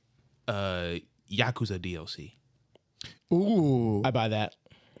like Yakuza DLC. Ooh. I buy that.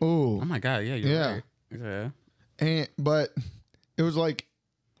 Ooh. Oh my god, yeah, you're right. Yeah. But it was like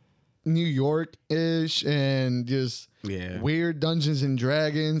New York-ish and just weird Dungeons and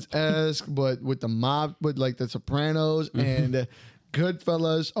Dragons-esque, but with the mob, with like the Sopranos and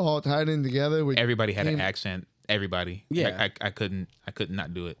Goodfellas all tied in together. Everybody had an accent. Everybody. Yeah. I couldn't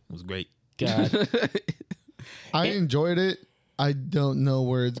not do it. It was great. God. I enjoyed it. I don't know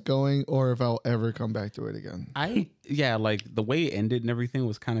where it's going or if I'll ever come back to it again. Like the way it ended and everything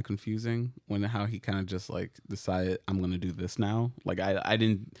was kind of confusing how he kind of just like decided I'm going to do this now. Like I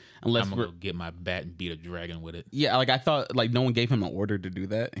didn't, unless I'm going to get my bat and beat a dragon with it. Yeah. Like I thought like no one gave him an order to do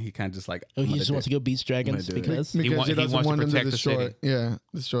that. And he kind of just like, he just wants to go beat dragons because he doesn't wants want to them protect to the city.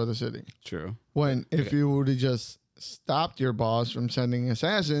 destroy the city. True. If you would have just stopped your boss from sending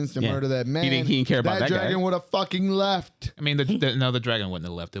assassins to murder that man, he didn't care about that dragon guy. would have fucking left. I mean, the dragon wouldn't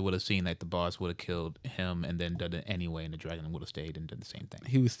have left. It would have seen that the boss would have killed him and then done it anyway, and the dragon would have stayed and done the same thing.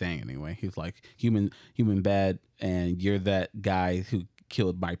 He was staying anyway. He was like human bad, and you're that guy who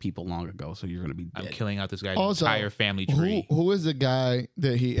killed my people long ago, so you're gonna be dead. I'm killing out this guy's Also, entire family tree. Who is the guy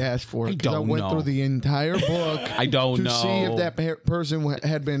that he asked for? I don't went know. through the entire book. I don't know to see if that person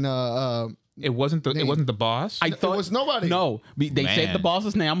had been It wasn't the boss. I thought it was nobody. No, they said the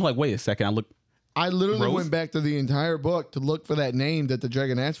boss's name. I'm like, wait a second. I literally Rose? went back to the entire book to look for that name that the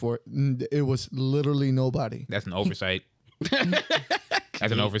dragon asked for. It was literally nobody. That's an oversight.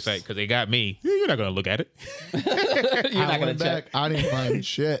 as an oversight because they got me. You're not gonna look at it. You're not gonna check. I didn't find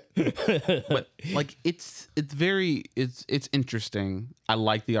shit. But like it's interesting. I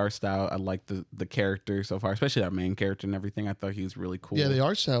like the art style. I like the character so far, especially our main character and everything. I thought he was really cool. Yeah, the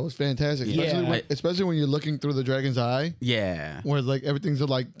art style was fantastic. Yeah. Especially when you're looking through the dragon's eye. Yeah. Where like everything's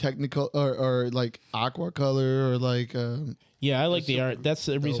like technical or like aqua color or like yeah, I like the art. That's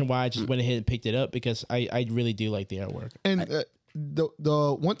the reason why I just went ahead and picked it up because I really do like the artwork. And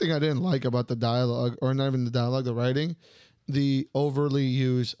the one thing I didn't like about the dialogue, or not even the dialogue, the writing, the overly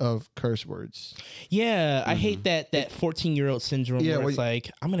use of curse words. Yeah, I hate that 14-year-old syndrome where it's like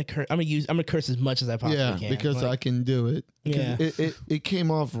I'm gonna curse as much as I possibly can. Because like, I can do it. Yeah. It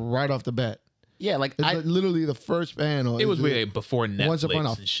came off right off the bat. Yeah, like It's like literally the first panel. It was weird before Netflix Once upon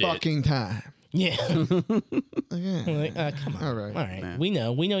a and shit. fucking time. yeah. Yeah. Like, come on. All right. Yeah.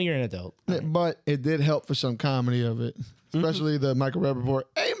 We know you're an adult. But it did help for some comedy of it, especially the Michael Rappaport.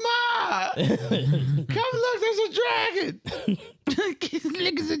 Hey, Ma! Come look, there's a dragon! Look,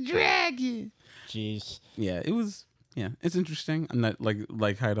 it's a dragon! Jeez. yeah, it was. Yeah, it's interesting. I'm not like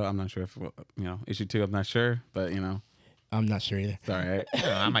Haido. I'm not sure if issue 2. I'm not sure, but I'm not sure either. it's all right.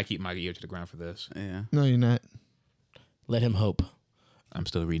 I might keep my ear to the ground for this. Yeah. No, you're not. Let him hope. I'm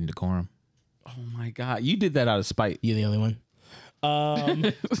still reading Decorum. Oh my God, you did that out of spite. You're the only one.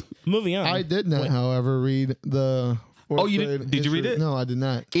 Moving on. I did not, however, read the. Oh, you did? Did you read it? No, I did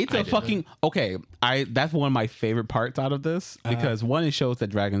not. It's a fucking okay. That's one of my favorite parts out of this because one, it shows that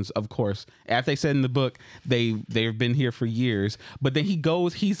dragons, of course, as they said in the book, they've been here for years. But then he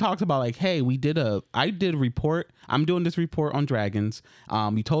talks about like, hey, I did a report. I'm doing this report on dragons.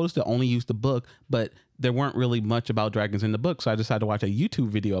 You told us to only use the book, but there weren't really much about dragons in the book, so I decided to watch a YouTube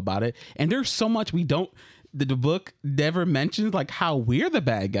video about it. And there's so much we don't. The book never mentions like how we're the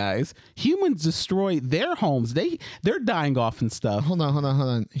bad guys. Humans destroy their homes. They're dying off and stuff. Hold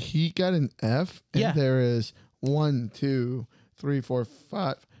on. He got an F, and Yeah. there is 1, 2, 3, 4,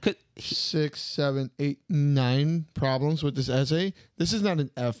 5, 6, 7, 8, 9 problems with this essay. This is not an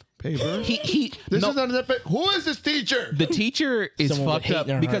F paper. This is not an F paper. Who is this teacher? The teacher is Someone with fucked hate up in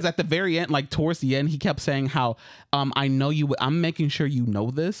their because heart. at the very end, like towards the end, he kept saying how I know you. I'm making sure you know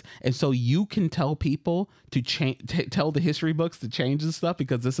this, and so you can tell people to tell the history books to change and stuff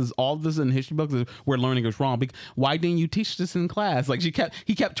because all this in the history books is we're learning is wrong. Why didn't you teach this in class? Like he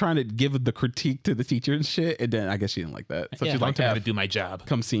kept trying to give the critique to the teacher and shit, and then I guess she didn't like that. So Yeah. she's I'm like, trying to F, do my job.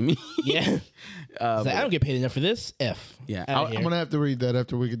 come see me. Yeah. I don't get paid enough for this. F. Yeah. Outta here. I'm gonna have to read that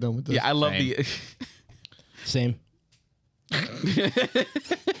after we get done with this. Yeah, I love Same. the. Same.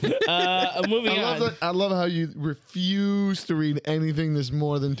 Moving on. I love how you refuse to read anything that's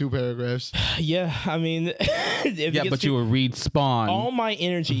more than 2 paragraphs. Yeah, I mean, Yeah, but you will read Spawn. all my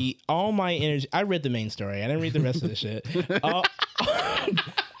energy. I read the main story. I didn't read the rest of the shit.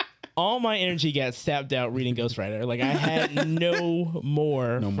 All my energy got sapped out reading Ghost Rider. Like I had no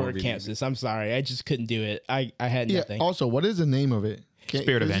more for reading. Kansas. I'm sorry, I just couldn't do it. I had Yeah. nothing. Also, what is the name of it?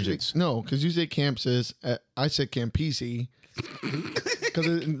 Spirit of 'cause you Vengeance. say- No, because you say Campsis. I said Campisi. Because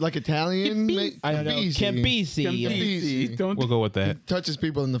like Italian. I don't know. Campisi. Campisi. Don't We'll go with that. Touches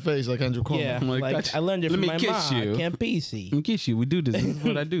people in the face like Andrew Cuomo. Yeah, like, like that's- I learned it let from me my kiss mom. you. Campisi. Let me kiss you. We do this. This is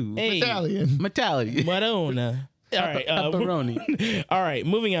what I do. Hey, Italian. Italian. Madonna. All right, Pepperoni. all right,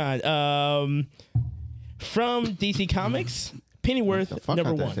 moving on. From DC Comics, Pennyworth The fuck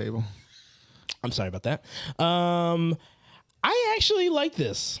number out that 1. table. I'm sorry about that. I actually like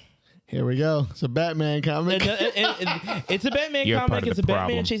this. Here we go. It's a Batman comic. It's a Batman You're part comic. of It's the a Batman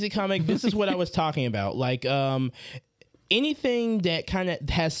problem. chasing comic. This is what I was talking about. Like anything that kind of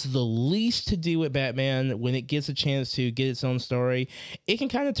has the least to do with Batman, when it gets a chance to get its own story, it can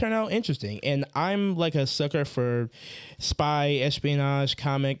kind of turn out interesting. And I'm like a sucker for spy espionage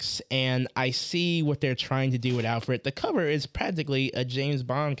comics, and I see what they're trying to do with Alfred. The cover is practically a James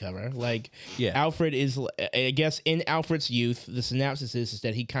Bond cover. Like Alfred is, I guess, in Alfred's youth, the synopsis is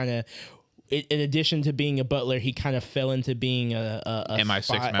that he kind of, in addition to being a butler, he kind of fell into being a MI6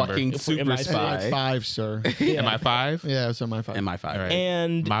 spy. member. Fucking super MI5. spy. 5, sir. Am I 5? Yeah, it's on my 5. MI5. All right.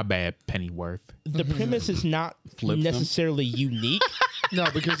 And My bad, Pennyworth. the premise is not Flips them. necessarily unique. No,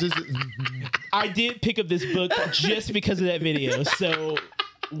 because this I did pick up this book just because of that video. So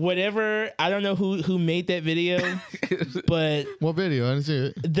whatever, I don't know who made that video, but what video? I didn't see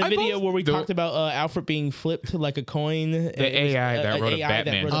it. the video where we the- talked about Alfred being flipped to like a coin. The AI that wrote a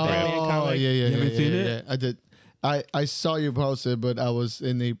Batman Batman Oh, comic. yeah. haven't seen it? I did. I saw you post it, but I was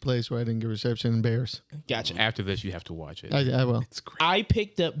in a place where I didn't get reception in Bears. Gotcha. After this, you have to watch it. I will. It's great. I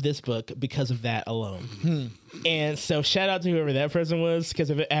picked up this book because of that alone. And so shout out to whoever that person was, because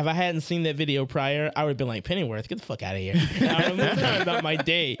if I hadn't seen that video prior, I would have been like, Pennyworth, get the fuck out of here. I'm moving on about my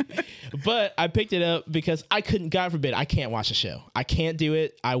day. But I picked it up because I couldn't, God forbid, I can't watch a show. I can't do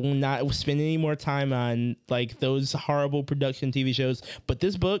it. I will not spend any more time on like those horrible production TV shows. But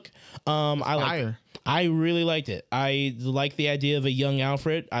this book, I really liked it. I like the idea of a young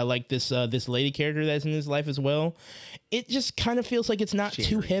Alfred. I like this this lady character that's in his life as well. It just kind of feels like it's not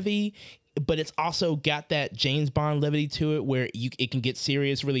too heavy, but it's also got that James Bond levity to it where it can get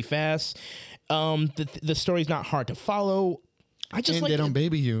serious really fast. The story's not hard to follow. And they don't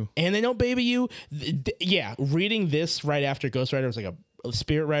baby you. And they don't baby you. Yeah, reading this right after Ghost Rider was like a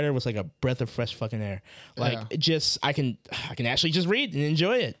Spirit Rider was like a breath of fresh fucking air. Like I can actually just read and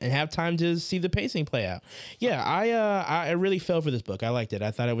enjoy it and have time to see the pacing play out. Yeah, I really fell for this book. I liked it.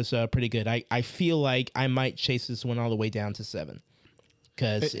 I thought it was pretty good. I feel like I might chase this one all the way down to 7.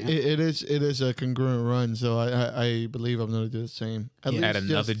 Because it is a congruent run, so I believe I'm going to do the same. Add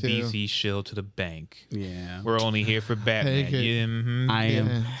another DC shield to the bank. Yeah, we're only here for Batman. I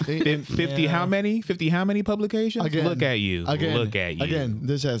am 50. How many? 50. How many publications? Again, look at you. Look at you. Again,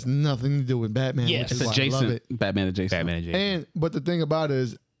 this has nothing to do with Batman. Yeah, which is it's why I love adjacent. it. Batman adjacent. Batman adjacent. But the thing about it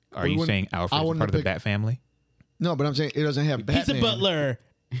is, are you saying Alfred's part of the Bat family? No, but I'm saying it doesn't have Batman. he's a butler.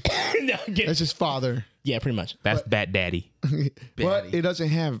 No, That's his father. Yeah, pretty much. That's Bat Daddy. But it doesn't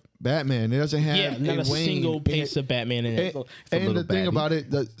have Batman. It doesn't have Not a Wayne single piece of Batman in it. And the thing about it,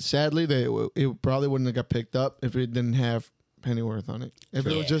 sadly, it probably wouldn't have got picked up if it didn't have Pennyworth on it. If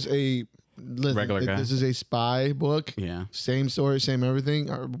it was just a regular guy. This is a spy book. Yeah. Same story, same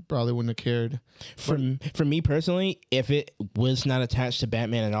everything. I probably wouldn't have cared. For me personally, if it was not attached to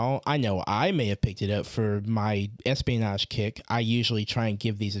Batman at all, I know I may have picked it up for my espionage kick. I usually try and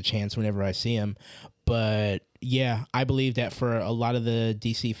give these a chance whenever I see them. But yeah, I believe that for a lot of the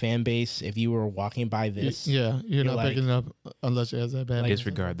DC fan base, if you were walking by this, you're not like, picking it up unless it has that Batman.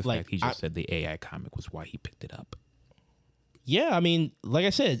 Disregard the fact he just said the AI comic was why he picked it up. Yeah, I mean, like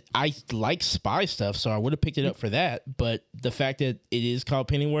I said, I like spy stuff, so I would have picked it up for that. But the fact that it is called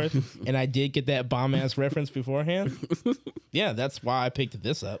Pennyworth, and I did get that bomb-ass reference beforehand, yeah, that's why I picked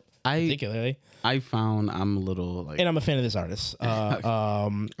this up, particularly. I found I'm a little like... And I'm a fan of this artist. I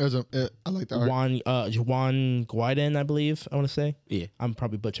like the art. Juan Guaidon, I believe, I want to say. Yeah. I'm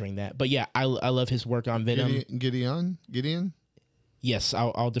probably butchering that. But yeah, I love his work on Venom. Gideon? Yes,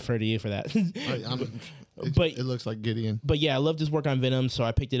 I'll defer to you for that. It looks like Gideon. But yeah, I loved his work on Venom, so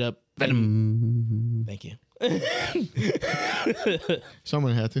I picked it up. Venom. Thank you.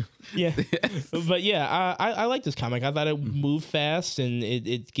 Someone had to. Yeah. But yeah, I like this comic. I thought it moved fast, and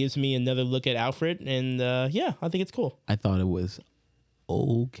it gives me another look at Alfred, and yeah, I think it's cool. I thought it was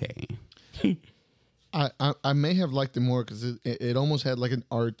okay. I may have liked it more because it almost had like an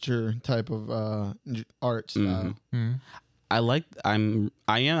Archer type of art style. Mm-hmm. I am.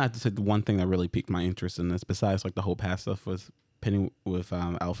 I have to say the one thing that really piqued my interest in this, besides like the whole past stuff with Penny with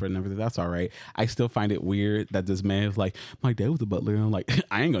Alfred and everything. That's all right. I still find it weird that this man is like, my dad was a butler, and I'm like,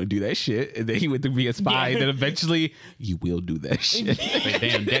 I ain't gonna do that shit. And then he went to be a spy. Yeah. And then eventually, you will do that shit. Like,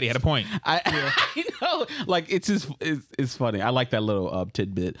 damn, Daddy had a point. I know. Like it's just it's funny. I like that little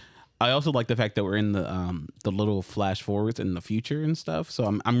tidbit. I also like the fact that we're in the little flash forwards in the future and stuff. So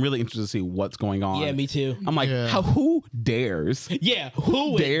I'm really interested to see what's going on. Yeah, me too. I'm like, who dares? Yeah,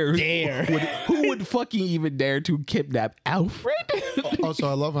 who dares? Who would fucking even dare to kidnap Alfred? Also,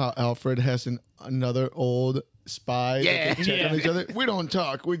 I love how Alfred has another old spy that they check on each other. We don't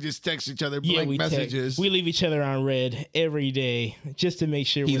talk. We just text each other blank messages. We leave each other on red every day just to make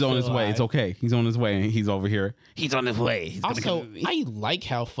sure he's on his way. Alive. It's okay. He's on his way. He's over here. He's on his way. Also, I like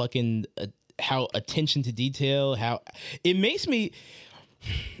how fucking how attention to detail. How it makes me.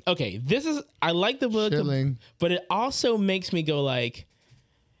 Okay, I like the book, but it also makes me go like,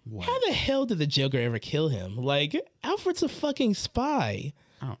 what? How the hell did the Joker ever kill him? Like, Alfred's a fucking spy.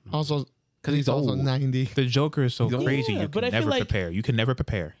 I don't know. Also, because he's also old. 90. The Joker is so crazy. You can never prepare. You can never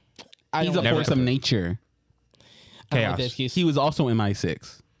prepare. He's a force of nature. Chaos. He was also in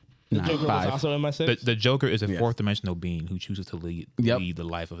MI6. The Joker was also in MI6? The Joker is a fourth dimensional being who chooses to lead the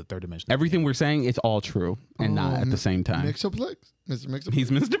life of a third dimensional. Everything we're saying, it's all true and not at the same time. Mixoplex? Mr. Mixoplex? He's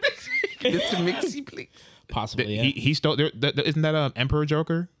Mr. Mixie. Mr. Mixie. Possibly, yeah. He stole... Isn't that Emperor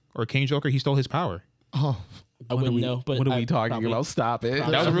Joker or King Joker? He stole his power. Oh, I wouldn't know. But what are we talking about? Stop it.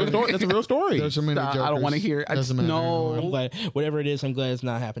 That's a real story. That's a real story. There's so many Jokers. I don't want to hear. No. I'm glad. Whatever it is, I'm glad it's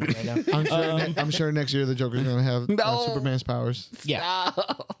not happening right now. I'm sure next year the Joker's going to have Superman's powers. Yeah.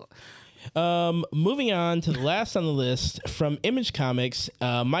 Moving on to the last on the list from Image Comics,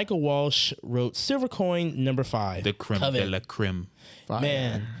 Michael Walsh wrote Silver Coin number 5. The creme de la creme. Fire.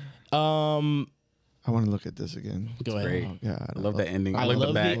 Man, I want to look at this again. go ahead. Great. Oh, God. I love the ending. I I like the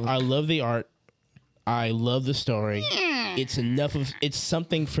love back. I love the art. I love the story. It's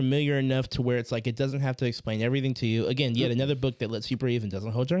something familiar enough to where it's like it doesn't have to explain everything to you. Again, yet another book that lets you breathe and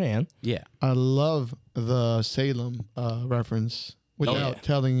doesn't hold your hand. Yeah. I love the Salem reference without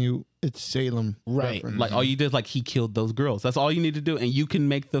telling you it's Salem. Right. reference. Like all you did is like he killed those girls. That's all you need to do, and you can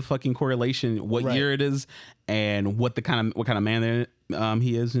make the fucking correlation what Right. year it is and what kind of man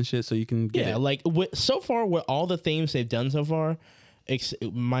he is and shit. So you can get Yeah, it. like so far with all the themes they've done so far,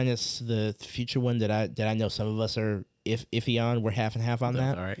 minus the future one that I know some of us are iffy on. We're half and half on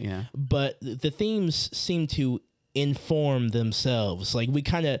that. All right. Yeah. But the themes seem to inform themselves. Like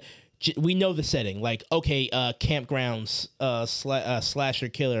we know the setting. Like okay, campgrounds, slasher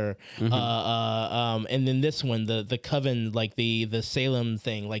killer, and then this one, the coven, like the Salem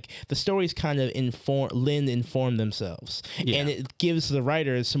thing. Like the stories kind of inform themselves, and it gives the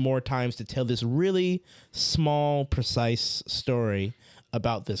writers some more times to tell this really small, precise story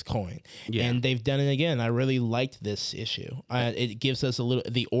about this coin. And they've done it again. I really liked this issue. It gives us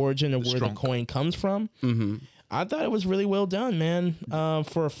the origin of where the coin comes from. I thought it was really well done, man.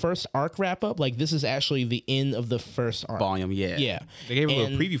 For a first arc wrap up, like this is actually the end of the first arc. Volume. Yeah. Yeah. They gave a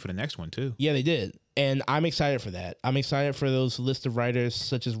little preview for the next one too. Yeah, they did. And I'm excited for that. I'm excited for those list of writers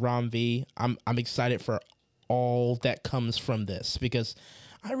such as Ron V. I'm excited for all that comes from this because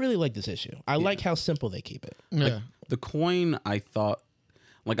I really like this issue. I like how simple they keep it. Yeah. The coin, I thought,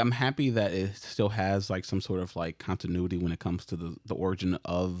 like, I'm happy that it still has like some sort of like continuity when it comes to the origin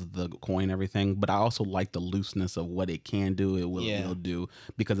of the coin and everything. But I also like the looseness of what it can do, it will do,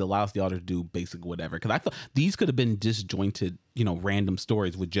 because it allows the author to do basic whatever. Because I thought these could have been disjointed, random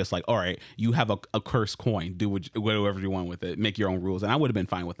stories with just like, all right, you have a cursed coin, do whatever you want with it, make your own rules, and I would have been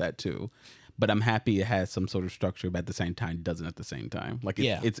fine with that too. But I'm happy it has some sort of structure, but at the same time, doesn't at the same time. Like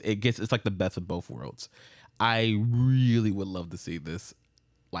it's like the best of both worlds. I really would love to see this.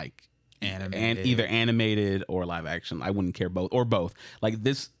 Like animated. And either animated or live action. I wouldn't care both. Like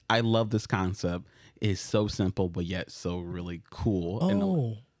this, I love this concept. It's so simple, but yet so really cool.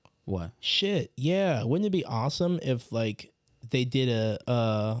 Oh, what? Shit! Yeah, wouldn't it be awesome if like they did a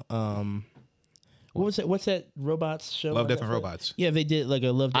what was it? What's that robots show? Love, Death, and Robots. Yeah, they did like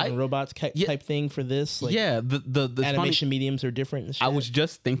a Love, Death, and Robots type thing for this. Like, the animation mediums are different. And shit. I was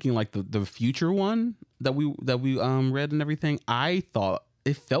just thinking like the future one that we read and everything. I thought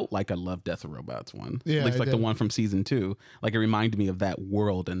it felt like a Love, Death, and Robots one. Yeah, At least like did. the one from season 2. Like it reminded me of that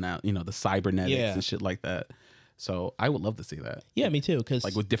world and that the cybernetics and shit like that. So I would love to see that. Yeah, me too. Because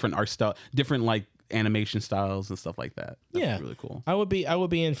like with different art style, different like animation styles and stuff like that. That's really cool. I would be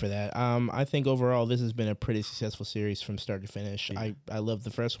in for that. I think overall this has been a pretty successful series from start to finish. Yeah. I love the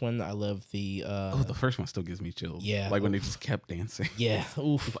first one. I love the the first one still gives me chills. Yeah. Like when they just kept dancing. Yeah.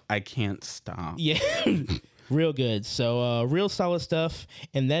 Oof. I can't stop. Yeah. Real good. So real solid stuff.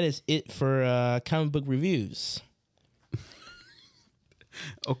 And that is it for comic book reviews.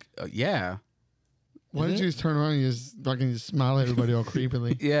 Okay. Yeah. Why did you just turn around and just fucking smile at everybody all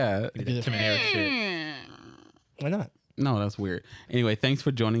creepily? Yeah. Tim and Eric shit. Why not? No, that's weird. Anyway, thanks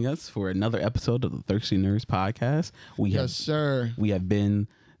for joining us for another episode of the Thirsty Nerds podcast. Yes, sir. We have been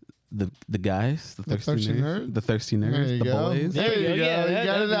the guys, the Thirsty Nerds, the Thirsty There Nerds, you the go. boys. There you go. You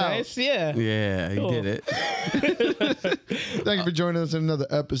got it out. Nice. Yeah. Yeah, Cool. he did it. Thank you for joining us in another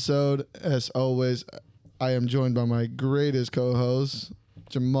episode. As always, I am joined by my greatest co-hosts,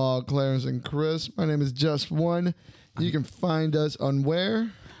 Jamal, Clarence, and Chris. My name is Just One. You can find us on where?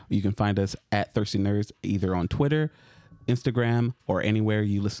 You can find us at Thirsty Nerds either on Twitter, Instagram, or anywhere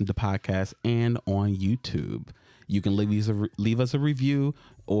you listen to podcasts, and on YouTube. You can leave us a review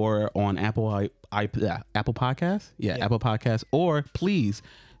or on Apple Podcasts. Yeah, Apple Podcasts. Or please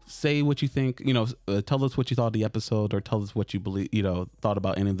say what you think. Tell us what you thought of the episode, or tell us what you believe. Thought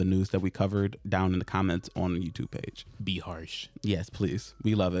about any of the news that we covered down in the comments on the YouTube page. Be harsh. Yes, please.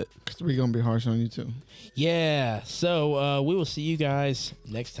 We love it. Because we're going to be harsh on you too. Yeah. So we will see you guys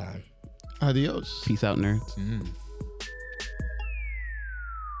next time. Adios. Peace out, nerds. Mm.